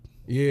 Cent.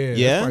 Yeah. that's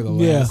Yeah?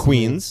 probably the Yeah. last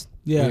Queens.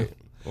 Yeah.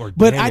 one.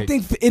 But I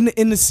Organic. think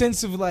in the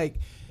sense of like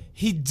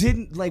he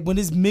didn't like when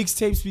his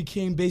mixtapes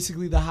became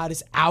basically the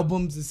hottest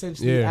albums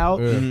essentially Yeah, out.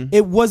 yeah. Mm-hmm.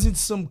 It wasn't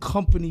some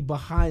company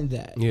behind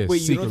that. Yeah,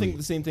 Wait, you don't secretly. think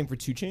the same thing for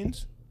 2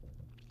 Chainz?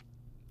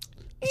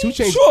 2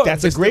 Chainz. Sure.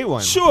 That's a great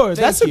one. Sure,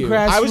 that's a you.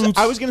 grassroots.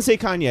 I was gonna say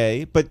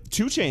Kanye, but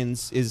 2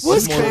 Chainz is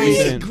What's more Kanye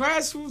recent.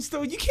 grassroots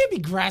though? You can't be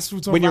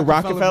grassroots on When you're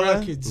Rockefeller?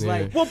 Records. Yeah.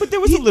 Like, Well, but there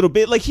was a little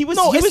bit like he was.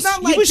 no, he it's was,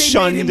 not like he was they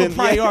shunned made him a and-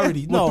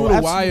 priority. Well, No, through the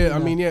absolutely wire.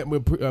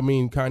 not. I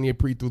mean, Kanye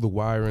pre through the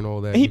wire and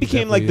all that. And he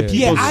became, like, the definitely-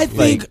 Yeah, people's, I like,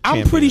 think I'm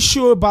champion. pretty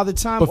sure by the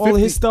time But all of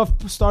his 50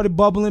 stuff started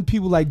bubbling,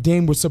 people like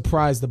Dame were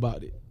surprised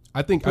about it.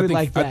 I think Put it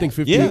like I that. think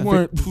 50. Yeah. They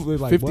weren't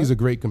like 50 is what? a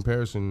great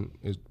comparison,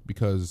 is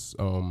because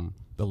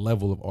the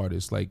level of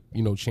artists, like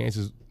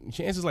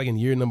Chances like in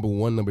year number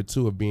 1, number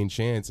 2 of being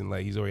Chance, and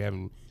like he's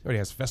already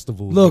has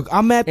festivals. Look,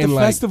 I'm at the And,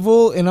 like,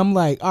 festival and I'm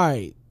like, all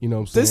right, you know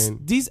what I'm saying?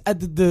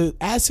 the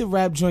acid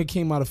rap joint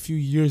came out a few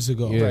years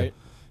ago, Yeah. Right.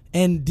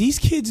 and these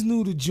kids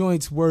knew the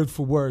joints word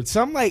for word.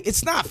 So I'm like,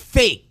 it's not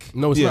fake.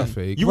 No, it's Yeah. not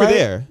fake. You were Right?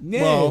 there.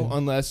 Yeah. Well,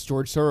 unless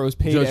George Soros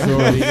paid George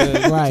everybody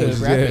Soros. to Right.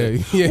 rap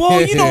it. yeah.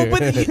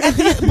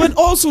 Well, but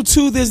also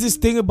too, there's this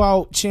thing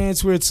about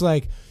Chance where it's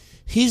like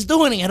he's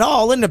doing it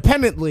all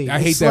independently. I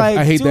hate It's that. like,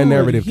 I hate that dude,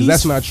 narrative because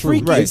that's he's not true.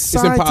 freaking Right? It's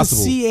signed to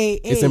impossible. CAA.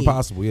 It's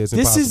impossible. Yeah, it's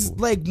This is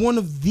impossible. like one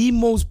of the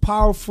most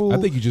powerful I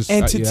think you just- yeah, I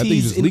think you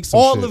entities just in leaked some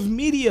all shit. of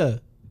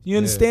media. You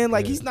understand?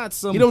 Like yeah. he's not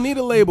some. You don't need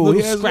a label. little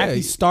He has- scrappy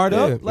yeah,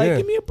 startup. yeah, like, yeah.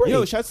 give me a break.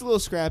 Yo, shouts a little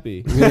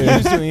scrappy. Yeah. He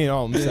was doing it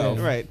all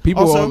himself. Right.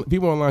 People Also,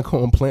 people online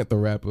call him Plant the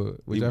Rapper,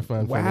 which I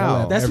find funny. I Wow.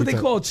 laugh That's every what they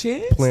time. call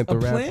Chance. Plant the A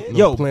Rapper. plant? No,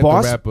 yo, Plant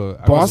boss, the Rapper.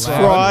 I boss was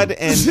laughing. fraud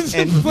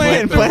and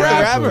Plant the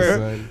Rapper.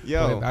 son.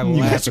 Yo, I you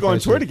laugh guys should at go on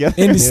that tour shit. together.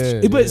 And this,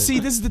 Yeah, but yeah. see,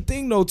 this is the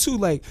thing though too.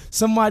 Like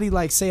somebody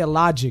like say a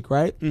Logic,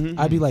 right?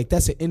 I'd be like,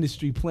 that's an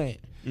industry plant.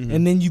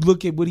 And then you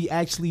look at what he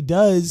actually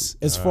does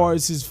as far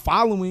as his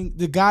following.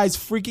 The guy's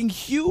freaking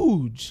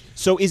huge.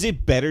 So is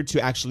it better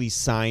to actually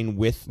sign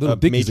with Little a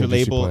Dicky's major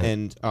industry label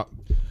plant. and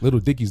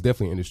Little Dicky's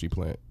definitely an industry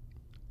plant.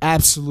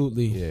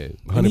 Absolutely. Yeah,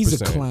 100%. And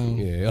he's a clown.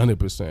 Yeah,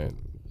 100%.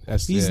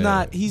 That's He's yeah.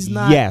 not. He's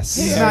not. Yes.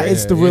 He's Yeah, not.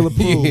 It's the real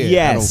approved. Yeah,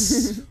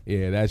 Yes.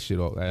 Yeah, that shit.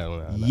 All, I don't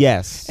know.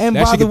 yes. And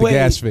That by should the get the way,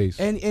 gas face.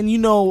 and you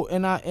know,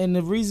 and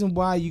the reason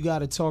why you got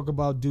to talk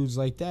about dudes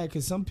like that,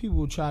 because some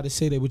people try to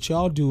say that what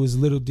y'all do is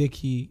Little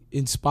Dicky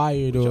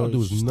inspired What y'all or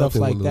do is stuff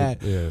nothing like with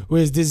that. Lil- yeah.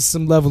 Whereas there's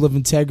some level of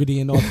integrity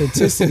and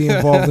authenticity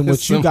involved in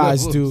what you Some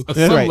guys level- do.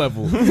 Some Right.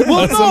 level.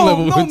 Well, Some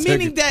level no, of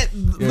meaning integrity.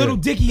 that Little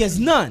Dicky has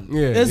none.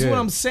 Yeah, That's yeah. what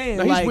I'm saying.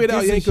 Now, he's like, Weird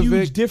Al there's a Yankovic.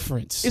 huge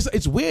difference.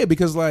 It's weird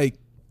because like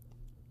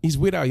he's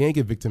Weird Al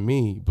Yankovic to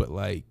me, but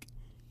like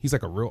he's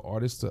like a real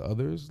artist to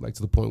others, like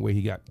to the point where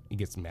he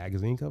gets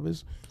magazine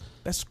covers.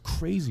 That's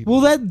crazy. Well,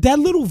 that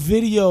little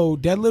video,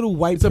 that little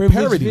white It's a privilege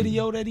parody.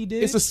 video that he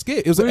did. It's a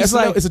skit. It was Where a it's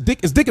SNL.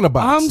 like, It's dick in a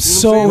box. I'm You know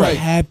so what I'm saying?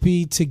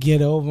 happy to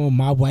get over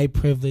my white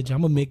privilege.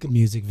 I'm gonna make a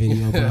music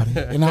video about it,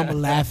 and I'm gonna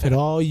laugh at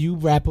all you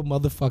rapper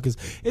motherfuckers.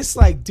 It's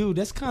like, dude,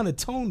 that's kind of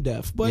tone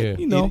deaf, but Yeah.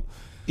 you know,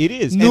 It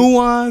is. And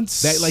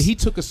nuance. That like he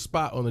took a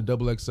spot on the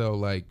XXL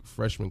like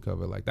freshman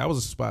cover. Like that was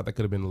a spot that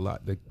could have been a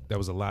lot. That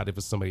was a lot if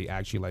it's somebody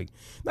actually like,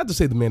 not to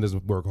say the man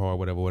doesn't work hard,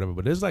 whatever.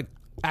 But there's like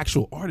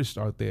actual artists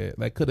out there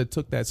that could have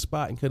took that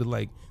spot and could have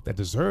like that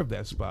deserved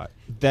that spot.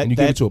 And you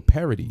give it to a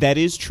parody. That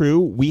is true.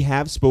 We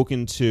have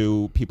spoken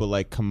to people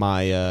like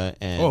Kamaya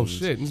and Oh,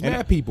 shit. There's and-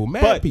 mad people.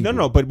 But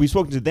no. But we've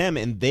spoken to them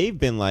and they've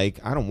been like,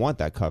 I don't want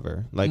that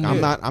cover. Like I'm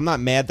not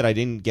mad that I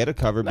didn't get a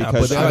cover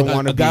because but I don't like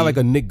want to a be. guy like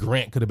a Nick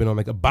Grant could have been on,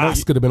 like a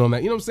Boss could have been on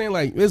that. You know what I'm saying?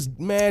 Like there's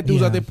mad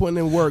dudes Yeah. out there putting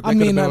in work. I that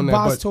coulda mean, been on that,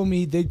 boss but told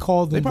me they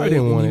called him. they probably late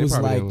didn't and want it. he was They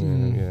probably like,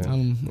 didn't want it. Yeah.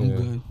 I'm Yeah.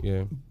 good.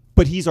 Yeah.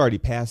 but he's already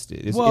passed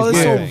it. Well, it's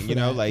it's my over thing, for you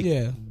know, that. like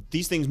Yeah.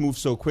 these things move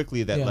so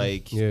quickly that Yeah.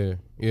 like Yeah.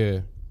 Yeah.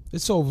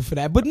 It's over for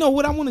that. But no,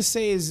 what I want to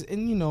say is,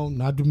 and you know,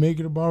 not to make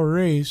it about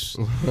race,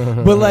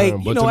 but like,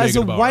 you But know, to as make a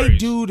it about white race.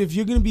 dude, if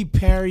you're gonna be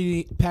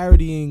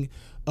parodying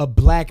a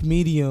black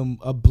medium,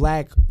 a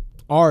black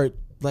art,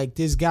 like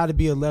there's got to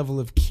be a level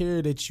of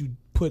care that you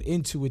put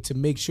into it to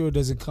make sure it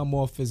doesn't come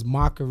off as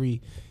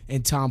mockery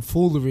and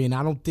tomfoolery. And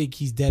I don't think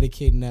he's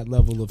dedicating that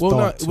level of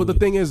thought. To the it.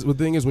 thing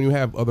is when you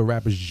have other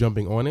rappers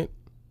jumping on it,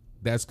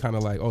 that's kind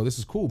of like, oh, this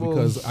is cool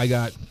because I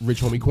got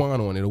Rich Homie Quan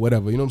on it or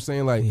whatever. You know what I'm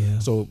saying? Like, Yeah.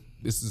 so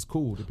this is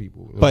cool to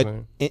people. You know what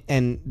I'm But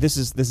and this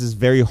is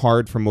very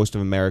hard for most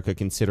of America,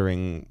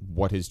 considering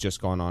what has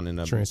just gone on in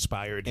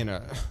transpired in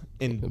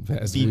the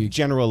past the week.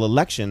 general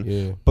election.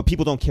 Yeah. But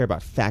people don't care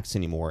about facts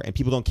anymore, and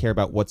people don't care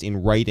about what's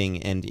in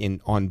writing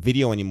and on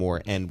video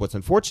anymore. And what's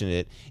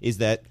unfortunate is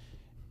that,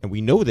 and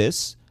we know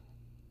this,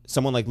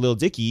 someone like Lil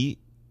Dicky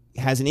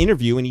has an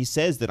interview and he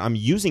says that I'm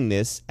using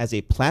this as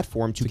a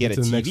platform to get a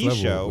to the next TV level.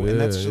 show, Yeah, and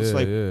that's just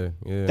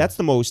that's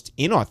the most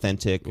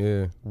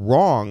inauthentic,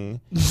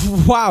 wrong.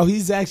 Wow,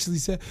 he's actually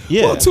said.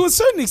 Yeah. Well, to a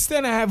certain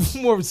extent, I have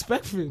more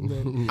respect for him.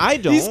 Man. I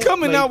don't. He's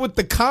coming like, out with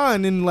the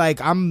con, and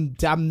like I'm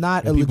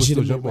not a And people still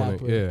legitimate jump on it.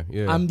 rapper.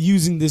 Yeah, yeah. I'm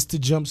using this to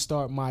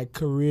jumpstart my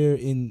career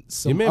in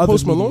some. Your man other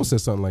Post Malone medium. said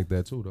something like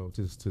that too, though,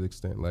 to the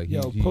extent like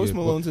Post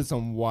Malone said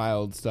some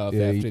wild stuff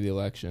Yeah, after the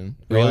election.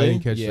 Really? I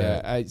didn't catch Yeah,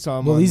 that. I saw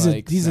him Well, on he's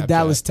like a Snapchat.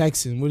 Dallas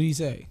Texan. What did he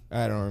say?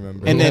 I don't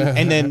remember. And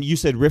then you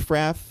said Riff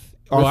Raff.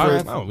 Well, I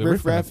Riff don't know.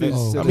 Riff Raff is.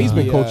 Oh, I mean, he's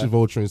been yeah. coaching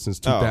Voltron since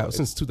Oh.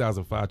 since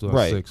 2005,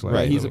 2006. Right,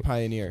 like, He's I a mean-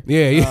 pioneer.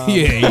 Yeah,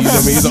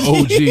 he's an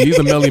OG. He's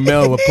a Melly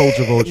Mel of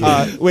culture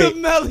Voltron. Wait, The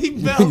Melly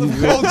Mel of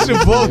culture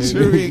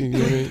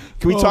vulturing.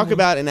 can we talk Oh.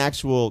 about an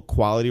actual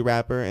quality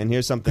rapper? And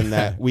here's something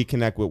that we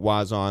connect with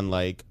Wos on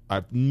like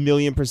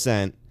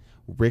 1,000,000%.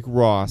 Rick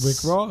Ross.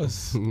 Rick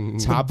Ross.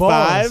 Top The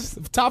boss.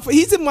 5. Top.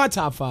 He's in my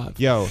top 5.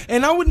 Yo.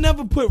 And I would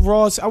never put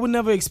Ross. I would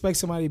never expect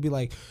somebody to be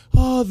like,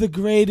 oh, the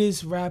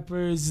greatest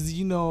rappers.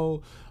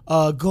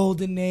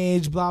 Golden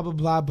Age, blah blah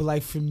blah. But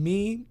like for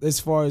me,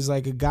 as far as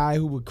like a guy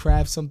who would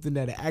craft something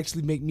that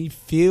actually make me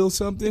feel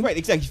something, Right,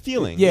 exactly.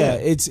 Feeling. Yeah,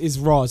 it's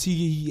Ross.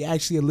 He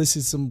actually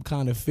elicits some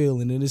kind of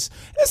feeling, and it's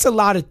a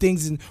lot of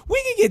things, and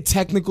we can get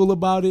technical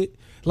about it.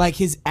 Like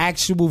his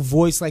actual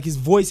voice, like his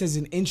voice as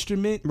an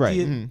instrument,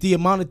 Right. the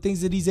amount of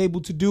things that he's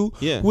able to do,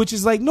 Yeah. which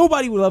is like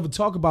nobody will ever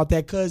talk about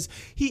that because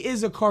he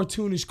is a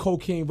cartoonish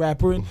cocaine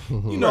rapper, and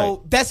you know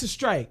Right. that's a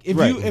strike. If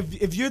Right. you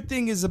if your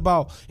thing is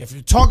about if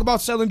you talk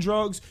about selling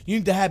drugs, you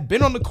need to have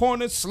been on the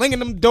corner slinging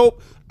them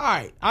dope. All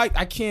right, I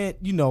can't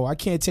I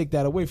can't take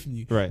that away from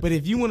you. Right. But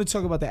if you want to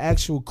talk about the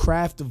actual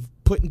craft of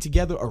putting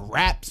together a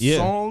rap Yeah.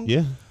 song,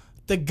 Yeah.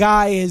 the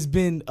guy has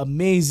been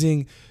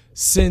amazing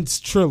since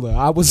Triller.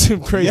 I was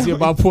crazy Yeah.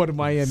 about Port of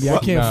Miami. I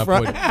can't Nah,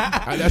 front.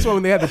 that's why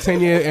when they had the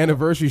 10-year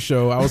anniversary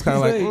show, I was kind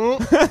of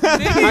like,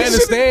 I I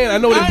understand. I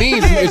know what it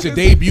means. It's your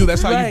debut.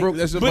 That's how Right. you broke.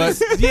 That's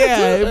But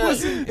yeah, it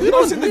wasn't. It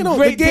wasn't a the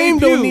great game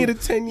debut. don't need a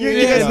 10-year.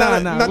 You guys Nah,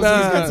 not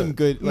nah. He's got some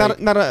good. Like,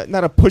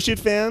 not a Push It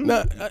fan.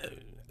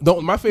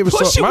 My favorite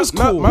Push song. It was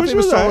my cool. my Push It favorite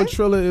was song on alright.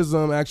 Triller is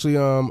actually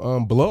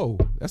Blow.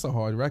 That's a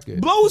hard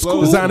record. Blow is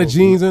cool. Designer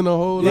jeans and the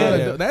whole lot.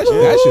 Yeah. That shit's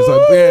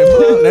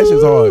that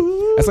shit's hard.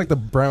 That's like the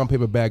Brown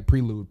Paper Bag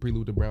prelude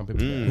to Brown Paper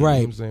Bag. You know Right.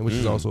 what I'm saying? Which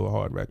is also a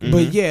hard record.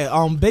 But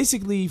yeah,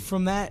 basically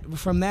from that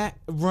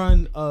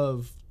run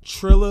of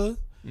Triller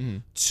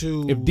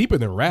to If deeper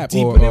than rap,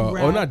 Deeper or than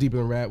rap. or not deeper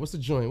than rap, what's the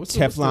joint? What's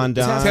Teflon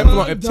the,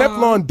 Don. If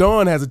Teflon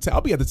Don has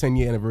I'll be at the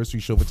 10-year anniversary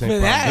show for for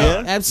Teflon that,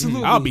 Don.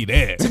 absolutely, I'll be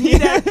there. Me,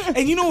 that,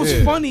 and you know what's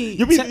Yeah. funny?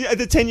 You'll be at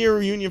the 10-year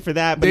reunion for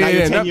that, but not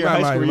your 10-year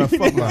high school reunion.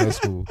 Fuck my high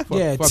school. Fuck,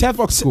 Yeah,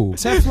 fuck school.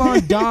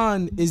 Teflon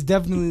Don is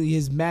definitely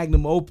his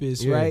magnum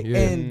opus, Yeah, right? yeah.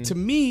 And to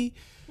me,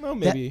 well,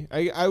 maybe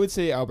I would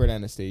say Albert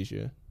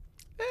Anastasia.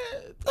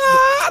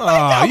 I like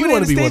that you one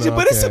wanna be one Anastasia, of-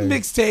 but it's a okay.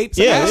 mixtape.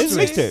 Yeah, So it's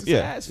that's mixtape.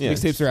 Yeah, yeah.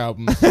 Mixtapes or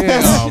albums.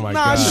 Yeah, oh my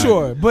Nah, god.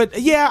 sure, but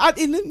yeah,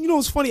 and you know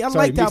what's funny? I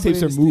Sorry, like that.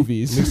 mixtapes are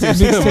movies.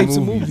 Mixtapes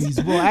are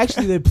movies. Well,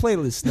 actually, they're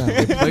playlists now.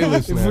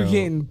 Playlists If we're now.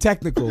 getting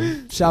technical,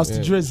 shouts to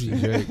Yeah, Drizzy.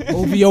 Drake.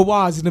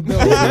 OVOYs in the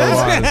building.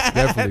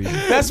 Definitely.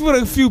 That's what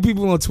a few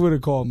people on Twitter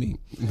call me.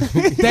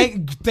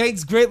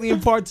 Thanks greatly in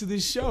part to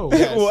this show.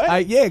 Yes.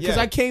 What? Because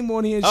Yeah. I came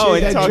on here and Oh,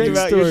 shared and that talked Drake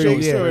about your story.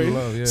 Drake Yeah. story.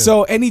 Love, yeah.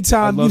 So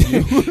anytime, I love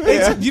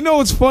you. you know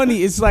what's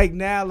funny? It's like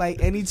now,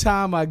 like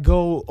anytime I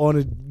go on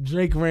a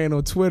Drake rant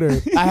on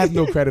Twitter, I have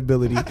no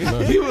credibility.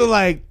 People are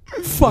like,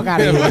 "Fuck out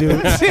of here,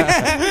 dude!"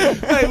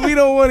 Like we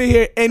don't want to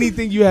hear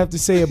anything you have to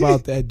say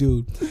about that,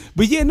 dude.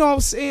 But yeah, no, I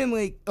was saying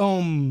like,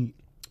 when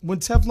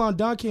Teflon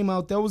Don came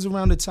out, that was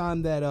around the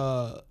time that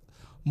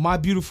My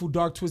Beautiful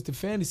Dark Twisted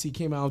Fantasy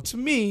came out. To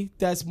me,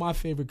 that's my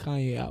favorite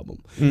Kanye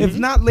album. If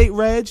not Late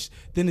Reg,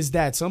 then it's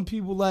that. Some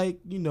people like,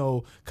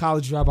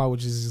 College Dropout,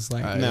 which is just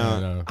like,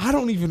 No. I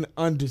don't even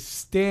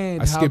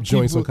understand I how skip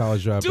joints on people-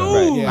 College Dropout. Dude.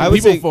 Right, yeah. I would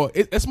people say- for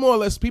it's more or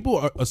less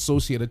people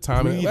associate a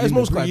time. Breathe As in,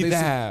 most breathe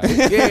class, out.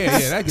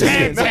 that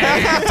gets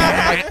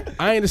like,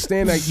 I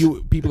understand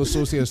that people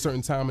associate a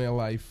certain time in their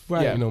life,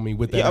 Right. You know what I mean,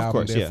 with that Yeah, of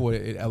album. course, yeah. Therefore,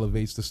 it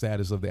elevates the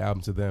status of the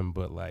album to them.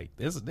 But like,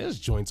 there's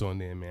joints on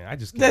there, man. I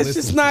just can't That's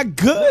listen just to not it.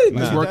 good.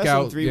 Let's work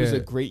out. 2003 was yeah.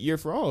 a great year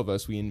for all of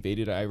us. We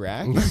invaded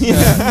Iraq.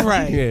 Yeah,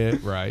 right. Yeah,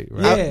 right.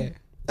 Yeah.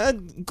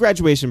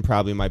 Graduation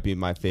probably might be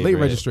my favorite. Late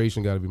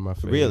registration got to be my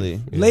favorite. Really?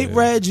 Yeah. Late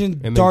Reg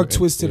and then Dark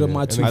Twisted are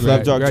my and two. then I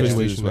love Dark Twisted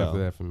graduation as well. after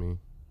that for me.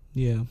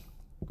 Yeah.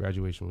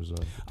 Graduation was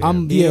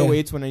I'm damn. yeah.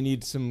 808s when I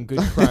need some good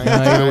crime.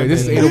 Nah, 808.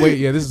 This is 808.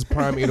 Yeah, this is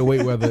prime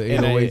 808 weather.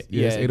 And 808. I-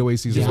 Yes, yeah. 808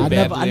 season. Yeah, Some I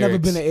bad never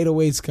lyrics. been an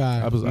 808s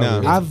guy. I was.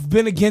 No. I've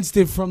been against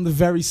it from the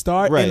very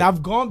start, Right. and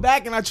I've gone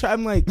back and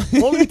I'm like,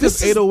 only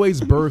because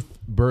 808's birth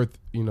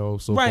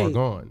birthed, so far Right.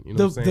 gone. You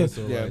know what I'm saying?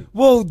 So, yeah. like,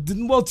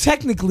 Well,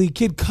 technically,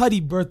 Kid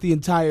Cudi birthed the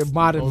entire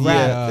modern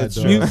rap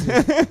dog.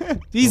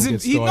 music. He's Don't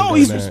get started on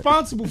he's that.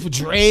 responsible for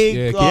Drake.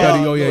 Yeah, Kid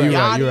Cudi. Oh, yeah, you're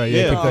right. You're right.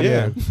 Yeah, Kid Cudi,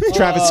 yeah.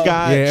 Travis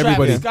Scott. Yeah, everybody.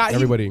 Travis Scott.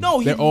 Everybody. He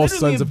They're all literally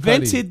sons of Cudi.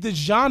 invented the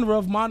genre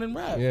of modern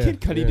rap. Yeah.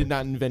 Kid Cudi did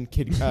not invent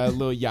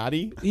Lil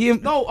Yachty.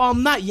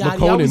 Not Yachty. I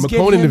McConan. always get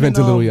McConan him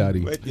invented and, Lil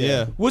Yachty.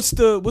 Yeah. What's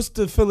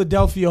the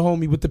Philadelphia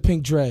homie with the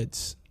pink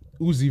dreads?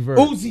 Uzi Vert.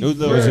 Uzi Uzi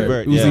Vert.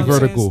 Vert, You know yeah. what I'm saying?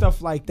 Vertical.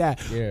 Stuff like that.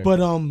 Yeah. But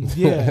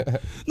yeah.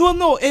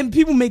 No, and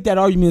people make that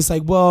argument. It's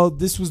like, well,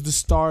 this was the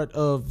start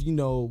of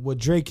what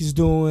Drake is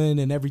doing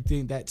and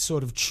everything. That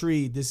sort of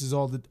tree. This is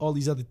all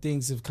these other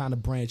things have kind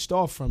of branched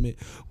off from it,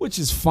 which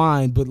is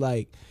fine. But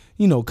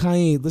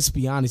Kanye, let's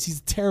be honest, he's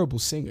a terrible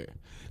singer.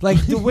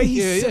 Like the way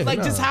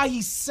just how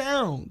he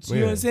sounds. You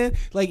know what I'm saying?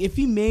 Like if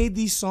he made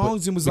these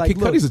songs and was But like, Kid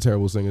look, Cudi's a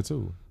terrible singer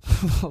too.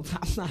 I'm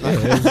not. Yeah,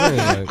 I'm saying,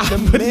 like, I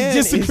wouldn't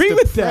disagree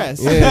with that.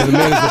 yeah, the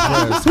man is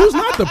depressed. Who's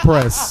not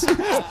depressed?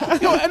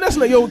 And that's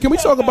can we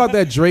talk about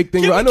that Drake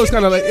thing? I know it's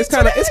kind of like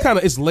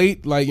it's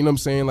late. Like you know what I'm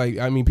saying? Like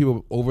I mean,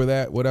 people over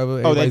that whatever.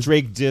 Oh, that Everybody's-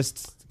 Drake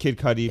dissed Kid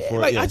Cudi for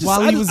Like, yeah.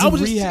 While he was in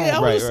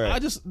rehab. Right. I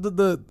just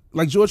the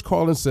like George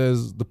Carlin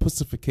says, the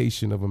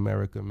pussification of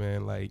America,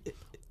 man. Like,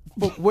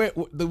 but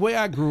the way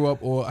I grew up,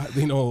 or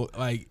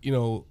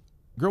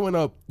growing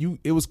up,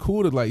 it was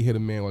cool to like hit a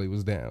man while he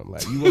was down.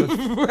 Like you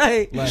wanna,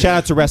 Right. like, Shout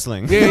out to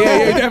wrestling.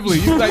 yeah, definitely.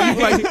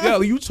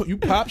 You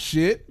pop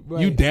shit,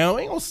 Right. you down,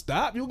 ain't gonna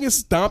stop. You'll get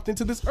stomped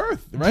into this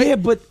earth, right? Yeah,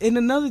 but and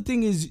another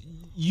thing is,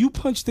 you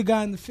punched the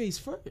guy in the face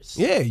first.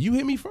 Yeah, you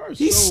hit me first.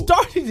 He so,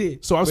 started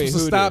it. So I was Wait, supposed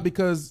to who stop did?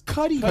 because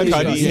Cudi.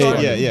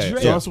 Cudi, yeah.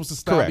 Drake. So I'm supposed to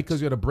stop Correct.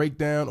 because you had a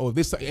breakdown or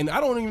this time, and I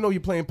don't even know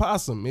you're playing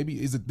possum.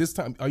 Maybe is it this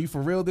time? Are you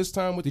for real this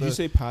time? With Did the you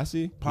say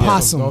posse?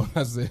 Possum? No,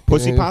 that's it.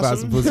 Pussy Yeah,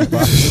 possum? Pussy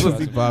possum.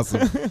 Pussy possum.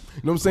 You know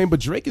what I'm saying?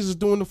 But Drake is just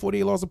doing the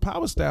 48 Laws of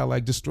Power style,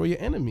 like destroy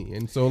your enemy,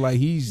 and so like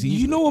he's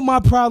You know what my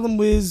problem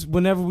is?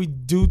 Whenever we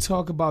do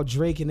talk about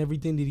Drake and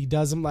everything that he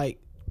does, I'm like,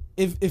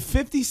 if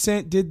 50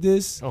 Cent did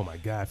this, oh my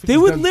god, there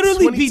would 50's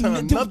literally done be 20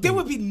 times there nothing.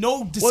 would be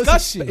no Well,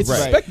 discussion. It's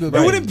Right. expected. It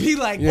Right. wouldn't be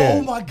like, Yeah.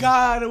 oh my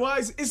God, why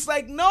is it's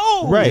like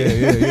no. Right.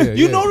 Yeah.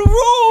 You know the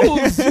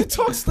rules. You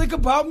talk slick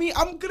about me,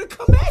 I'm gonna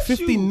come at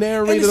 50 you.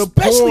 narrated and a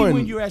especially porn.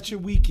 when you're at your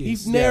weakest.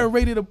 He's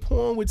narrated a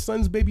porn with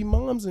Son's baby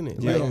moms in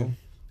it. Like, Yeah.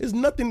 there's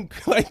nothing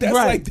like that's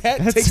Right. like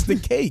that takes the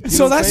cake. You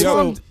So know what I'm that's saying?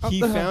 why So- I'm-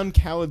 He found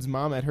Khaled's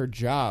mom at her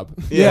job.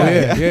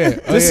 Yeah.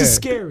 This is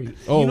scary.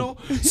 Oh. You know?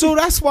 So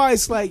that's why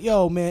it's like,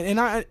 yo, man,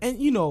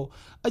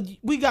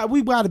 we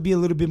got to be a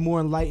little bit more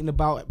enlightened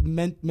about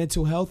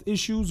mental health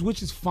issues,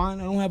 which is fine.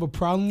 I don't have a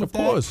problem with Of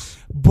that. course.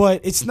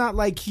 But it's not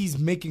like he's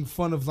making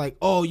fun of like,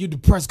 oh, you're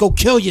depressed, go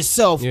kill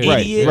yourself, Yeah.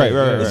 idiot. Right.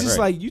 It's just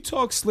like, you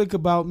talk slick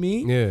about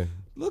me. Yeah.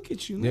 Look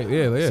at you Yeah, now.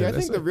 yeah. See, I that's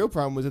think the it. real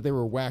problem was that they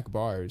were whack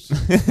bars.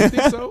 You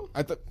think so?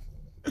 I thought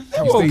You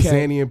stay okay.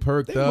 zany and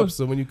perked They up, were-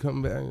 so when you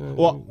come back,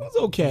 Well, It's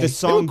okay. the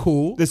song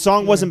cool. The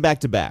song wasn't back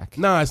to back.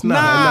 nah, it's not.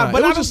 Nah,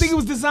 but It I was don't just- think it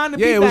was designed to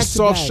be Yeah, it was back to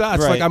soft back.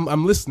 shots. Right. Like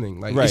I'm listening.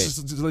 Like Right. it's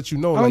just to let you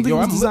know. I don't Like think yo,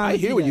 it was designed I to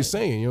hear be what you're that.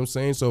 saying. You know what I'm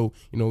saying? So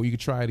you can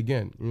try it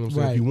again. You know what I'm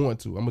saying? Right. If you want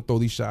to, I'm gonna throw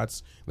these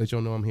shots. Let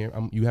y'all know I'm here.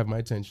 You have my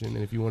attention,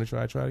 and if you want to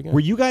try it again. Were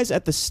you guys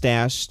at the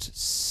Stashed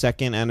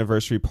second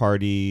anniversary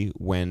party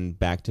when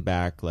back to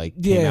back came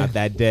Yeah. out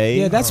that day?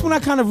 Yeah, that's when I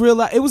kind of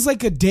realized it was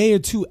like a day or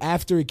two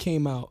after it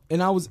came out,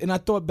 and I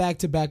thought back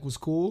to back was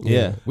cool.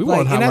 Yeah. We were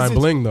Like, on and that's Hotline it.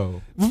 Bling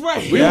though.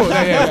 Right. We were,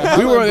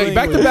 we were like,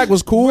 back to back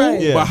was cool,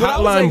 Right. Yeah. but But I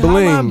was Hotline like,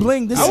 Bling. Hotline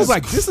Bling, this I was is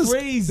like, this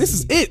crazy.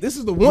 is it. This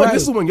is the one. Right.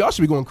 This is the one y'all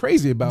should be going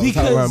crazy about. is Hotline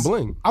Because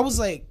Bling. I was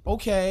like,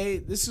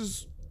 okay, this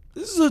is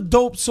a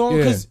dope song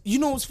Yeah. because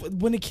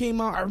when it came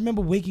out, I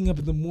remember waking up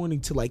in the morning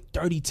to like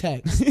 30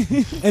 texts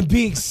and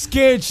being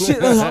scared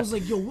shit. I was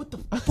like, yo, what the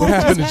fuck? What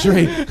happened to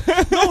Drake?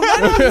 No,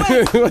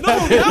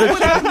 not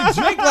what happened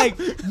to Drake. Like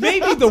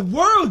maybe the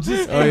world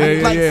just Oh,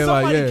 yeah, like yeah,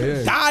 like, somebody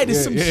yeah. died or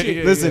Yeah, some yeah, shit.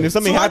 yeah, Listen, if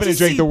something So I happened to just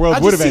Drake, see- the world I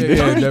would just have see ended.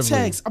 30 definitely.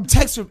 texts. I'm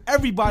texting from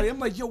everybody. I'm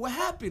like, yo, what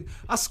happened?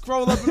 I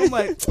scroll up and I'm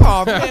like,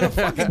 oh man, a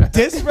fucking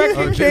diss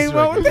record diss came out.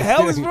 What record. the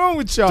hell is wrong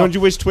with y'all? Don't you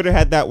wish Twitter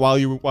had that while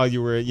you were While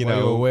you were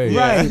away.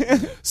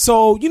 Right.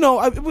 So,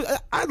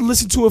 I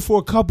listened to it for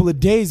a couple of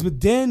days, but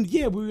then,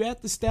 we were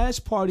at the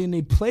stash party and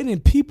they played it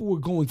and people were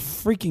going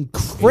freaking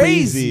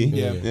crazy.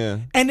 Yeah.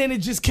 And then it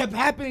just kept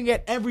happening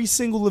at every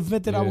single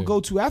event that I Yeah. would go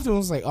to after. I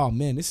was like, oh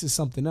man, this is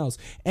something else.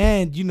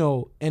 And,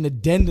 an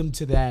addendum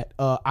to that,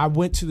 I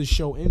went to the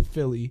show in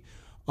Philly,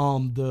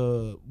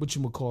 the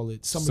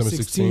whatchamacallit, Summer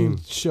 16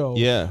 show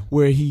Yeah.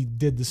 where he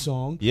did the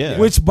song. Yeah.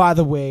 Which, by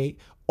the way,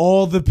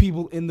 all the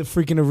people in the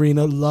freaking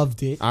arena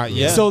loved it.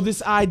 Yeah. So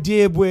this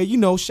idea where,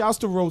 shouts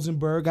to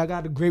Rosenberg, I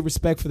got a great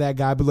respect for that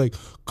guy, but like,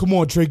 come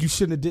on, Drake, you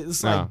shouldn't have did.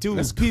 It's No, like, dude,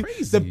 that's people,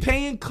 crazy. the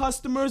paying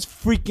customers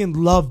freaking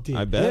loved it.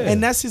 I bet.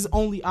 And that's his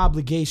only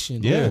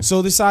obligation. Yeah.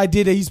 So this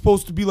idea that he's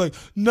supposed to be like,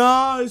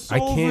 nah, it's I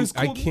over. can't. It's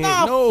I cool. can't.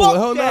 Nah, No, fuck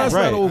hell no, that. it's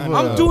Right. not over.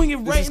 I'm doing it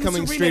right This is in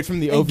coming this straight arena from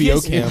the and OVO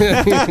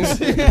gets-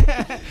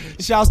 camp.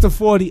 Shouts to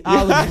 40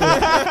 Oliver.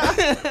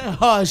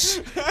 Hush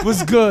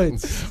was good.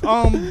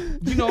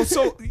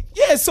 So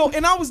Yeah, so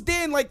and I was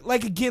there and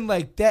like again,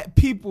 like that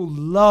people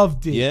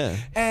loved it. Yeah.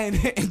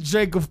 And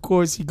Drake, of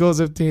course, he goes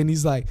up there and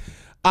he's like,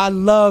 I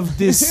love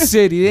this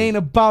city. It ain't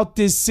about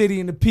this city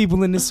and the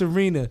people in this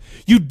arena.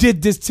 You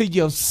did this to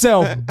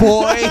yourself,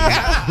 boy.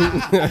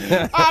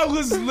 I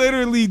was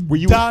literally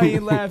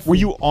dying laughing. Were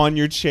you on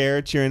your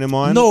chair cheering him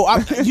on? No,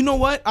 you know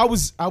what? I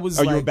was. Oh,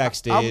 you were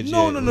backstage?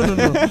 No.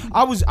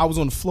 I was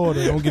on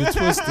Florida. Don't get it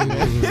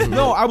twisted.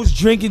 No, I was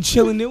drinking,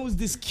 chilling. There was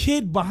this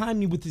kid behind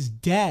me with his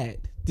dad.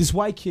 This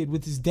white kid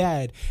with his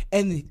dad,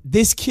 and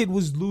this kid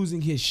was losing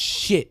his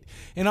shit.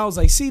 And I was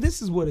like, see,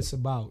 this is what it's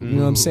about. You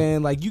know what I'm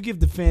saying? Like, you give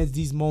the fans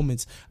these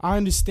moments. I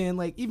understand,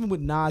 like, even with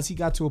Nas, he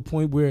got to a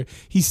point where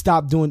he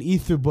stopped doing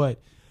Ether,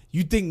 but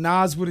you think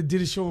Nas would have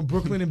did a show in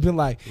Brooklyn and been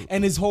like,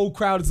 and his whole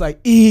crowd is like,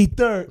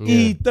 Ether, and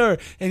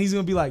he's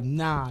gonna be like,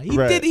 nah. He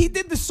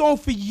did the song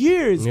for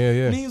years. Yeah.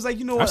 And he was like,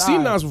 you know what? I've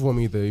seen Nas perform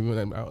Ether,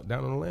 even out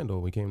down in Orlando.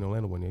 We came to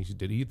Orlando one day. She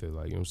did Ether,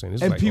 like, you know what I'm saying? This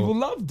is And like, people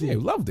loved it. Yeah,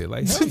 loved it.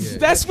 Like, hell yeah.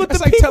 That's what That's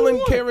the like people telling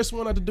want. Karis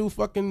wanted to do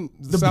fucking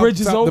The Bridge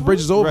is Over? The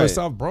Bridge is Over in Right.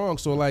 South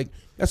Bronx. So like,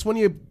 that's one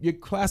of your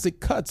classic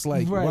cuts.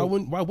 Like, Right.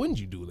 why wouldn't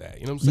you do that?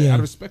 You know what I'm saying? Yeah. Out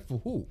of respect for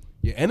who?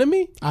 Your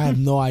enemy? I have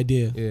no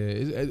idea. Yeah,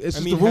 it's just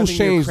I mean, the rules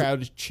having your changed.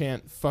 crowd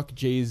chant "fuck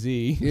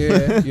Jay-Z"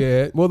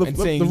 Yeah. Well, the and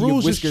saying the your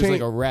rules just whiskers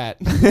like changed. a rat.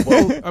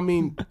 Well, I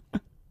mean,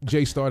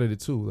 Jay started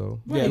it too,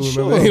 though. Yeah, you,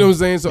 sure. remember? You know what I'm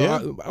saying? So Yeah. I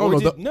don't Or know.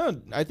 did-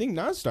 no, I think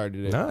Nas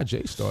started it. Nah,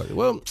 Jay started.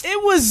 Well,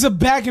 It was a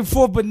back and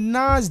forth, but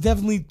Nas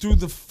definitely threw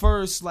the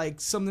first, like,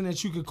 something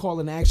that you could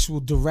call an actual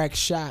direct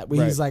shot,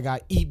 where he's like,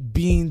 I eat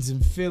beans in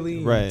Philly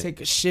and Right.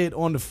 take a shit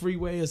on the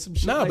freeway or some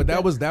shit. nah, like but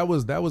that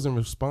was in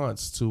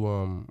response to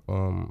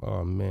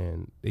oh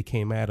man, they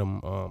came at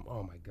him.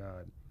 Oh my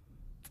god,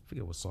 I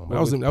forget what song. But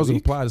that was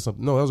implied to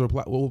something. No, that was a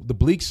reply. Well, the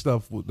Bleak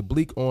stuff. The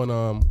Bleak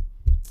on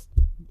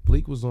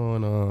Bleak was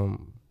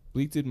on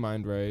Bleak did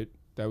Mind Right.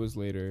 That was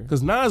later.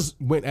 because Nas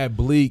went at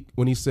Bleak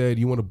when he said,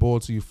 "You want to ball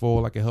till you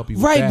fall? I can help you."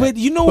 With Right, that. but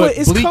you know what?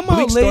 It's Bleak- come out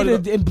Bleak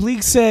started later, and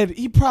Bleak said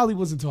he probably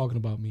wasn't talking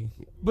about me.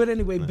 But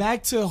anyway,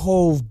 back to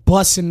Hove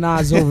busting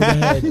Nas over the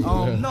head.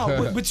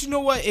 No, but you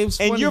know what? It was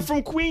And funny. you're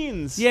from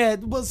Queens. Yeah,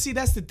 well, see,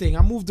 that's the thing.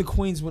 I moved to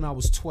Queens when I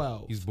was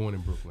 12. He's born in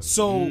Brooklyn.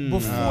 So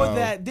before Oh.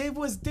 that, there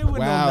were no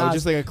Wow, Nas.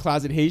 just like a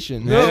closet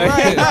Haitian.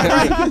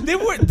 Right.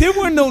 There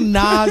were no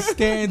Nas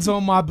stands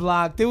on my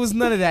block. There was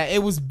none of that.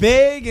 It was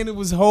Big and it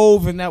was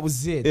Hove and that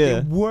was it.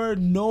 Yeah. There were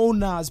no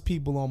Nas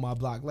people on my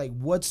block, like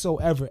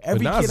whatsoever. but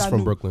Every Nas kid is I from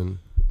knew. Brooklyn.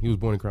 He was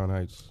born in Crown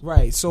Heights.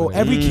 Right. So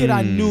every kid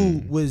I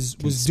knew was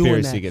doing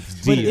Conspiracy that.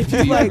 gets But deep. if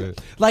you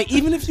Deep. like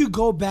even if you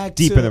go back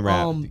Deep to in the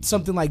rap.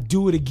 something like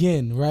Do It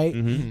Again, right?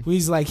 Where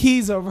he's like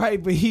he's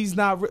alright, but he's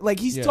not like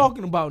he's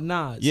talking about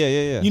Nas.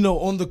 Yeah. You know,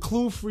 on the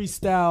Clue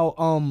freestyle,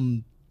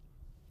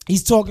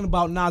 he's talking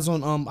about Nas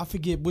on I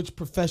forget which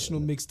professional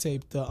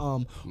mixtape, the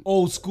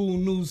old school,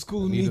 new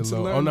school need to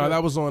learn. Oh no,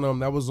 that was on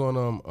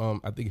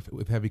I think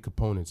with Heavy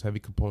Components. Heavy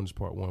Components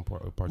Part 1,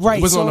 Part 2. Right,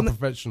 It wasn't so on on the the-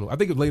 professional. I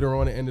think later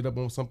on it ended up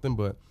on something,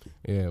 but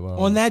yeah. Well,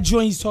 On that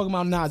joint, he's talking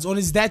about Nas. On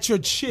Is That Your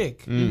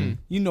Chick?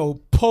 You know,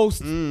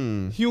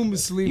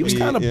 posthumously. he was we-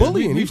 kind of Yeah.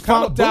 bullying. we He was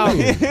kind of found out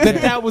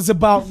bullying. that was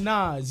about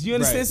Nas. You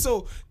understand? Right.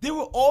 So there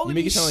were all You of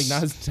make it these sound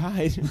like Nas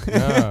died.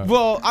 Nah.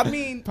 Well, I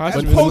mean,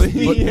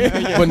 Posthumously.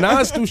 But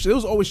Nas threw shit. There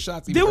was always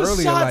shots even There was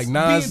earlier, shots like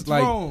Nas,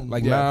 being thrown.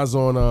 like Yeah. Nas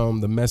on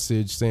the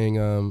Message saying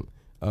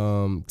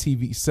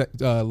TV set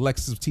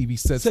Lexus TV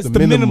sets That's the the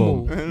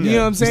minimum. minimal. You know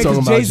what I'm saying? He's talking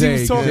Because about Jay-Z Jay.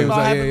 was talking Jay was about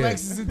like, having yeah, yeah.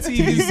 Lexus and TV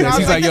TVs. sets.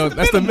 He's like, yo,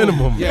 that's the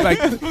minimum. Yeah. Like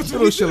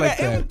little shit like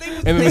that.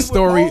 And then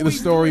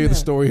the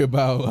story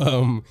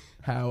about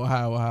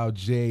how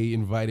Jay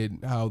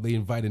how they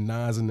invited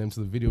Nas and them to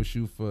the video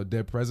shoot for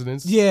Dead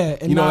Presidents. Yeah,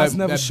 and you know Nas that,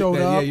 never that, showed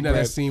that, up. Yeah, you know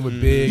that scene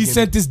with Big. He and-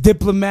 sent this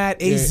diplomat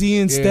AZ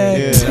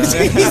instead. yeah.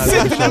 He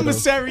sent Nah, an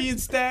emissary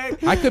instead.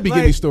 I could be Like,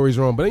 getting these stories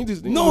wrong, but I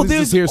just No,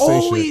 this is there's hearsay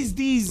always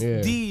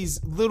shit.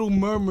 these little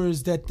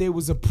murmurs that there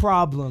was a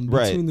problem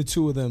Right. between the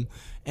two of them,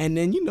 and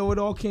then it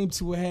all came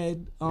to a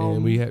head.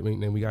 And we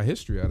got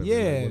history out of it.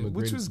 yeah, One of the which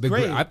greatest- was the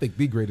great. I think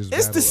the greatest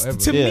It's battle the ever.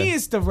 to Yeah. me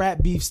it's the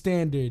rap beef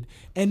standard,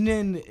 and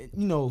then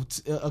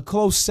a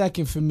close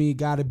second for me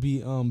got to be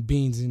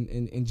Beans and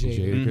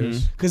Jada.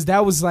 Jadakiss. Because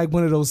that was like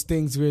one of those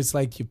things where it's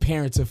like your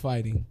parents are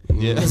fighting.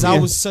 Yeah. Because I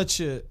was such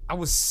a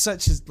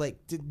like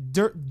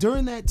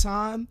during that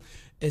time,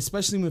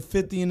 especially when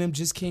 50 and them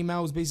just came out,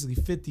 it was basically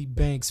 50,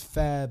 Banks,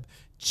 Fab,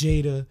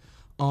 Jada,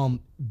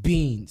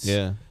 Beans.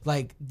 Yeah.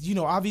 Like,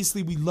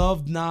 obviously we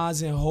loved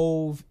Nas and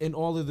Hove and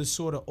all of the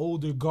sort of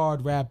older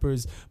guard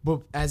rappers,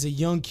 but as a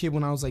young kid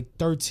when I was like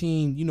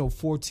 13,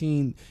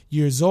 14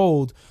 years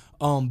old,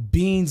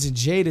 Beans and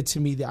Jada, to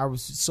me, I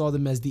saw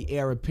them as the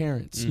heir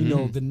apparents,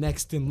 the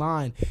next in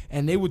line.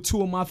 And they were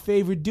two of my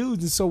favorite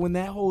dudes. And so when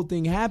that whole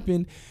thing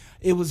happened,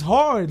 it was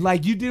hard.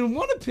 Like, you didn't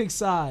want to pick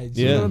sides.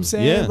 You know what I'm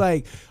saying? Yeah.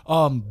 Like,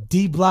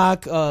 D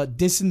Block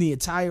dissing the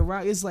entire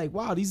rock. It's like,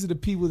 wow, these are the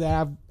people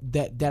that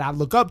I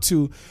look up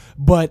to.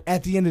 But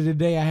at the end of the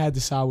day, I had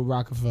to side with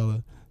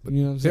Rockefeller. You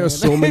know what I'm saying? There's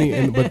so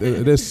many, but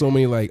there's so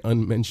many like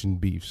unmentioned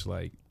beefs.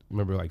 Like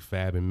remember like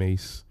Fab and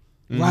Mace.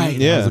 Right.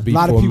 Yeah. That was a beef A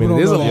lot of for a people minute. don't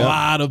There's know a that.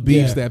 lot of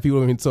beefs Yeah. that people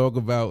don't even talk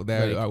about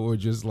that Right. were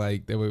just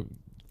like they were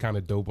kind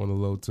of dope on the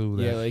low too.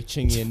 Yeah, That like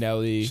Chingy and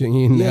Nelly.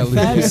 Chingy and Yeah, Nelly.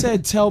 Fab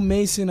said, "Tell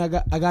Mason I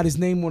got his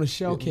name on a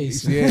shell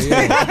case."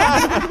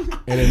 Yeah.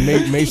 And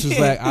then Mace was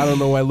like, I don't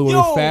know why Lou Yo.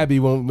 and Fabby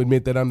won't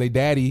admit that I'm their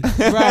daddy.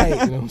 Right. You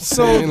know what I'm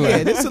So saying? yeah,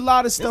 Like, there's a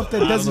lot of stuff that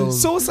lot of doesn't.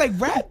 those- So it's like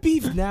rap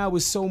beef now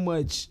is so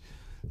much,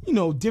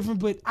 different.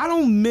 But I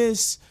don't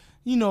miss.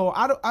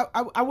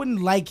 I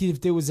wouldn't like it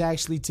if there was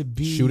actually to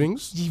be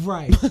Shootings?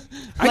 Right.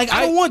 Like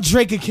I don't want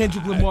Drake or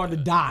Kendrick Lamar to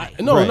die.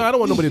 No, Right. no, I don't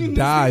want nobody to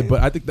die,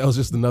 but I think that was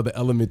just another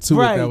element to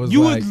Right. it. That was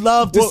You like, would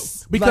love to well,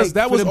 s- because like,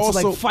 that for was them to,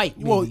 also like, fight,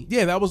 Well, maybe.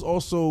 yeah, that was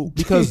also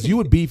because you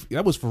would be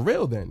that was for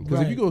real then. Because if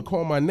Right. you're gonna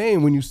call my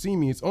name when you see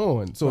me, it's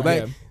on. So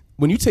Right. that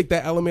when you take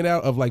that element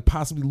out of like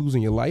possibly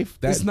losing your life,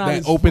 It's that not that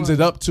as opens fun.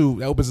 it up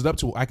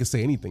to I can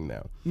say anything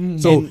now. Mm-hmm.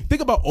 So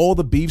think about all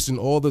the beefs and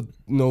all the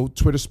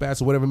Twitter spats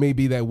or whatever it may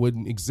be that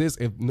wouldn't exist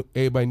if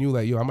everybody knew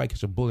like, yo, I might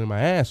catch a bullet in my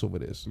ass over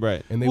this.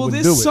 Right. And they Well,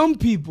 wouldn't there's do it. some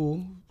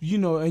people,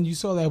 and you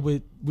saw that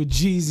with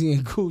Jeezy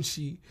and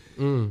Gucci,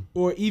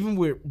 or even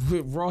with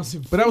Ross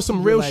and. But that was some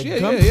 50, real like, shit.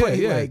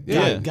 gunplay, Yeah. like,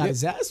 Yeah. got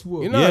his ass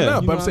whooped. You know, Yeah. no, You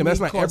but know I'm saying what I that's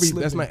mean? not Caught every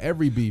slipping. that's not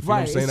every beef. You Right,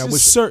 know what I'm saying? it's I just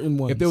wish certain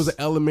ones. if there was an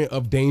element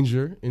of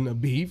danger in a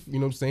beef, you know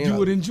what I'm saying? You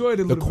would enjoy it a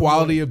the little bit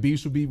quality more. of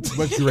beefs would be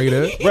much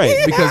greater, Right.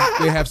 Because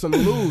they have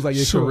something to lose, like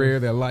your Sure. career,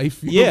 their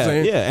life. You know what I'm Yeah,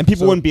 saying? yeah, and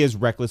people So- wouldn't be as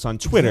reckless on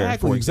Twitter.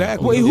 Exactly, for exactly.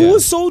 example. Wait, Yeah. who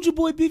was Soldier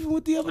Boy beefing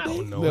with the other day?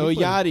 No, Lil he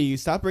put- Yachty,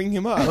 stop bringing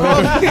him up.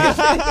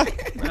 I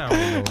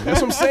don't know.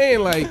 That's what I'm saying.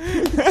 Like,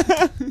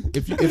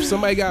 if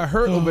somebody got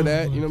hurt over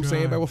that, you know what I'm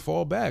saying, everybody would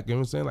fall back. You know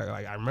what I'm saying?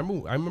 Like I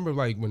remember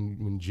like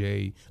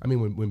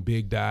when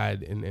Big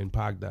died and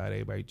Pac died,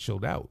 everybody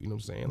chilled out. You know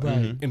what I'm saying?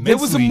 Like, Right. There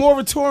was a immensely-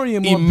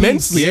 moratorium on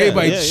immensely. beefs.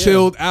 Everybody yeah, yeah.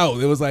 chilled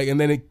out. It was like, and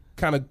then it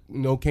kind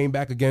of came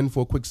back again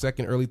for a quick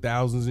second, early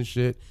thousands and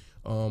shit.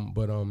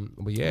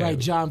 But yeah, Right,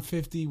 John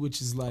 50,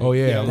 which is like Oh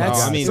yeah, Yeah,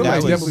 that's I mean, somebody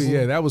that was-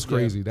 definitely that was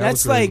crazy. That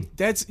that's was crazy.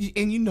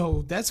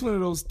 like that's one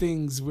of those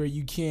things where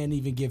you can't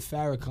even get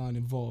Farrakhan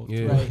involved.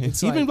 Yeah. Right,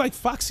 it's Even like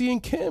Foxy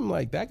and Kim,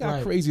 like that got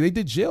Right. crazy. They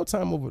did jail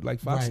time over like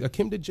Foxy. Right.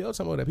 Kim did jail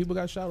time over that. People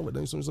got shot over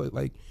that. So it's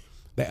like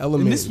that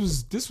element. and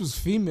this was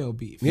female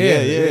beef.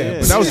 yeah. yeah.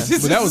 But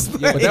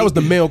that was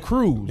the male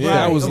crew. Yeah.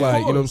 That was Of like, you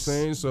know what I'm course.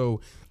 saying? So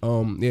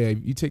yeah,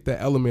 you take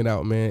that element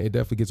out, man, it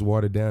definitely gets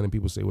watered down and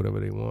people say whatever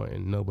they want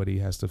and nobody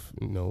has to,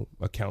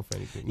 account for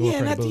anything. No Yeah,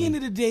 and at the credibility. end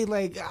of the day,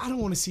 like I don't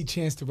want to see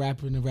Chance the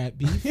Rapper in a rap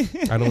beef.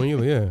 I don't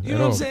either, yeah. You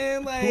know what I'm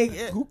saying? Like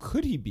Who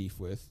could he beef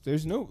with?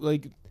 There's no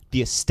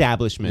The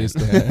establishment. It's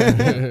that.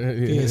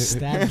 the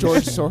establishment.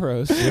 George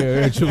Soros.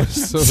 Yeah, George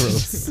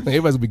Soros.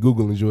 Everybody's gonna be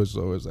Googling George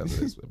Soros after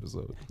this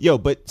episode. Yo,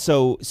 but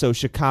so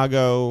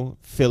Chicago,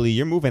 Philly,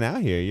 you're moving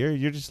out here.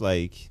 You're just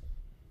like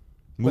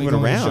moving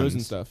going to around. shows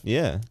and stuff.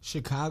 Yeah.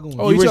 Chicago.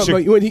 Oh, You you were talking Chi-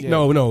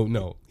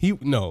 about, Yeah.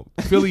 No.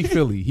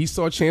 Philly. He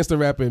saw Chance the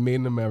Rapper and Made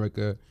in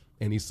America,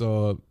 and he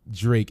saw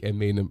Drake and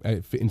Made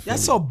in Philly. I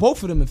saw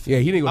both of them in Philly.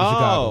 Yeah, he didn't go to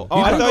Chicago. Oh,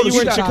 He I thought- thought you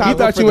were in He Chicago. He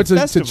thought for you went the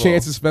to festival.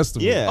 Chance's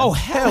festival. Yeah. Oh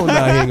Hell nah,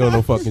 he ain't going to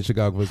no fucking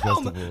Chicago for his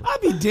Hell no. festival.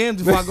 I'd be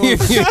damned if I go He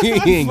ain't fly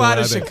going to out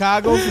there.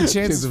 Chicago for Chance's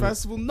Chance's-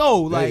 Festival.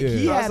 No, like Yeah.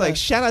 he I had was like,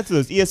 shout out to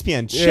those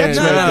ESPN Yeah, checks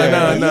no, right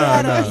no,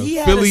 there. no. He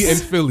had Philly a-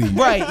 and Philly.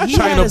 Right, he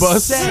China had a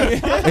Bus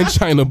set. and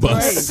China Right,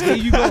 Bus. there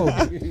you go.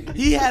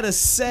 He had a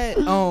set.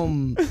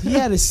 He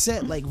had a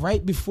set like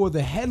right before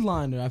the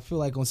headliner. I feel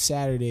like on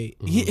Saturday.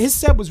 His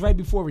set was right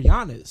before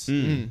Rihanna's.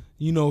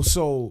 You know,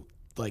 so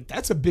like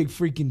that's a big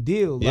freaking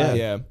deal. Yeah. Like,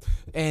 Yeah.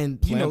 and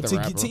you Plant know the to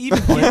rapper. get, to even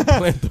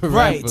Plant the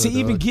right rapper, to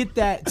even dog.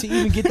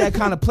 get that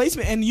kind of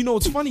placement. And you know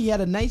it's funny, he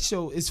had a night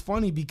show. It's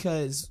funny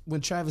because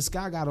when Travis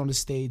Scott got on the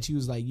stage, he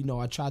was like,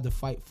 I tried to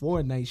fight for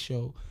a night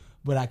show,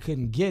 but I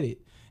couldn't get it.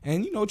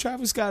 And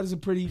Travis Scott is a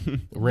pretty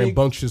big,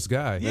 Rambunctious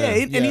guy.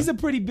 and he's a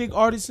pretty big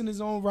artist in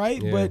his own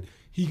right, Yeah. but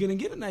he couldn't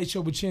get a night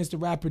show, but Chance the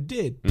Rapper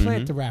did.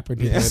 Plant the Rapper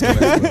did.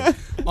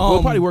 Well,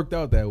 it probably worked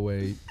out that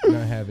way,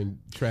 not having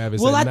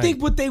Travis. Well, at I night.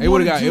 think what they It want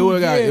would've to got- it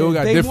would've got- it would've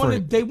got they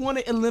different. They want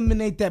to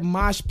eliminate that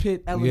mosh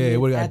pit element. Yeah, it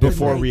would have at got the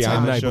Before night Rihanna At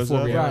time. night shows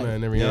before up. Rihanna Right.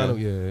 and then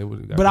Rihanna. Yeah, it would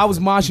have got. But I was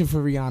moshing for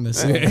Rihanna.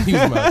 So. Yeah, he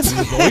was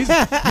you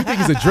think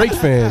he's a Drake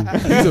fan?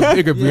 He's a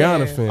bigger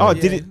Rihanna fan. Oh,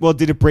 Yeah.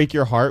 did it break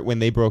your heart when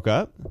they broke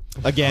up?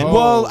 Again? Oh.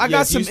 Well, I yeah,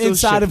 got do you some still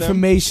inside ship them?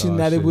 information Oh,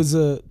 that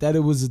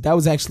shit. that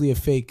was actually a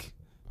fake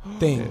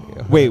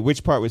thing. Wait,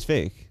 which part was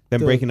fake? Them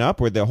The- breaking up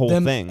or the whole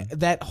Them- thing?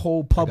 That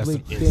whole I got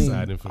public some thing.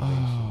 inside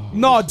information.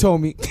 No,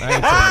 Tommy. I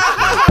ain't telling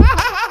shit.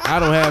 I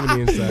don't have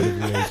any inside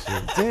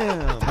information.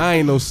 Damn. I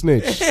ain't no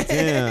snitch.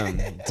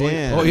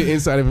 Damn. All your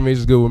inside information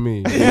is good with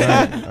me.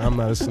 Right? I'm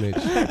not a snitch.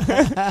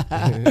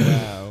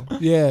 Wow.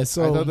 Yeah, I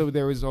so thought that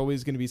there was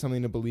always going to be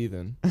something to believe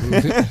in.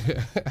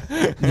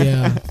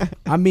 yeah.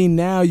 I mean,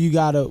 now you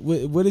gotta.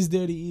 What is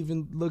there to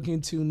even look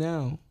into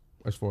now?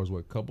 As far as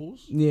what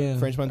couples? Yeah,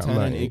 French Montana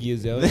not- and Iggy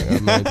Azalea.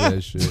 I'm not into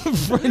that shit.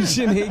 French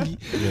and Higgy.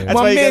 Yeah. That's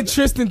why My you man got-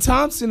 Tristan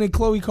Thompson and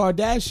Khloe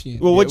Kardashian.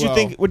 Well, Yeah, what'd you well-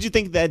 think? What'd you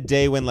think that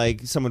day when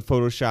like someone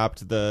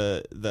photoshopped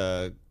the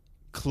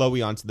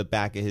Chloe onto the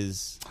back of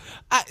his.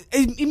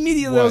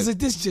 Immediately I was like,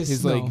 this just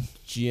his no. like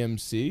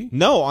GMC.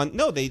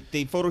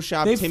 They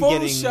photoshopped him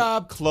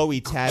getting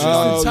Chloe tatted Tristan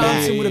on his back.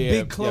 Thompson with a yeah, big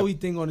yeah. Chloe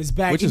thing on his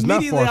back. Which is not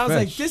Immediately I was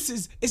like,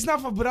 far-fetched. it's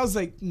not fun, but I was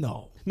like,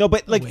 no. No,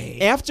 but like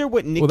way. after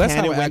what Nick Well, that's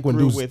how Cannon I went act when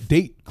through dudes with.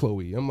 date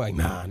Chloe. I'm like,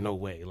 nah, no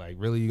way. Like,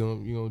 really, you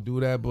gonna do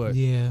that? But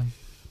Yeah.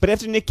 But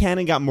after Nick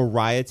Cannon got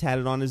Mariah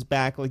tatted on his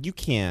back, like you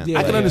can't. Yeah.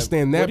 I can Yeah.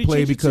 understand What that did he play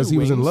change it because to? he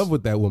was in Wings? love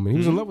with that woman. He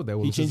was in love with that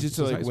woman. He changed it since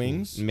to high like school.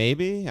 wings.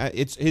 Maybe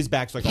it's his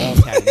back's like all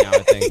tatted now. I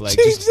think like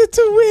Changed just it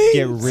to wings.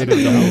 get rid of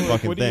the whole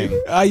fucking What do you-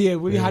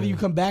 thing. Yeah. How do you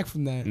come back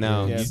from that?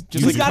 No, Yeah. you- Just you-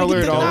 like He's got to color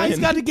get it the, all nah, in. he's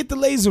got to get the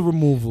laser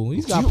removal.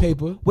 He's got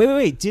paper.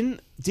 Wait.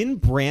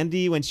 Didn't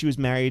Brandy, when she was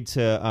married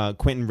to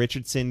Quentin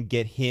Richardson,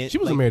 get hit? She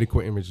wasn't married to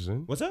Quentin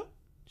Richardson. What's up?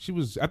 She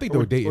was. I think they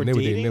were dating. They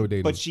were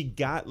dating. But she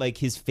got like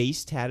his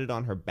face tatted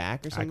on her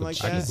back or something like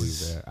that. I could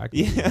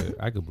believe that.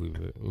 I could believe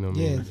it. You know what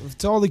I Yeah, mean?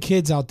 to all the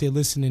kids out there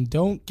listening,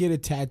 don't get a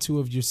tattoo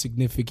of your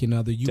significant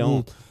other. You will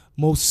Don't.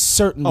 most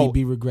certainly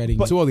be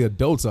regretting it. To all the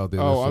adults out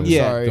there. Oh, I'm listening,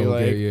 sorry. don't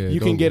Like get- you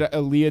don't can get get- a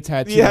Aaliyah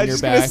tattoo Yeah, I on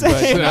was your just gonna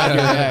back, say. but not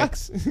your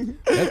ex.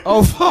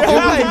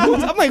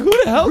 I'm like, who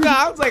the hell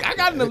got? I was like, I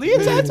got an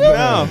Aaliyah tattoo.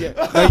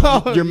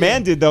 No, like, your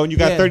man did though, and you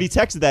got Yeah. 30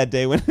 texts that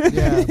day. When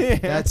Yeah,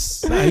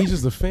 that's Nah, he's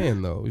just a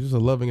fan though. He's just a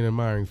loving and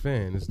admiring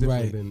fan. It's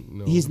different Right.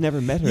 than he's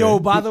never met her. yo.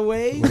 By the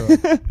way,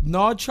 What up?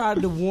 Naud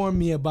tried to warn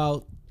me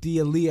about the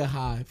Aaliyah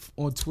hive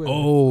on Twitter.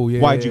 Oh yeah.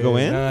 Why'd you go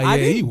in? Nah, I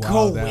yeah, he didn't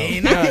wilded go out.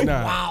 in. Nah, I didn't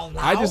nah. wild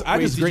I just out.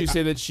 Wait, just did you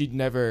say that she'd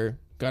never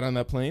got on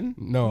that plane?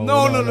 no. No.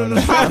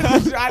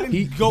 I didn't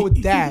He- go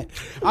with that.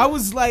 I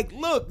was like,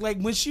 look, like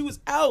when she was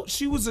out,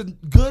 she was a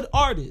good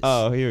artist.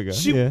 Oh, here we go.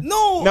 She, Yeah.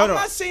 no, No, I'm no.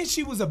 not saying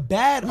she was a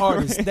bad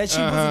artist, that she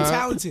wasn't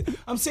talented.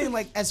 I'm saying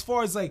like as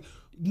far as like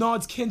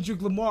Naud's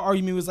Kendrick Lamar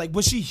argument was like,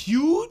 was she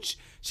huge?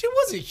 She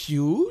wasn't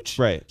huge.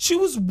 Right. She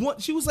was one.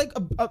 She was like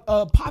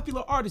a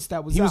popular artist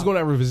that was. He was out. going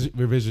at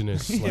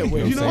revisionist. Like,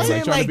 You know what I'm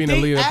saying? trying Like to be an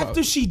they, Aaliyah.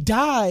 after she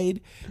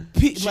died,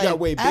 She got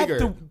way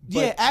bigger.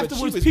 But afterwards,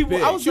 she was people.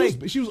 big. I was She was-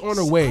 like, she was on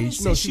her way. I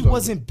didn't No, say she was on her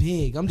wasn't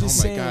big. I'm just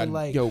Oh my saying, god!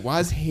 like, Yo,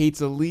 Wos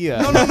hates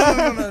Aaliyah.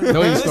 no.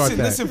 Don't even start that.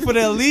 Listen, for the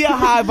Aaliyah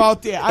hive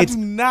out there, I do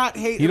not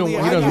hate He don't-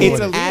 Aaliyah. he doesn't I It's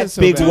want it. at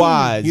so Big bad.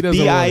 Waz. He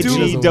doesn't want it.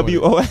 He doesn't want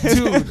it. BIGWOS.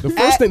 Dude, The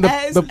first thing,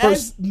 as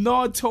the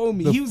Naud told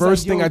me, he was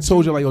first like, thing yo, I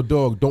told you, dude, like, yo,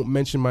 dog, don't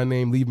mention my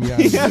name, leave me out.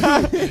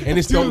 Of it. And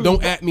it's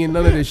don't at me and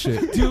none of this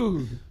shit.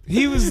 dude.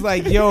 He was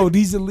like, yo,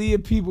 these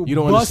Aaliyah people You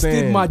don't busted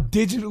understand. my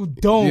digital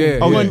dome Yeah,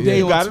 one yeah, day yeah. on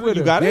You got it? Twitter.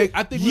 You got it? Yeah,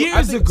 I think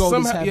Years ago this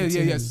somehow, happened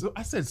to him. So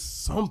I said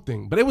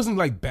something, but it wasn't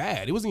like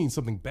bad. It wasn't even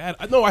something bad.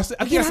 I said.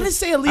 Again, I didn't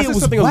say Aaliyah I said was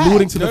something whack.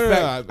 alluding to the No,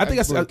 fact. no, I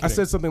think we're I kidding.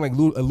 said something like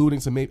alluding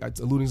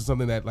to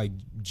something that like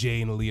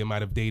Jay and Aaliyah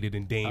might have dated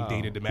and Dame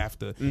dated them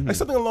after, like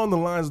something along the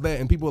lines of that.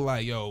 And people were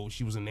like, yo,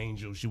 she was an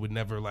angel. She would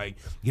never like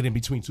get in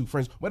between two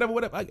friends. Whatever.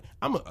 Like,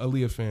 I'm an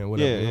Aaliyah fan.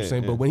 Whatever. Yeah, you know what I'm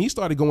saying. yeah. But when he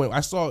started going, I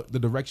saw the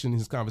direction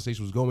his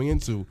conversation was going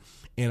into.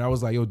 And I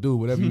was like, yo, dude,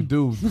 whatever you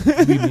do,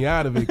 leave me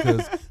out of it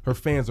because her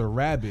fans are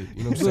rabid.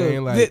 You know what I'm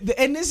saying? Like,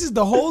 And this is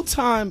the whole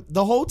time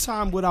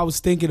what I was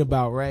thinking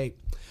about, right?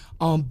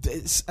 I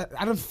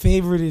don't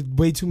favorited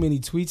way too many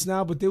tweets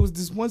now, but there was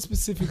this one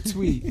specific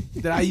tweet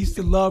that I used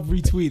to love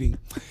retweeting.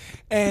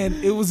 And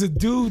it was a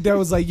dude that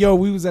was like, yo,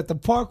 we was at the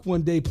park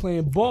one day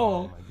playing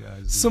ball.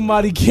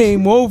 Somebody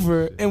came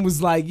over and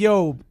was like,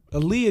 yo,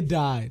 Aaliyah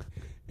died.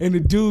 And the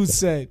dude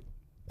said,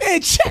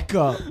 man, check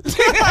up.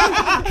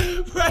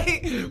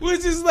 Right?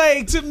 Which is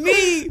like, to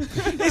me,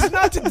 it's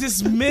not to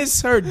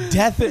dismiss her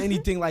death or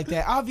anything like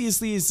that.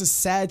 Obviously, it's a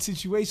sad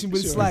situation, but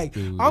it's like,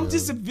 I'm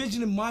just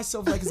envisioning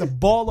myself like as a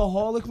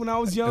ballaholic when I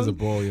was young. As a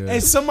ball, yeah.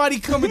 And somebody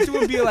coming through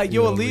and be like,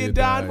 yo, Yo, Aaliyah Aaliyah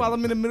died died. while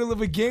I'm in the middle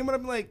of a game. And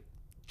I'm like,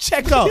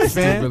 check up, I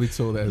man. really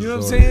told that You know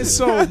what I'm story. saying?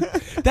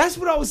 So that's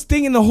what I was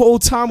thinking the whole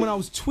time when I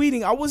was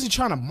tweeting. I wasn't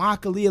trying to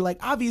mock Aaliyah. Like,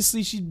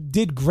 obviously, she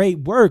did great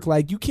work.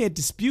 Like, you can't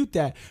dispute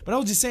that. But I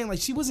was just saying, like,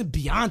 she wasn't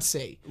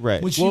Beyonce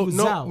Right. when she was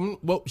out.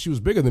 Well, she was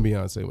bigger than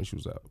Beyonce when she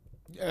was out.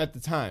 At the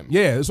time.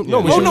 Yeah, no.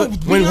 Oh, no,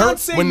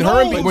 Beyonce When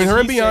her and knows.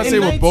 Beyonce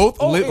In were both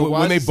oh, li- it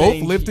when they was both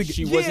saying lived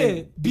she together.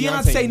 wasn't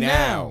Beyonce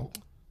now.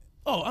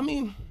 Oh, I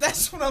mean,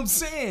 That's what I'm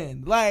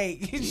saying. Like,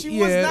 she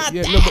yeah, was not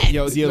yeah, that. no, but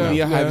Yo, the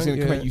Aaliyah hype is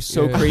gonna come at you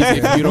so yeah, crazy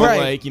if you don't Right.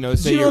 like, say you know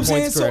your what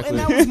I'm points saying? correctly. So, and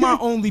that was my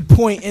only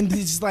point. And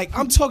it's like,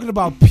 I'm talking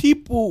about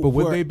people But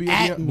would were they be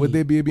at me. would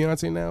they be a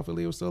Beyonce now if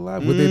Aaliyah was still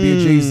alive? Would they be a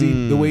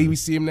Jay-Z the way we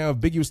see him now if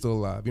Biggie was still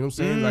alive? You know what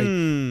I'm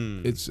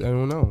saying? Like, it's I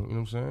don't know. You know what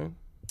I'm saying?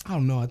 I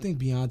don't know. I think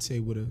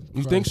Beyonce would have.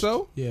 You think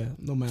so? Yeah,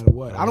 no matter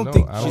what. I don't know.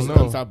 think I She's don't an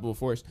know. unstoppable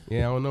force. Yeah,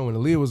 I don't know. When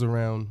Aaliyah was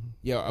around,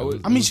 Yo,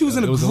 I mean, she was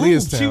in a it was group.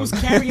 Aaliyah's She town. was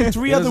carrying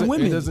three It other doesn't- it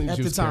women doesn't- at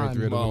she the was carrying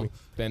three time. other well,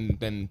 women.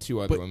 then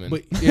two other women.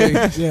 But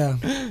yeah, Yeah,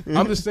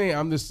 I'm just saying.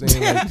 Like,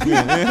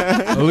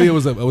 Aaliyah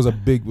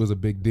was a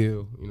big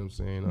deal. You know what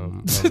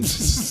I'm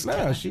saying?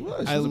 Nah, she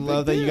was. I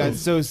love that you got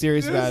so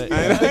serious about it. She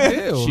was a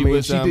big deal. She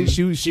I mean,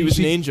 was, she was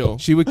an angel.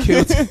 She would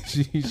kill.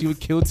 She would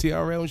kill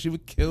TRL and she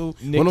would kill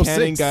Nick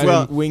 106. Cannon got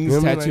Well, wings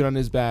remember, tattooed like- on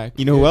his back.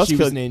 You know who else she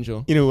killed was an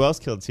angel. You know who else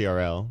killed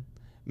TRL?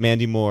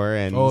 Mandy Moore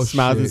and Oh,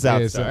 Smiles and shit.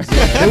 South Yeah, Star.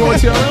 They were on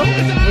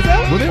TRL? What's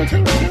that? Were they on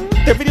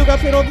TRL? Their video got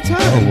played all the time.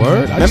 Oh,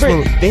 word? I just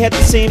Remember, remember- they had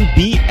the same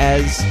beat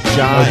as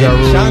Ja Ja and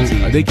Rule.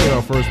 Shanti. They came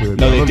out first with it.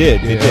 No, I they remember-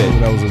 did. Yeah, They I did.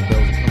 remember that was a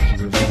controversy.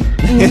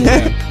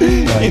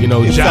 Like, you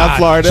know, In Ja, South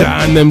Florida.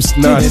 Ja and them.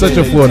 Nah,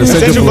 Central Florida.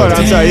 Central Florida.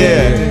 I'm sorry.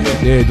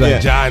 Yeah, like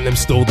Yeah. Ja and them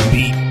stole the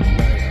beat.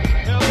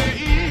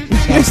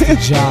 Shouts to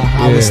Ja,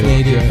 Hollis Yeah.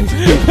 native.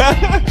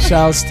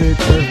 Shouts to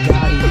Kirk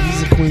Gotti.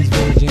 He's a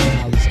Queensboro Jam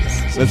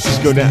Hollis. Let's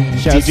just go down.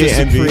 Shouts DJ to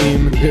Envy.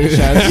 Supreme.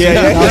 Shouts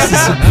to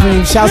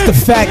Supreme. Shouts to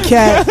Fat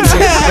Cat.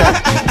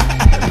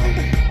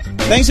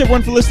 Thanks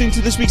everyone for listening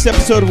to this week's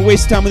episode of A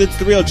Waste of Time with It's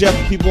The Real. Jeff,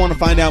 if people want to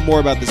find out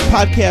more about this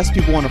podcast,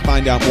 people want to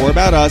find out more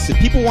about us, if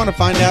people want to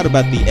find out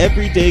about the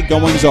everyday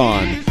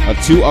goings-on of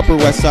two Upper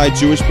West Side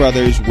Jewish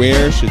brothers,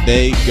 where should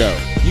they go?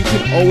 You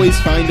can always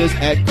find us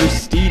at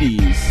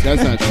Christides.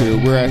 That's not true.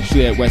 We're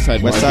actually at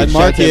Westside Market. Westside Shout out to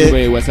Market.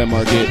 everybody at Westside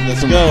Market. Let's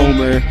From go.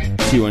 Homer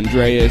to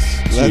Andreas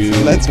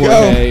to Let's go.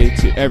 Jorge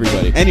to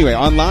everybody. Anyway,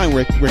 online,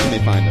 where can they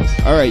find us?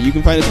 All right, you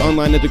can find us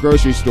online at the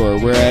grocery store.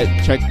 We're at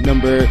check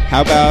number.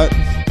 How about...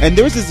 And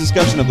there was this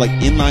discussion of like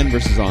inline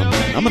versus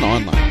online. I'm an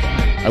online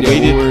guy. I Yeah,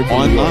 waited we're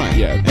from New York, online.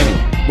 yeah.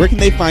 Anyway, where can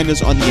they find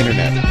us on the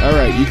internet? All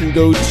right, you can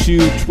go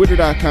to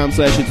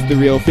twitter.com/It's The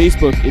Real,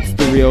 Facebook It's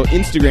The Real,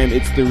 Instagram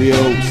It's The Real,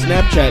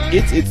 Snapchat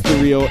It's The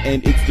Real,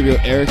 and It's The Real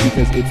Eric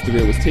because It's The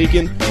Real was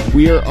taken.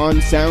 We are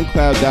on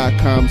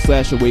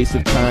SoundCloud.com/A Waste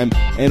of Time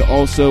and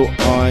also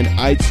on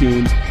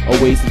iTunes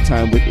A Waste of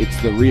Time with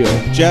It's The Real.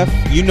 Jeff,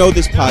 you know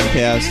this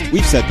podcast.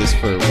 We've said this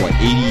for,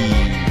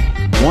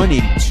 81,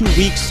 82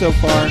 weeks so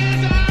far.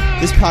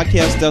 This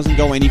podcast doesn't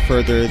go any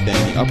further than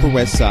the Upper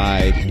West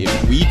Side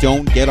if we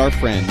don't get our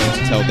friends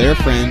to tell their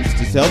friends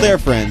to tell their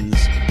friends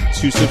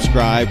to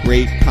subscribe,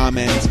 rate,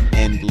 comment,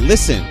 and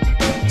listen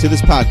to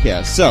this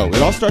podcast. So,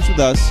 it all starts with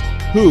us.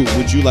 Who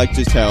would you like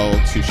to tell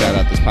to shout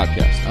out this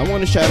podcast? I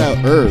want to shout out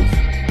Irv,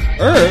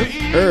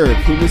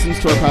 who listens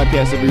to our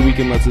podcast every week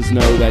and lets us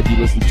know that he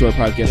listens to our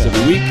podcast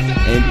every week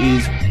and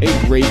is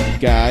a great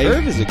guy.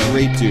 Irv is a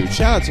great dude.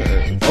 Shout out to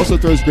Irv. Also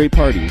throws great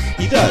parties.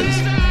 He does.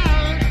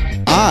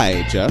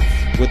 I, Jeff,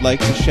 would like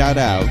to shout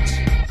out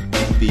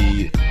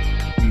the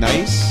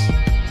nice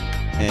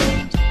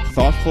and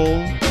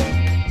thoughtful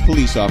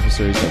police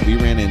officers that we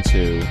ran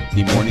into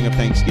the morning of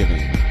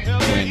Thanksgiving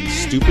when,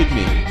 stupid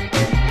me,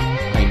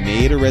 I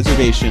made a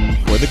reservation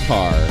for the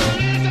car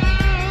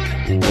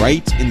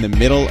right in the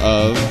middle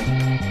of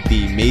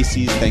the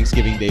Macy's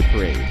Thanksgiving Day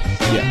Parade.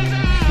 Yeah.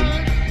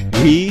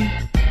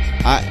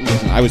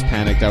 Listen, I was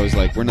panicked. I was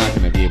like, we're not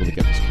going to be able to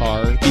get this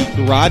car. The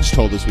garage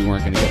told us we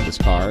weren't going to get this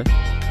car.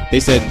 They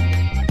said,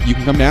 you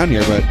can come down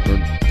here, but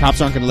cops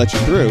aren't going to let you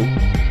through.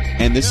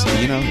 And this,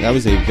 that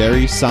was a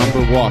very somber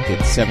walk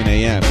at 7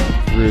 a.m.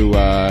 through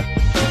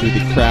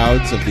the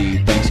crowds of the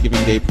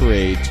Thanksgiving Day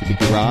Parade to the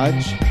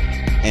garage.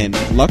 And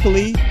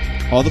luckily,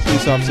 all the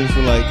police officers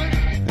were like,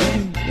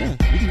 yeah,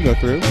 you can go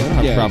through. We don't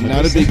have a problem with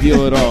not this. a big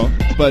deal at all.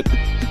 But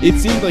it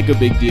seemed like a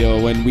big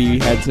deal when we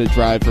had to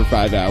drive for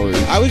 5 hours.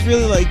 I was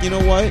really like, you know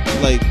what?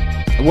 Like,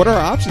 what are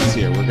our options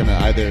here? We're going to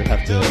either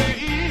have to,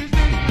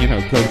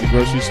 go to the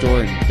grocery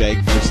store and beg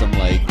for some,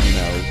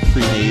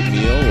 pre-made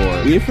meal,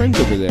 or... We have friends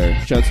over there.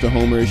 Shouts to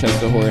Homer, shouts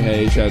to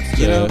Jorge, shouts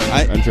to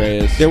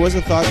Andreas. There was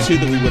a thought, too,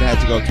 that we would have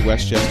to go up to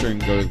Westchester and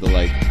go to the,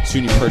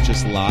 SUNY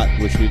Purchase lot,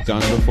 which we've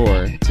done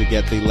before, to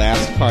get the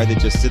last car that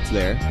just sits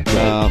there.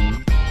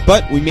 Right.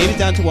 But we made it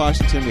down to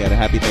Washington. We had a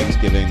happy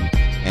Thanksgiving,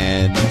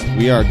 and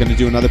we are going to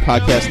do another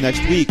podcast next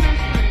week.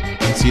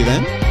 See you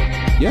then.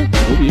 Yeah,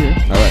 we'll be here.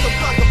 All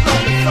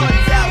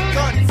right.